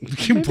King.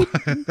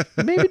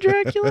 Maybe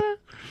Dracula.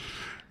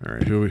 All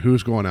right,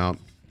 who's going out?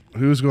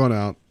 Who's going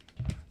out?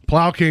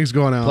 Plow King's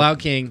going out. Plow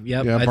King.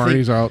 Yep. Yeah, I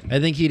Barney's think, out. I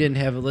think he didn't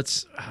have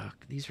it.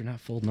 These are not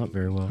folding up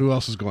very well. Who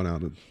else is going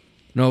out?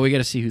 No, we got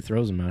to see who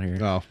throws them out here.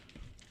 Oh, All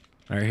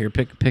right, here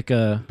pick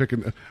a.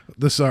 picking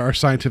this is our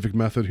scientific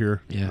method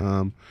here.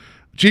 Yeah.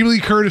 Jamie Lee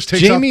Curtis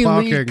takes Jamie out Plow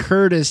Lee King.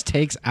 Curtis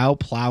takes out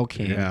Plow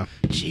King. Yeah.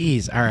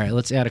 Jeez. All right,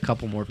 let's add a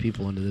couple more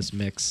people into this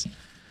mix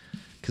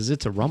because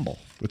it's a rumble.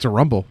 It's a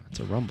rumble. It's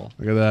a rumble.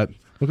 Look at that.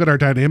 Look at our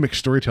dynamic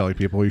storytelling,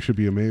 people. You should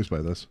be amazed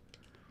by this.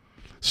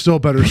 Still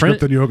better script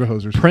than Yoga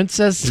Hosers.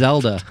 Princess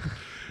Zelda.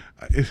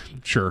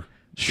 Sure.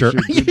 Sure.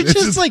 You're It's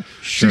just like,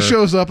 sure. She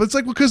shows up. It's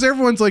like because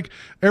everyone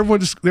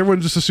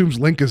just assumes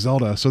Link is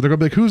Zelda, so they're gonna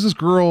be like, "Who's this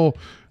girl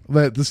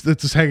that's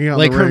just hanging out?"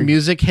 Like in the her ring?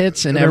 music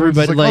hits and everyone's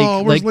everybody like, like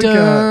 "Oh, where's like Link at?"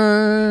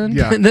 dun.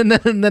 Yeah.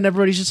 And then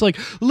everybody's just like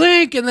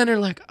Link, and then they're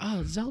like,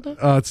 oh, Zelda.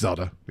 It's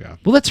Zelda. Yeah,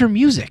 Well, that's her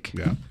music.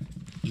 yeah.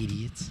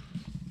 Idiots.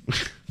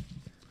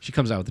 She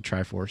comes out with the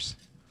Triforce.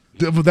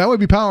 That would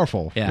be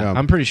powerful. Yeah,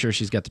 I'm pretty sure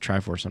she's got the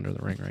Triforce under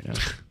the ring right now.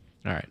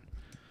 All right.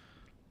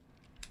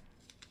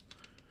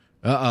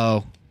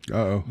 Uh-oh.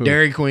 Who?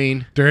 Dairy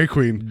Queen. Dairy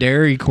Queen.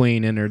 Dairy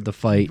Queen entered the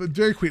fight. But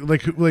Dairy Queen,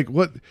 like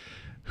what?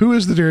 Who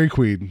is the Dairy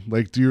Queen?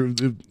 Like, do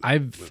you?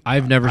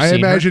 I've never I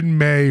seen her. imagine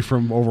May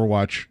from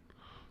Overwatch.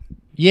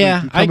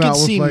 Yeah, come I could out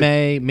with, see like-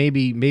 May.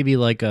 Maybe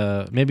like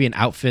maybe an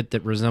outfit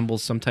that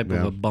resembles some type of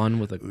Yeah. a bun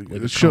with a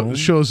like a It cone.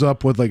 shows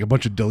up with like a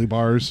bunch of dilly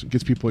bars,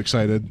 gets people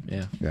excited.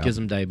 Yeah, gives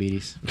them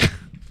diabetes.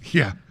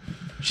 Yeah.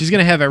 She's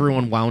gonna have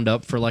everyone wound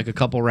up for like a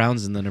couple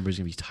rounds, and then everybody's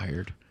gonna be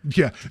tired.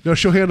 Yeah, no,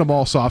 she'll hand them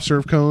all soft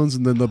serve cones,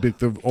 and then they'll be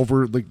the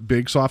over like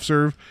big soft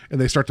serve,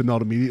 and they start to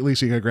melt immediately.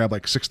 So you gotta grab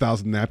like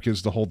 6,000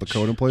 napkins to hold the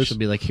cone in place. She'll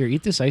be like, "Here,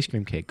 eat this ice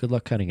cream cake. Good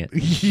luck cutting it."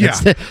 Yeah.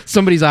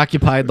 Somebody's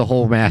occupied the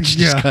whole match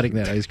just Yeah. cutting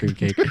that ice cream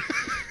cake.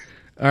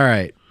 All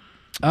right.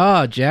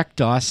 Jack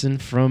Dawson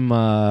from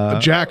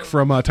Jack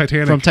from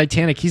Titanic. from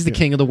Titanic. He's the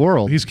king of the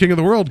world. He's king of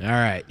the world. All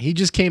right. He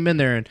just came in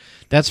there, and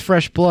that's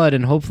fresh blood,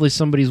 and hopefully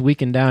somebody's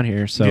weakened down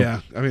here. So,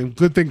 Yeah, I mean,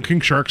 good thing King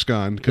Shark's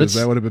gone because Let's-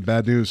 that would have been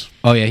bad news.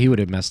 oh yeah, he would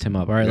have messed him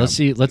up. All right,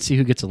 Yeah. let's see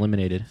who gets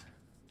eliminated.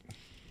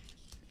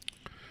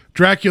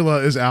 Dracula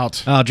is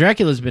out. Oh,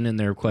 Dracula's been in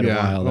there quite a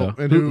while though.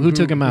 and Who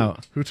took him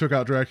out? Who took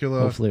out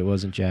Dracula? Hopefully it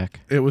wasn't Jack.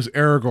 It was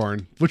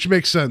Aragorn, which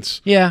makes sense.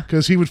 Yeah,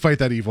 because he would fight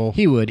that evil.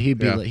 he would. He'd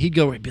be Yeah. like, he'd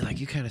be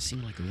like, you kind of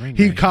seem like a ring.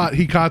 He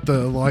guy." caught the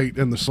light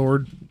and the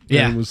sword.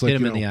 Yeah, and was like, hit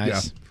him you in the know,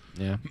 eyes.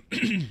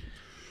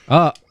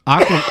 Yeah.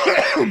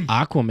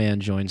 Aquaman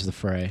joins the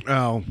fray. Yeah.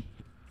 Oh,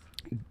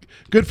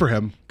 good for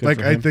him. Good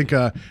for him.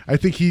 I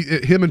think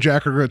him and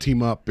Jack are going to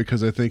team up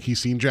because I think he's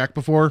seen Jack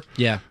before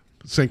Yeah,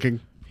 sinking.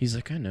 he's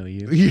like, I know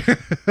you.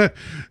 Yeah,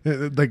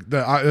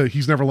 like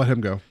he's never let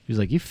him go. He's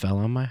like, you fell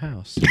on my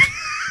house,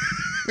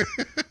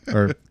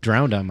 or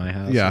drowned on my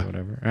house, Yeah. or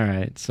whatever. All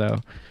right, so,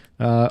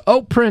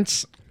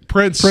 Prince.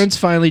 Prince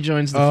Finally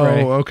joins the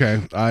fray. Oh,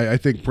 okay. I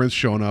think Prince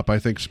showing up. I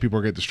think people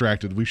are getting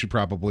distracted. We should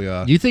probably.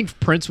 Do you think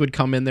Prince would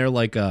come in there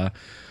like a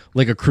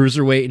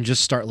cruiserweight and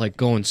just start like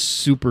going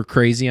super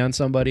crazy on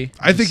somebody?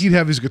 I think he'd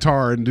have his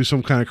guitar and do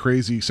some kind of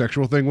crazy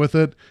sexual thing with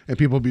it, and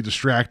people would be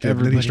distracted. And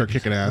then he'd start would be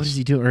kicking like, ass. What is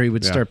he doing? Or he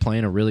would Yeah. start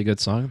playing a really good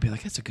song and be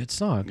like, "That's a good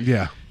song."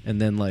 Yeah. And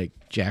then like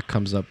Jack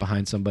comes up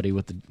behind somebody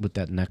with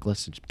that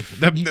necklace and just,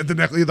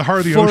 The heart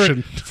of the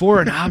ocean. for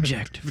an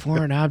object.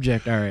 For an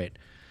object. All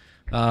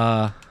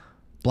right.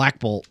 Black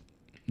Bolt,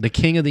 the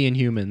king of the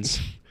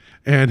Inhumans.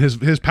 And his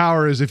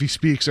power is if he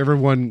speaks,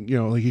 everyone,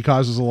 like he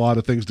causes a lot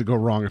of things to go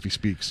wrong if he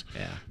speaks.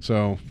 Yeah.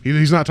 So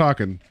he's not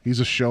talking. He's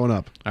just showing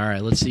up. All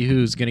right, let's see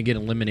who's going to get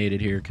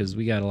eliminated here because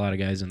we got a lot of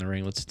guys in the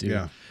ring. Let's do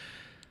Yeah.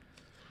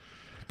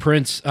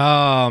 Prince.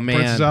 Oh, man.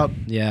 Prince is out?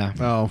 Yeah.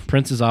 Oh.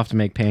 Prince is off to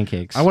make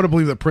pancakes. I want to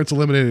believe that Prince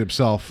eliminated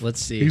himself. Let's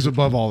see. He's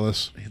above all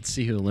this. Let's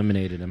see who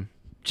eliminated him.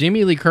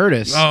 Jamie Lee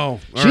Curtis. Oh, all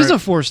she's right. a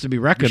force to be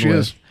reckoned She with.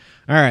 is.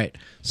 All right,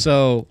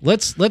 so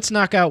let's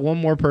knock out one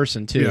more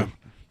person too.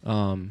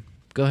 Yeah.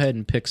 Go ahead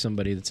and pick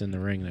somebody that's in the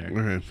ring there.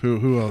 Okay.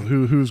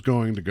 Who's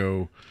going to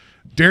go?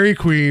 Dairy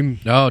Queen.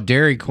 Oh,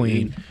 Dairy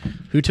Queen.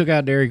 Who took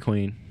out Dairy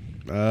Queen?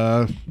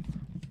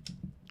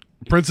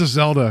 Princess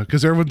Zelda,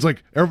 because everyone's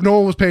like, no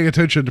one was paying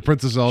attention to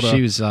Princess Zelda.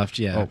 She was off.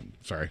 Yeah. Oh,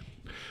 sorry.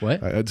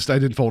 What? I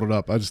didn't fold it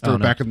up. I just threw Oh, it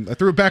no. back in. I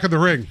threw it back in the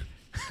ring.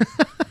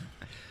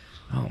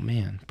 Oh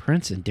man,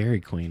 Prince and Dairy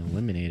Queen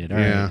eliminated. All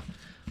Yeah. right.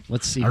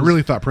 Let's see. I who's-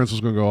 really thought Prince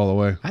was going to go all the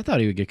way. I thought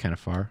he would get kind of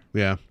far.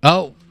 Yeah.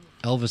 Oh,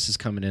 Elvis is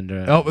coming in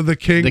to The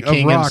king, the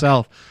king of rock.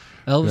 himself.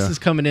 Elvis Yeah. is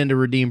coming in to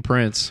redeem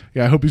Prince.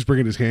 Yeah, I hope he's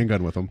bringing his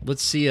handgun with him.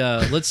 Let's see.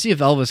 Let's see if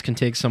Elvis can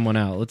take someone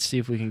out. Let's see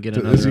if we can get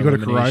another. Is he going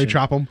to elimination. karate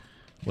chop him?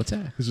 What's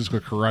that? He's just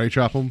going to karate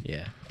chop him?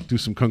 Yeah. Do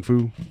some kung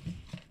fu?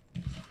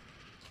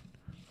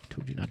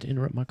 Told you not to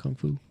interrupt my kung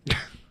fu. All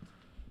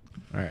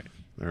right.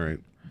 All right.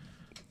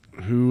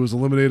 Who was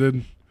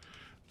eliminated?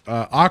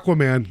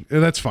 Aquaman. Yeah,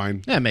 that's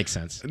fine. That makes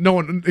sense. No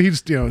one.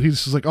 He's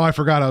just like, oh, I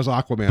forgot I was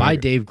Aquaman. By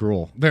Dave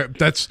Grohl.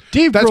 That's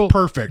Dave that's Grohl,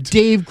 perfect.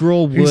 Dave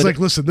Grohl would. He's like,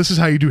 listen, this is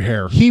how you do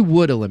hair. he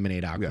would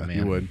eliminate Aquaman. Yeah,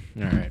 he would.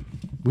 All right.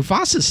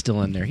 Mufasa's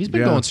still in there. He's been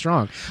Yeah. going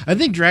strong. I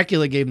think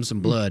Dracula gave him some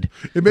blood.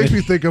 It makes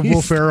me think of Will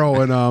He's-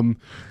 Ferrell and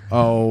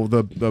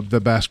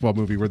the basketball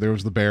movie where there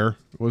was the bear.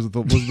 Was it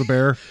the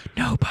bear?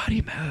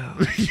 Nobody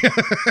move.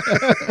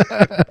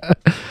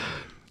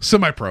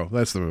 Semi-Pro.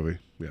 That's the movie.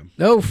 Yeah.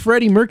 No,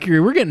 Freddie Mercury.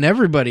 We're getting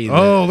everybody. there.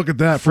 Oh, look at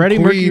that. From Freddie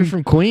Mercury Queen.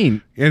 from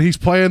Queen. And he's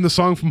playing the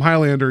song from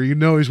Highlander. You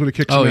know he's going to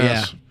kick some Oh, yeah.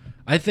 ass.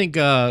 I think,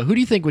 who do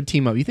you think would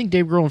team up? You think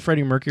Dave Grohl and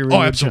Freddie Mercury really Oh,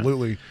 would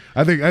absolutely.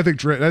 I think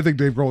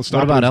Dave Grohl would stop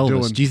What about what he's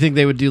Elvis? doing. Do you think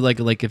they would do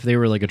like if they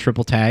were like a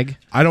triple tag?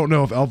 I don't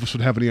know if Elvis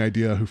would have any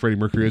idea who Freddie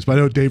Mercury is, but I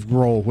know Dave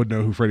Grohl would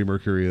know who Freddie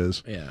Mercury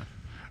is. Yeah.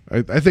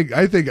 I think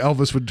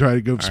Elvis would try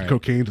to give some right.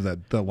 cocaine to that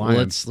Well, lion.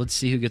 let's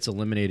see who gets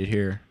eliminated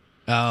here.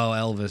 Oh,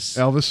 Elvis.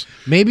 Elvis.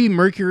 Maybe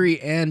Mercury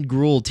and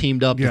Gruel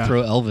teamed up Yeah. to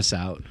throw Elvis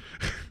out.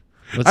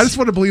 I just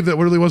want to believe that it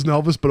really wasn't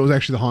Elvis, but it was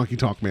actually the Honky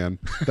Tonk Man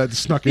that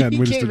snuck in. He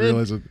We just came didn't in.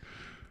 realize it.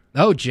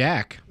 Oh,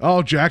 Jack.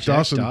 Oh, Jack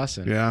Dawson.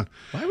 Dawson. Yeah.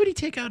 Why would he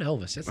take out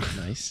Elvis? That's not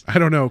nice. I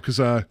don't know, because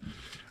I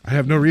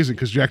have no reason,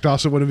 because Jack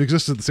Dawson would have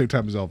existed at the same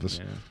time as Elvis.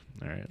 Yeah.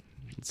 All right.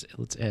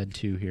 Let's add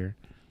 2 here.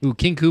 Ooh,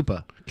 King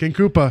Koopa. King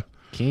Koopa.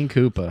 King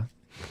Koopa.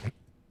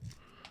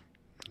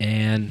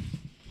 And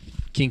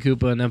King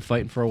Koopa and them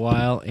fighting for a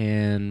while,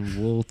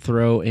 and we'll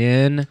throw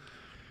in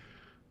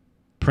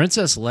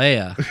Princess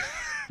Leia.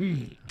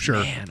 Sure.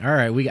 Man, all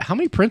right. We got how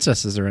many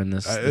princesses are in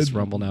this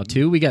Rumble now?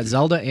 2. We got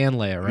Zelda and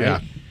Leia, right? Yeah.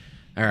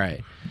 All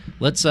right.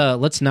 Let's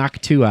knock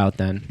 2 out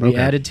then. We Okay.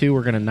 added 2.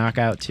 We're gonna knock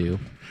out 2.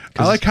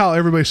 I like how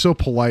everybody's so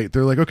polite.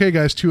 They're like, okay,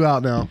 guys, 2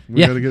 out now.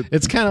 We Yeah, gotta get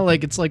it's kind of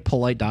like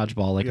polite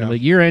dodgeball. Like, Yeah.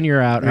 you're in,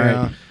 you're out. All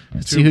right.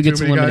 Let's see who gets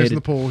too many guys in eliminated.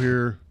 the poll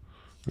here.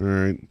 All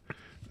right.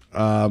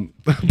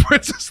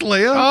 Princess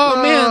Leia.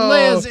 Oh man,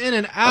 Leia's in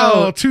and out.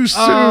 Oh, too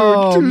soon.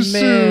 Oh Too man,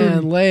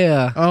 soon.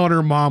 Leia. Oh, and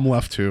her mom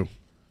left too.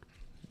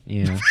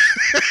 Yeah,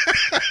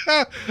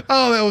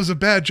 Oh, that was a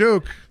bad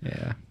joke.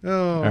 yeah.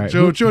 Oh, right,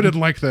 Joe who- didn't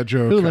like that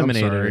joke. Who I'm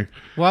eliminated sorry. her?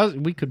 Well,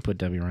 we could put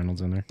Debbie Reynolds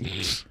in there.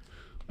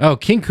 Oh,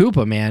 King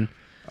Koopa, man.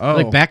 Oh,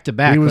 Like back to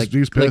back. He was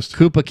like pissed.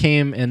 Koopa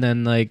came and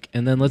then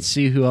let's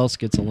see who else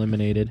gets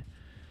eliminated.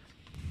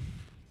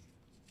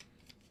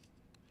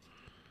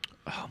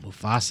 Oh,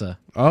 Mufasa.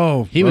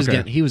 Oh, He was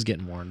okay.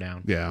 getting worn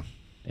down. Yeah,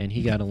 And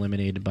he got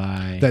eliminated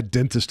by that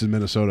dentist in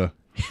Minnesota.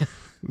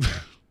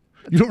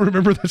 You don't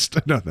remember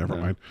that? No, never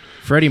mind.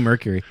 Freddie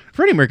Mercury.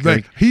 Freddie Mercury.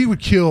 Like, he would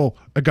kill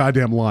a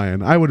goddamn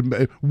lion. I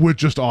would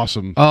just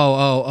awesome.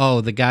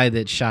 Oh, the guy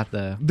that shot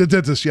the The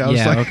dentist. Yeah, I was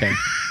Yeah, like, okay.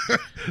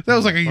 that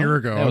was like a year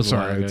ago. That I'm was a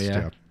sorry. while ago, It's-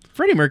 yeah.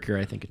 Freddie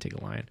Mercury, I think, could take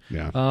a lion.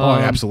 Yeah. Oh,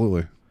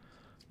 absolutely.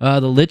 The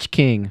Lich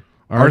King.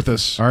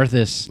 Arthas.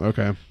 Arthas.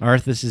 Okay.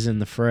 Arthas is in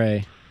the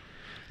fray.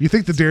 You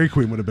think the Dairy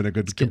Queen would have been a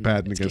good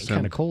combatant It's against getting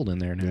kind him? of cold in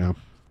there now. Yeah.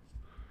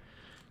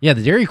 Yeah,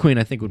 the Dairy Queen,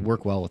 I think, would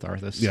work well with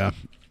Arthas. Yeah.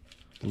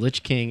 The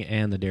Lich King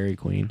and the Dairy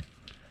Queen.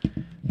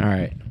 All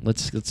right,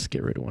 let's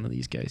get rid of one of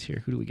these guys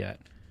here. Who do we got?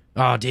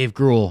 Oh, Dave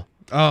Grohl.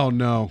 Oh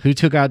no. Who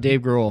took out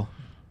Dave Grohl?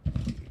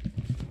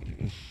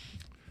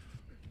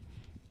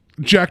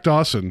 Jack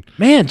Dawson.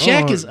 Man,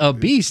 Jack Oh, is a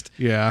beast.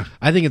 Yeah.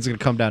 I think it's going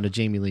to come down to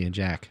Jamie Lee and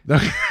Jack.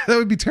 That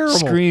would be terrible.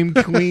 Scream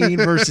Queen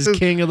versus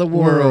King of the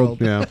World.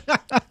 Yeah.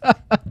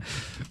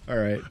 All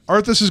right.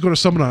 Arthas is going to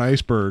summon an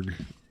iceberg,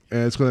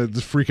 and it's going to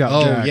just freak out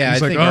Oh, Jack. yeah,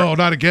 He's I like, think oh,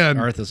 not again.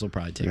 Arthas will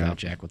probably take Yeah. out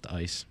Jack with the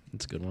ice.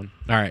 That's a good one.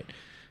 All right.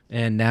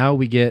 And now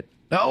we get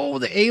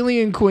the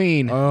Alien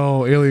Queen.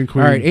 Oh, Alien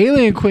Queen. All right,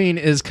 Alien Queen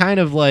is kind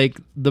of like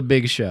the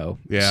Big Show.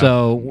 Yeah.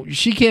 So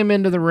she came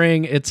into the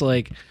ring. It's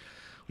like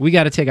we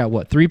got to take out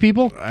what 3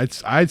 people?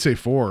 I'd say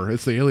 4.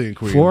 It's the Alien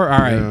Queen. 4. All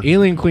right. Yeah.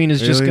 Alien Queen is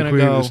just Alien gonna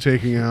Queen go. is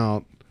taking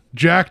out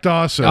Jack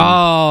Dawson.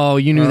 Oh,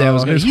 you knew that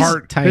was gonna. his he's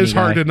heart. Tiny His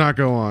heart guy. did not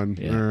go on.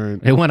 Yeah. All right.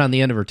 It went on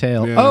the end of her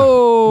tail. Yeah.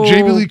 Oh,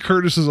 Jamie Lee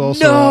Curtis is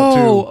also out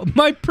No,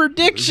 my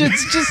predictions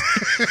just.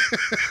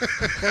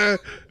 too.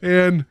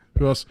 And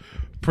who else?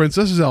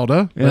 Princess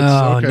Zelda.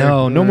 Oh okay. no,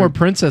 All no more right.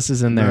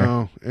 princesses in there.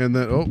 No. And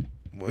then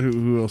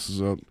who else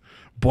is out?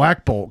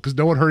 Black Bolt, because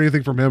no one heard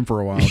anything from him for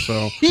a while.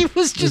 So He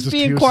was just he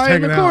being was quiet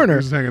in the hanging out. corner. He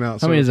was hanging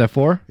out. How many is that?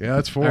 4? Yeah,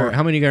 that's 4. All right,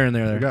 how many you got in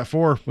there? We got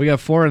 4. We got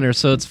 4 in there,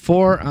 so it's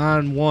 4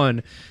 on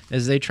 1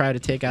 as they try to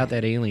take out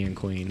that Alien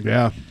Queen.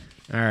 Yeah.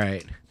 All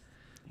right,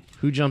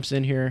 who jumps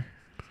in here?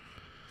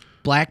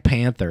 Black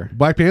Panther.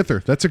 Black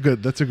Panther. That's a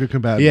good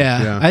combatant.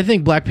 Yeah, I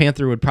think Black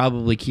Panther would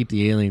probably keep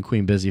the Alien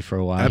Queen busy for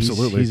a while.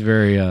 Absolutely. he's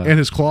very. And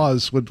his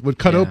claws would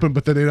cut Yeah. open,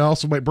 but then it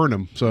also might burn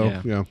him. So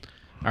Yeah. yeah.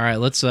 All right,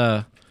 let's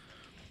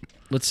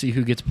see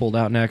who gets pulled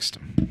out next.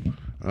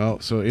 Oh,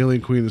 so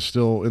Alien Queen is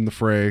still in the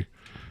fray.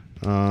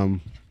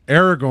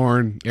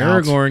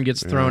 Aragorn.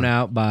 Gets thrown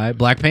out by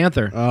Black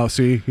Panther. Oh,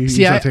 see, he's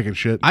See, not taking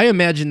shit. I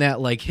imagine that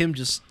like him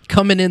just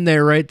coming in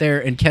there right there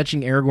and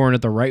catching Aragorn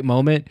at the right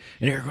moment,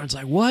 and Aragorn's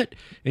like, "What?"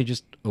 And he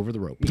just over the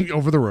rope.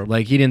 Over the rope.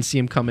 Like he didn't see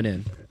him coming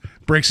in.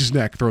 Breaks his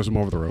neck, throws him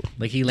over the rope.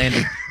 Like he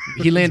landed.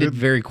 He landed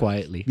very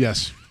quietly.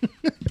 Yes.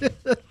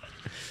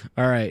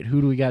 All right,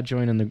 who do we got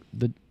joining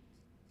the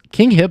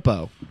King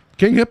Hippo?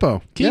 King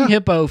Hippo. King Yeah.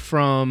 Hippo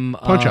from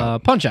Punch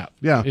Out. Punch Out.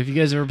 Yeah. If you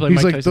guys ever played He's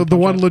Mike like Tyson the Punch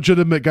one Out.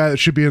 legitimate guy that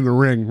should be in the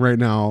ring right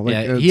now. Like,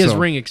 Yeah, he has so-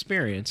 ring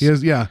experience. He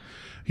has, yeah.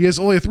 He has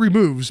only 3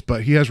 moves,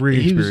 but he has ring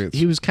experience.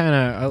 He was kind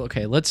of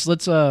okay. Let's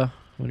what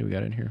do we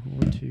got in here?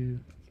 1, 2,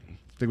 I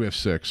think we have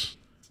 6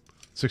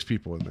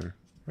 people in there.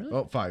 Really?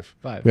 Oh, 5.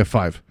 5. We have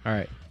 5. All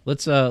right,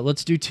 let's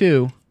do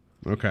 2.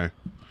 Okay.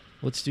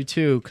 Let's do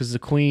 2 because the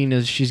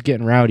queen she's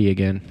getting rowdy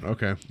again.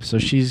 Okay. So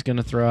she's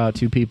gonna throw out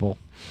 2 people.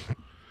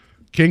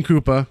 King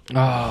Koopa.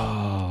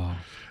 Oh,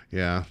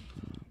 Yeah.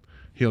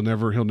 He'll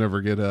never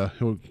get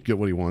he'll get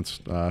what he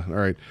wants. All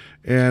right.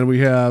 And we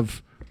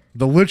have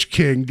the Lich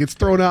King gets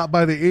thrown out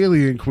by the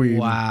Alien Queen.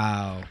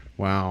 wow!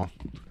 Wow.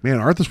 Man,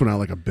 Arthas went out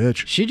like a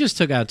bitch. She just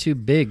took out 2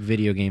 big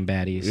video game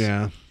baddies.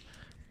 Yeah.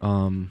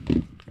 All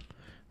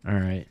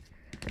right.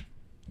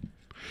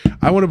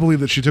 I want to believe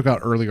that she took out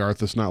early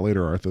Arthas, not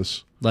later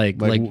Arthas. Like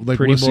pretty boy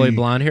wussy-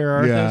 blonde hair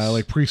Arthas? Yeah,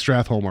 like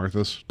pre-Strathholm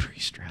Arthas.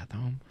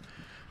 Pre-Strathholm.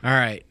 All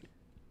right.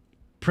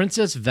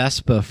 Princess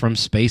Vespa from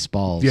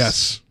Spaceballs.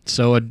 Yes.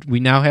 So we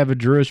now have a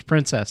Druish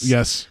princess.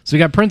 Yes. So we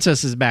got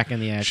princesses back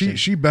in the action.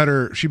 She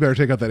better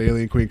take out that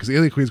Alien Queen because the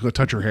Alien Queen's going to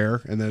touch her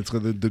hair and then it's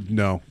going to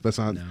no. That's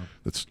not. No.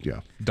 That's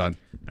done.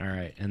 All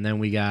right. And then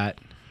we got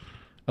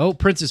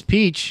Princess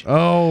Peach.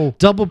 Oh,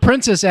 Double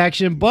princess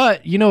action,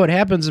 but you know what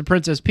happens to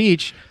Princess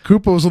Peach?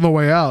 Koopa's on the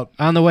way out.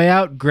 On the way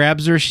out,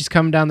 grabs her. She's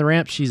coming down the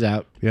ramp. She's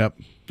out. Yep.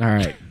 All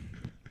right.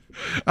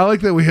 I like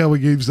that we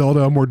gave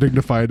Zelda a more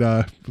dignified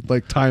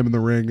time in the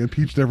ring, and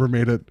Peach never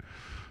made it.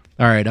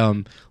 All right.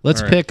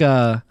 Let's All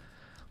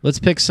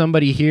right. pick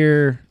somebody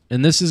here,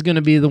 and this is going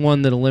to be the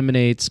one that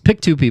eliminates.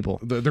 Pick two people.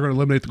 They're going to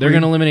eliminate the They're Queen.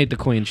 going to eliminate the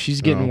queen.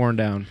 She's getting worn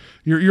down.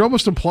 You're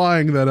almost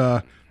implying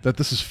that that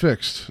this is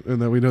fixed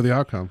and that we know the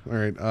outcome. All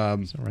right.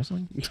 Is that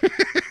wrestling?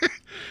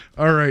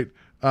 All right.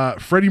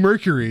 Freddie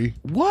Mercury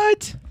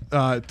What?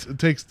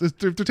 takes.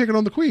 They're taking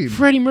on the Queen.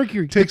 Freddie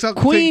Mercury Takes out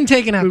Queen,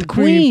 taking out the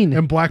Queen.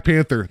 and Black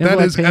Panther. And That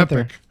Black is Panther.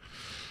 epic.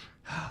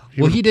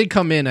 Well, he did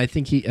come in. I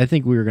think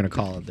we were going to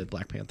call it that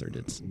Black Panther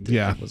did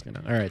Yeah. was going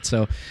to. All right.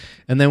 So,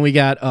 and then we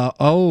got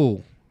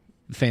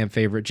fan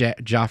favorite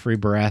Joffrey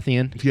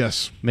Baratheon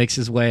Yes. makes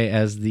his way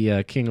as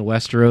the King of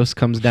Westeros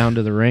comes down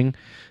to the ring.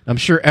 I'm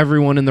sure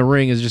everyone in the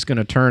ring is just going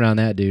to turn on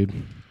that dude.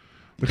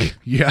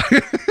 Yeah.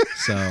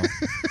 So,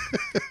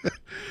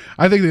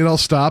 I think they'd all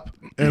stop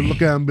and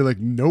look at him and be like,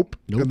 nope.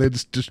 And they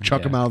just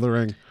chuck him Yeah. out of the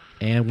ring.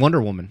 and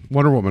Wonder Woman.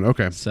 Wonder Woman.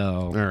 Okay. So,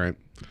 All right.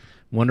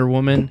 Wonder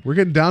Woman. We're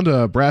getting down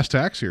to brass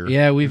tacks here.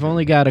 Yeah, we've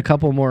only got a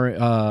couple more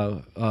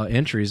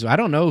entries. I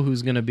don't know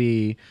who's going to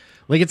be.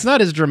 Like, it's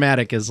not as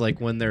dramatic as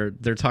like when they're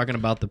talking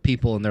about the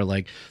people and they're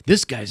like,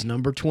 this guy's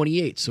number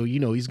 28, so you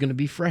know he's going to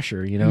be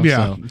fresher. You know.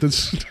 Yeah. So,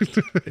 That's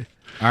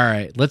all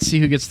right, let's see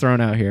who gets thrown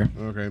out here.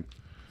 okay.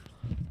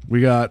 We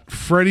got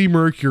Freddie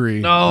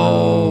Mercury.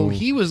 Oh,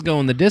 he was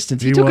going the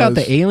distance. He He took out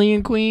was. the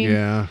Alien Queen.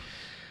 Yeah.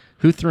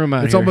 Who threw him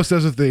out? It's here? almost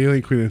as if the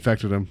Alien Queen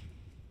infected him.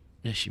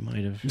 Yeah, she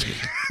might have.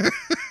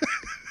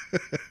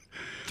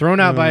 Thrown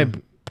out by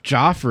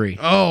Joffrey.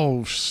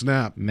 Oh,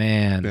 snap.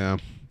 Man, Yeah.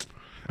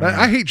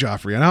 I hate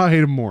Joffrey. I hate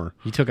him more.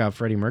 he took out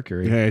Freddie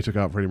Mercury. Yeah, he took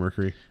out Freddie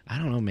Mercury. I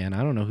don't know, man.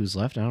 I don't know who's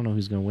left. I don't know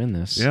who's going to win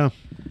this. Yeah.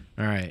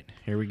 All right,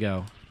 here we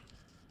go.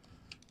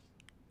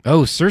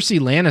 Oh,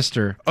 Cersei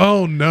Lannister.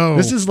 Oh no.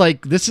 This is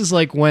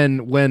like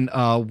when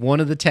one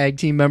of the tag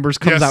team members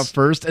comes Yes. out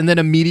first, and then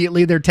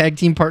immediately their tag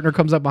team partner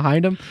comes up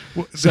behind them.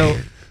 So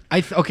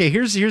okay.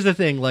 Here's the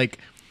thing. Like,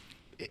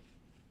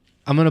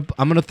 I'm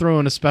gonna throw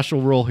in a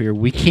special rule here.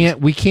 We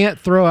can't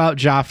throw out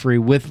Joffrey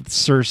with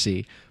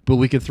Cersei, but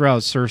we could throw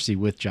out Cersei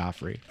with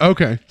Joffrey.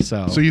 okay.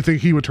 So you think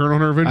he would turn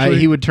on her eventually?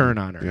 he would turn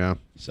on her. Yeah.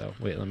 So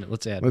wait,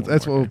 let's add.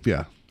 That's one more what. here.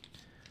 Yeah.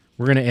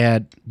 We're gonna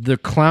add the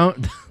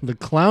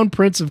clown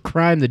prince of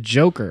crime, the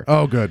Joker.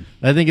 Oh, good.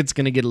 I think it's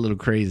gonna get a little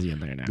crazy in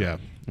there now. Yeah.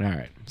 All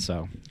right.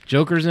 So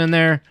Joker's in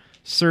there.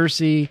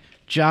 Cersei,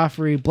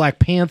 Joffrey, Black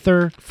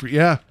Panther.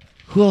 Yeah.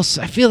 Who else?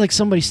 I feel like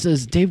somebody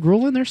says Dave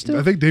Grohl in there still.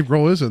 I think Dave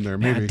Grohl is in there.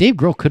 Yeah, Maybe. Dave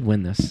Grohl could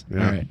win this.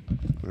 Yeah. All right.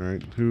 All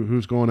right.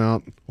 Who's going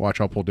out?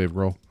 Watch, I'll pull Dave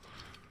Grohl.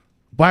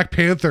 Black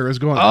Panther is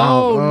going out.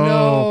 Oh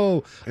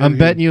no! And I'm he-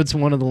 betting you it's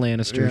one of the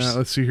Lannisters. Yeah.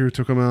 Let's see who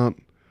took him out.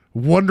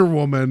 Wonder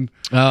Woman.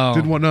 Oh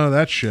Didn't want none of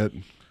that shit.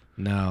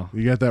 no!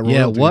 You got that?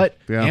 Yeah. royalty. What?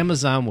 Yeah.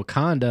 Amazon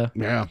Wakanda.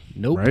 Yeah.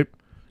 Nope. Right.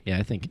 Yeah,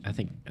 I think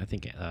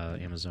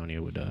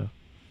Amazonia would.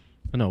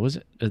 No, was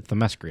it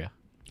Themyscira?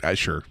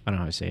 Sure. I don't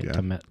know how I say it. Yeah.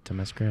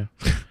 Themyscira.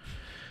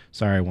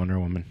 Sorry, Wonder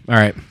Woman. All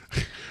right.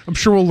 I'm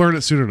sure we'll learn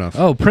it soon enough.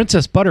 Oh,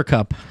 Princess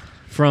Buttercup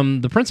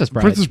from The Princess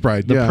Bride. Princess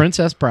Bride, The yeah.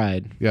 Princess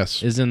Bride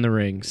Yes. is in the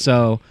ring.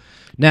 So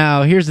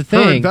now here's the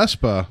Her and thing.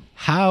 Vespa.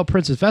 How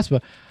Princess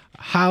Vespa,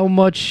 how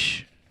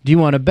much do you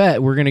want to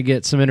bet we're going to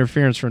get some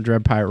interference from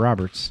Dread Pirate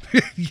Roberts?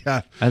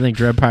 Yeah. I think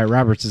Dread Pirate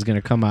Roberts is going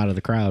to come out of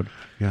the crowd.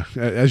 Yeah.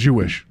 As you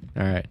wish.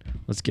 All right.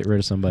 Let's get rid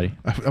of somebody.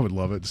 I would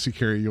love it to see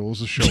Carrie Yules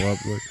just show up.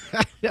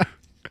 Like,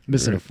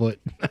 Missing a foot.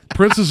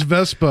 Princess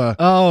Vespa.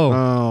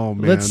 Oh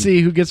man. Let's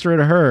see who gets rid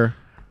of her.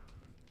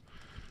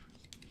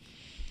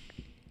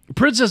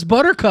 Princess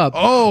Buttercup.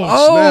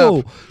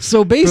 Oh, snap. So They're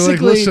like,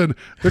 basically, listen,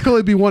 there can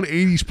only be one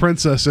 80s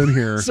princess in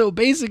here. so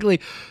basically,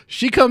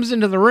 she comes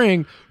into the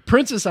ring,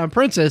 princess on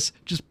princess,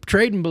 just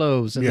trading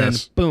blows, and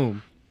Yes. then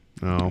boom.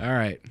 Oh.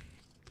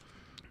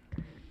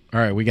 All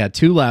right, we got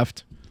two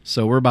left,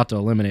 so we're about to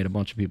eliminate a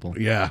bunch of people.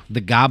 Yeah.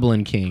 The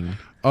Goblin King,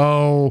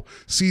 Oh,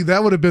 see,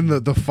 that would have been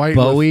the fight.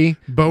 Bowie,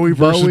 with Bowie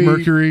versus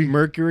Mercury.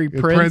 Mercury and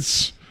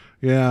Prince.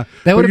 Yeah.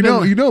 That But would've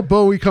you know, been-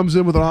 Bowie comes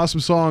in with an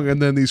awesome song,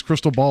 and then these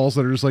crystal balls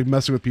that are just like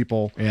messing with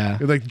people. Yeah.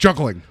 They're like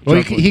juggling.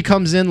 Well, juggling. he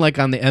comes in like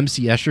on the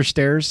MC Escher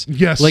stairs.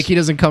 Yes. like he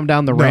doesn't come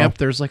down the No. ramp.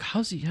 There's like,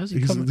 how's he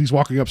coming? He's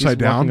walking upside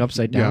down. Walking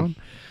upside Yeah.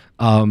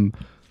 down.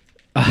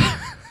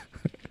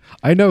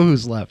 I know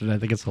who's left, and I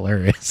think it's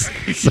hilarious.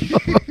 So,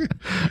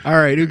 all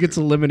right, who gets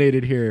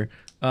eliminated here?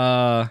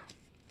 Joffrey.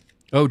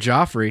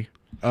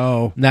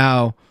 Oh.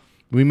 Now,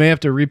 We may have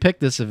to repick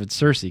this if it's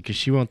Cersei because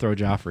she won't throw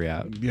Joffrey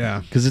out.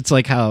 Yeah. Because it's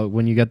like how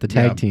when you got the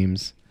tag Yeah.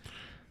 teams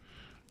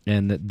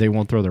and they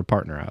won't throw their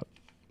partner out.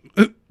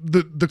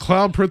 The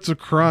Clown Prince of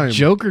Crime.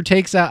 Joker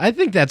takes out. I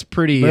think that's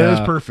pretty That is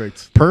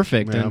perfect.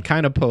 perfect Yeah. and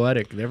kind of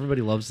poetic.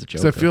 Everybody loves the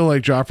Joker. 'Cause I feel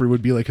like Joffrey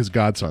would be like his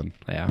godson.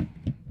 Yeah.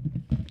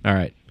 All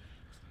right.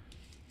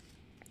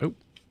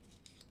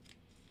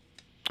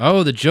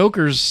 Oh, the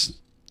Joker's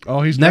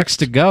Oh, he's next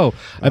to go.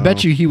 I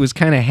bet you he was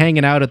kind of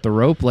hanging out at the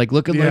rope, like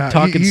looking like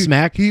talking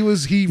smack. He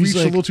reached He's a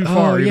like, little too "Oh,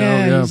 far.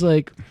 yeah. You know? He's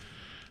like,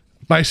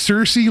 By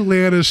Cersei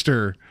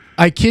Lannister.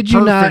 I kid you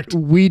Perfect.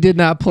 not, we did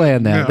not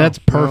plan that. No, That's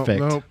no, perfect.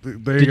 No,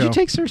 there you Did go. you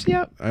take Cersei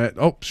out?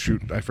 Oh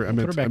shoot! I meant.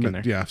 her back I in meant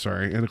there. Yeah,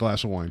 sorry. And a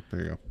glass of wine.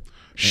 There you go.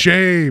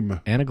 Shame.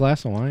 And a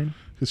glass of wine?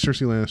 It's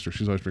Cersei Lannister.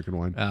 She's always drinking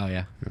wine. Oh,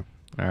 yeah.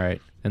 All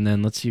right. And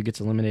then let's see who gets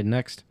eliminated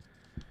next.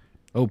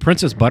 Oh,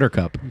 Princess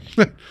Buttercup.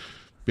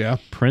 Yeah.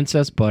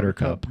 Princess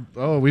Buttercup.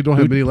 Oh, we don't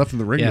have many left in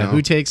the ring Yeah, now.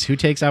 who takes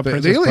out the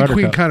Princess Alien Buttercup?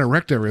 Queen kind of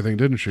wrecked everything,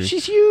 didn't she?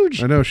 She's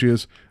huge. I know she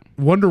is.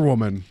 Wonder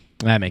Woman.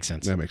 That makes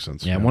sense. That makes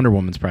sense. Yeah, Wonder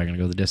Woman's probably going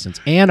to go the distance.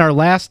 And our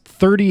last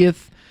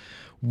 30th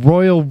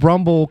Royal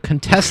Rumble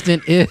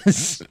contestant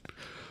is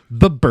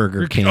the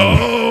Burger King.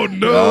 Oh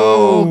no!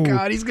 Oh,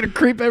 God, he's going to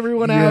creep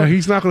everyone Yeah, out.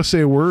 he's not going to say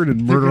a word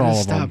and They're murder gonna all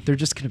of stop. them. They're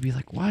just going to be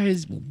like, why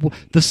is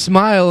the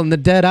smile and the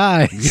dead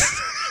eyes?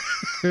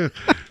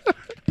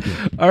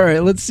 All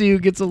right, let's see who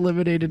gets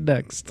eliminated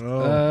next.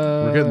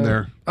 Oh, we're getting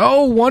there.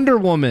 Oh, Wonder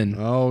Woman.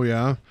 Oh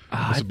yeah.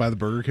 Is it by the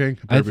Burger King? It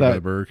I better be by thought-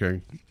 the Burger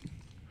King.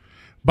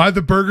 By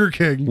the Burger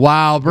King.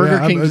 Wow, Burger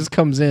Yeah, King I'm- just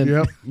comes in.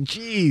 Yep.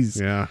 Jeez.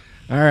 Yeah.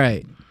 All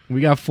right.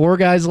 We got 4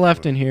 guys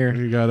left in here.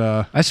 You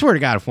got I swear to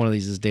God, if one of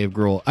these is Dave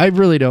Grohl, I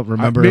really don't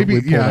remember maybe-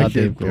 if we pulled yeah, I out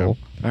Dave can't- Grohl.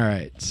 All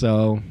right,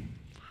 so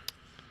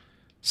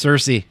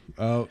Cersei.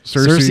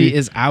 Cersei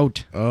is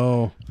out.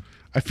 Oh,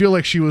 I feel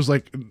like she was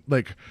like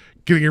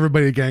getting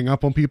everybody to gang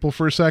up on people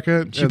for a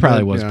second. She and probably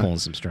then, was yeah. pulling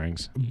some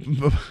strings.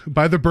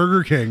 By the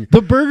Burger King.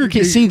 The Burger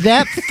King. See,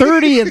 that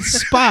 30th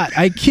spot,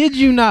 I kid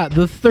you not,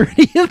 the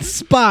 30th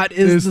spot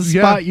is the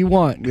yeah. spot you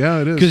want.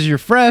 Yeah, it is. Because you're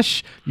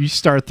fresh, you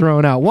start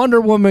throwing out Wonder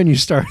Woman, you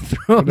start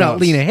throwing No, out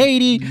Lena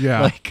Headey,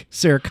 yeah. like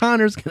Sarah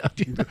Connor's going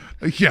to do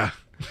that. Yeah.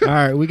 All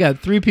right, we got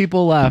 3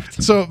 people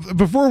left. So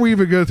before we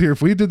even go here,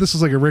 if we did this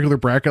as like a regular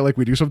bracket like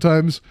we do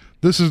sometimes,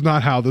 this is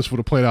not how this would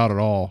have played out at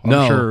all.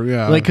 I'm sure.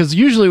 Yeah. Like, because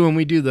usually when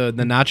we do the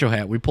nacho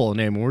hat, we pull a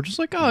name and we're just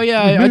like, oh,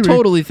 yeah, I Maybe.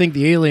 totally think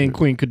the Alien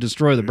Queen could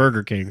destroy the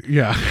Burger King.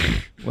 yeah.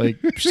 Like,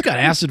 she's got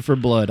acid for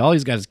blood. All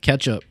he's got is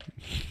ketchup.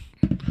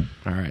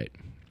 All right.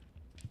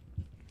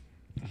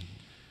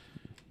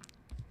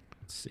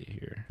 Let's see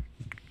here.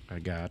 I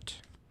got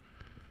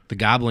the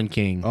Goblin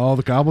King. Oh,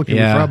 the Goblin King.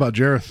 Yeah. We forgot about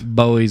Jareth.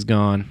 Bowie's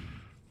gone.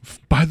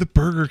 By the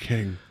Burger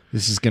King.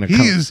 This is gonna He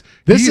come. is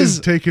This he is is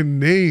taking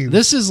names.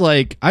 this is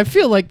like I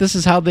feel like this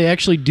is how they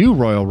actually do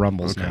Royal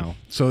Rumbles now.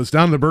 So it's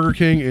down to Burger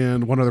King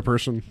and one other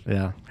person.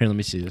 Yeah. Here, let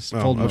me see this.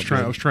 Oh, Fold them I was up trying.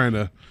 good. I was trying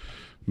to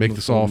make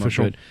this Fold all them up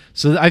official. good.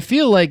 So I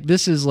feel like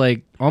this is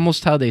like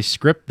almost how they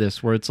script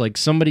this, where it's like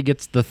somebody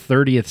gets the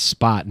 30th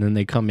spot and then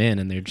they come in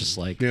and they're just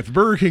like Yeah, if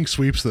Burger King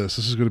sweeps this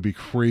is going to be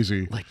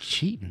crazy.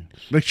 cheating.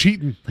 Like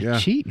cheating. Like yeah.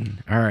 cheating.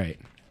 All right.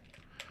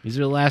 These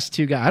are the last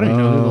 2 guys. I don't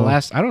even know who the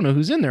last. I don't know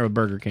who's in there with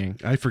Burger King.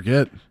 I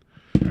forget.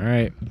 All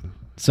right.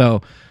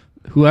 So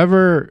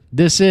whoever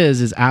this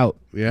is out.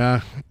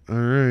 Yeah. All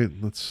right.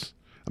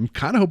 I'm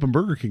kind of hoping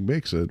Burger King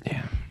makes it.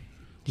 Yeah.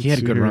 He had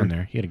a see good here. run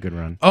there. He had a good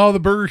run. Oh,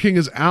 the Burger King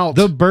is out.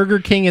 The Burger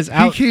King is he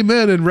out. came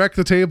in and wrecked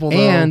the table. Though.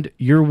 And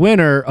your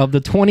winner of the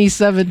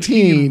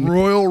 2017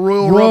 Royal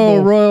Rumble.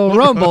 Royal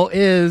Rumble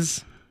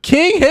is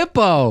King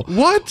Hippo.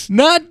 What?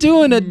 Not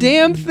doing a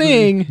damn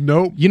thing.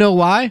 Nope. You know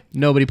why?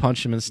 Nobody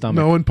punched him in the stomach.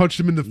 No one punched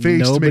him in the face to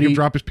make Nobody- him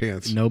drop his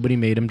pants. Nobody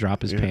made him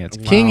drop his pants.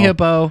 wow. King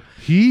Hippo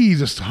He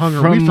just hung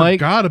around. from We Mike.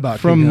 forgot about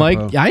from King Mike.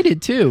 Hippo. Yeah, I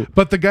did too.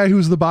 But the guy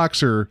who's the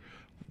boxer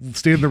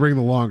stayed in the ring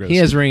the longest. He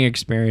has ring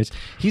experience.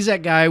 He's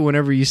that guy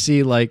whenever you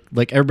see like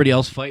everybody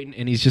else fighting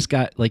and he's just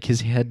got like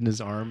his head in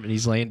his arm and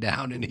he's laying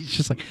down and he's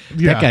just like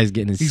Yeah. that guy's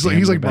getting his He's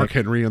stamina like Mark back.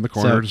 Henry in the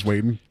corner, So, just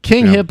waiting.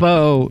 King Yeah.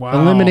 Hippo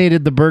Wow.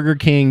 eliminated the Burger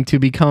King to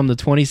become the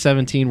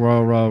 2017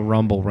 Royal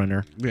Rumble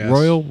winner. Yes.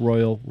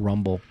 Royal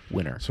Rumble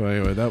winner. So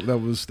anyway, that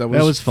was That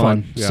was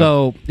fun. Yeah.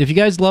 So if you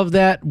guys love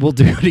that, we'll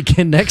do it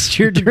again next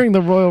year during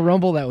the Royal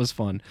Rumble. That was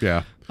fun.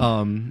 yeah.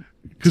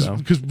 So.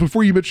 Because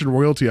before you mentioned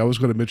royalty, I was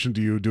going to mention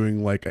to you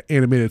doing like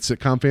animated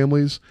sitcom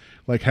families,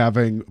 like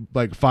having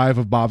like 5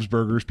 of Bob's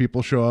Burgers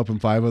people show up and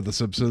 5 of the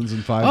Simpsons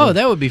and 5. Oh, of,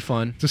 that would be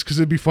fun. just because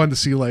it'd be fun to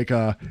see like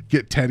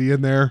get Teddy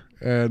in there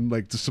and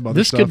like just some other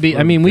This stuff. could be.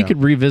 I mean, we Yeah.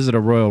 could revisit a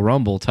Royal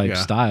Rumble type Yeah.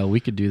 style. We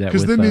could do that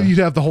Because with. then you'd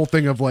have the whole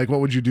thing of like, what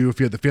would you do if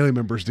you had the family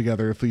members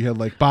together? If you had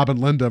like Bob and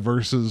Linda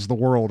versus the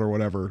world or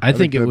whatever. I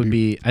think it that'd would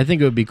be. I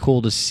think it would be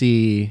cool to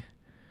see.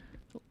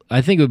 I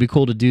think it would be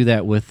cool to do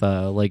that with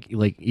like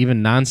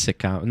even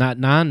non-sitcom, not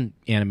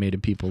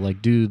non-animated people,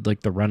 like do like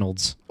the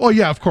Reynolds Oh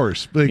yeah, of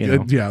course. Like You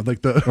know. yeah,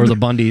 like the or the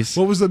Bundys.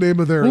 What was the name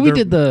of their? Well, we their-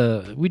 did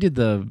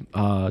the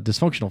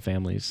dysfunctional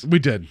families. We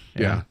did.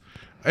 Yeah.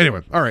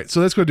 Anyway, all right.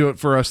 So that's going to do it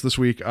for us this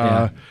week.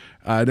 Yeah.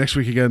 Next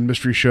week again,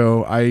 mystery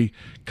show. I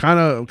kind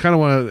of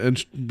want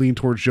to lean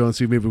towards Joe and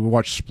see if maybe we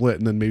watch Split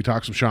and then maybe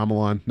talk some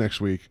Shyamalan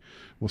next week.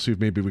 We'll see if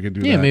maybe we can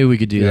do that. Yeah, maybe we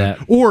could do that.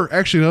 Or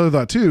actually, another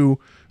thought too.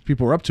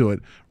 People are up to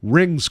it.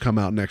 Rings come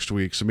out next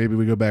week, so maybe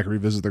we go back and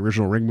revisit the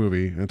original Ring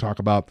movie and talk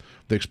about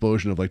the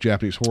explosion of like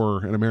Japanese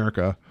horror in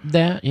America.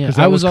 That Because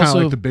that was kind of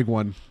like the big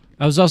one.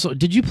 I was also.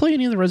 Did you play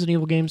any of the Resident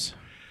Evil games?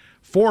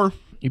 4.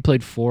 You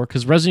played 4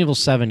 because Resident Evil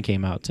 7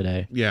 came out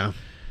today. Yeah.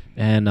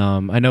 And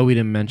I know we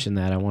didn't mention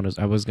that. I was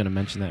going to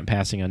mention that in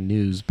passing on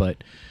news,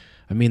 but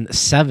I mean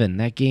 7.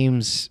 That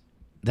game's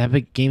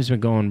been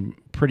going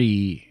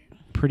pretty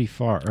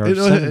far. Or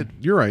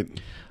You're right.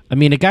 I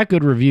mean, it got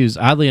good reviews.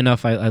 Oddly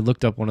enough, I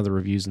looked up one of the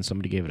reviews and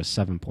somebody gave it a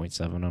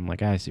 7.7. I'm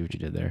like, I see what you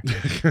did there.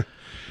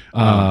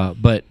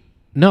 But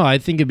no, I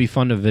think it'd be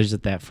fun to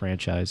visit that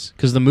franchise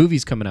because the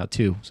movie's coming out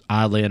too.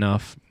 Oddly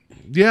enough.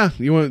 Yeah,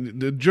 you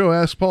want Joe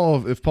asked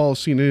Paul if Paul has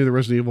seen any of the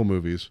Resident Evil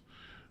movies.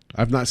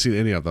 I've not seen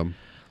any of them.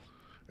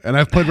 And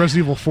I've played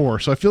Resident Evil 4,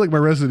 so I feel like my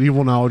Resident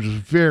Evil knowledge is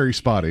very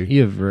spotty.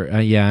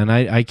 Yeah, and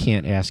I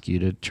can't ask you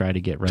to try to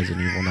get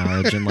Resident Evil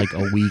knowledge in like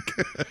a week.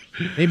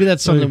 Maybe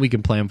that's something we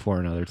can plan for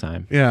another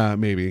time. Yeah,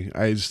 maybe.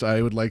 I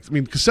would like. I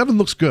mean, because 7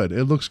 looks good.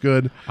 It looks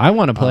good. I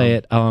want to play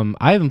it.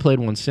 I haven't played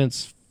one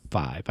since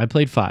 5. I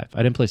played 5.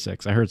 I didn't play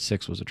 6. I heard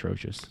 6 was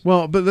atrocious.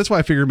 Well, but that's why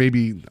I figured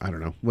maybe I don't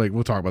know. Like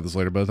we'll talk about this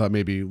later, but I thought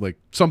maybe like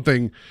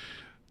something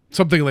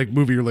like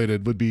movie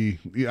related would be.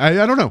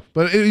 I don't know,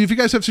 but if you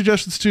guys have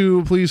suggestions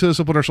too, please hit us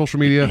up on our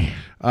social media.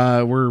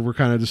 We're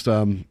kind of just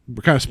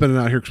we're kind of spinning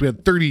out here because we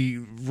had 30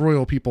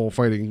 royal people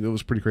fighting. It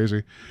was pretty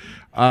crazy.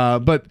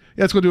 But yeah,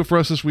 that's gonna do it for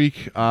us this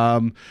week.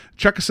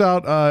 Check us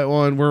out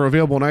we're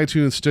available on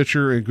iTunes,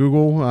 Stitcher, and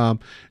Google.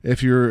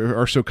 If you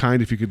are so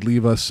kind, if you could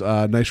leave us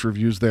nice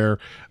reviews there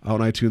on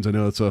iTunes. I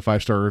know it's a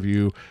 5-star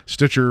review.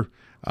 Stitcher.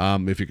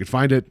 If you could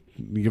find it,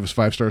 you give us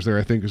 5 stars there,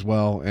 I think, as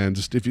well. And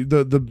just if you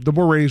the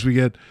more ratings we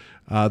get,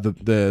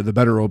 the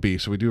better it'll be.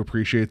 So we do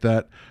appreciate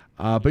that.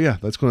 But yeah,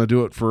 that's going to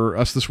do it for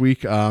us this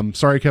week.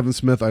 Sorry, Kevin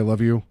Smith, I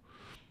love you.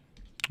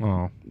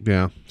 Oh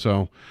yeah.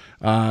 So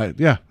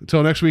yeah.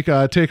 Until next week,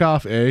 take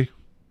off.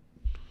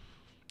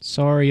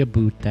 Sorry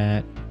about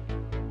that.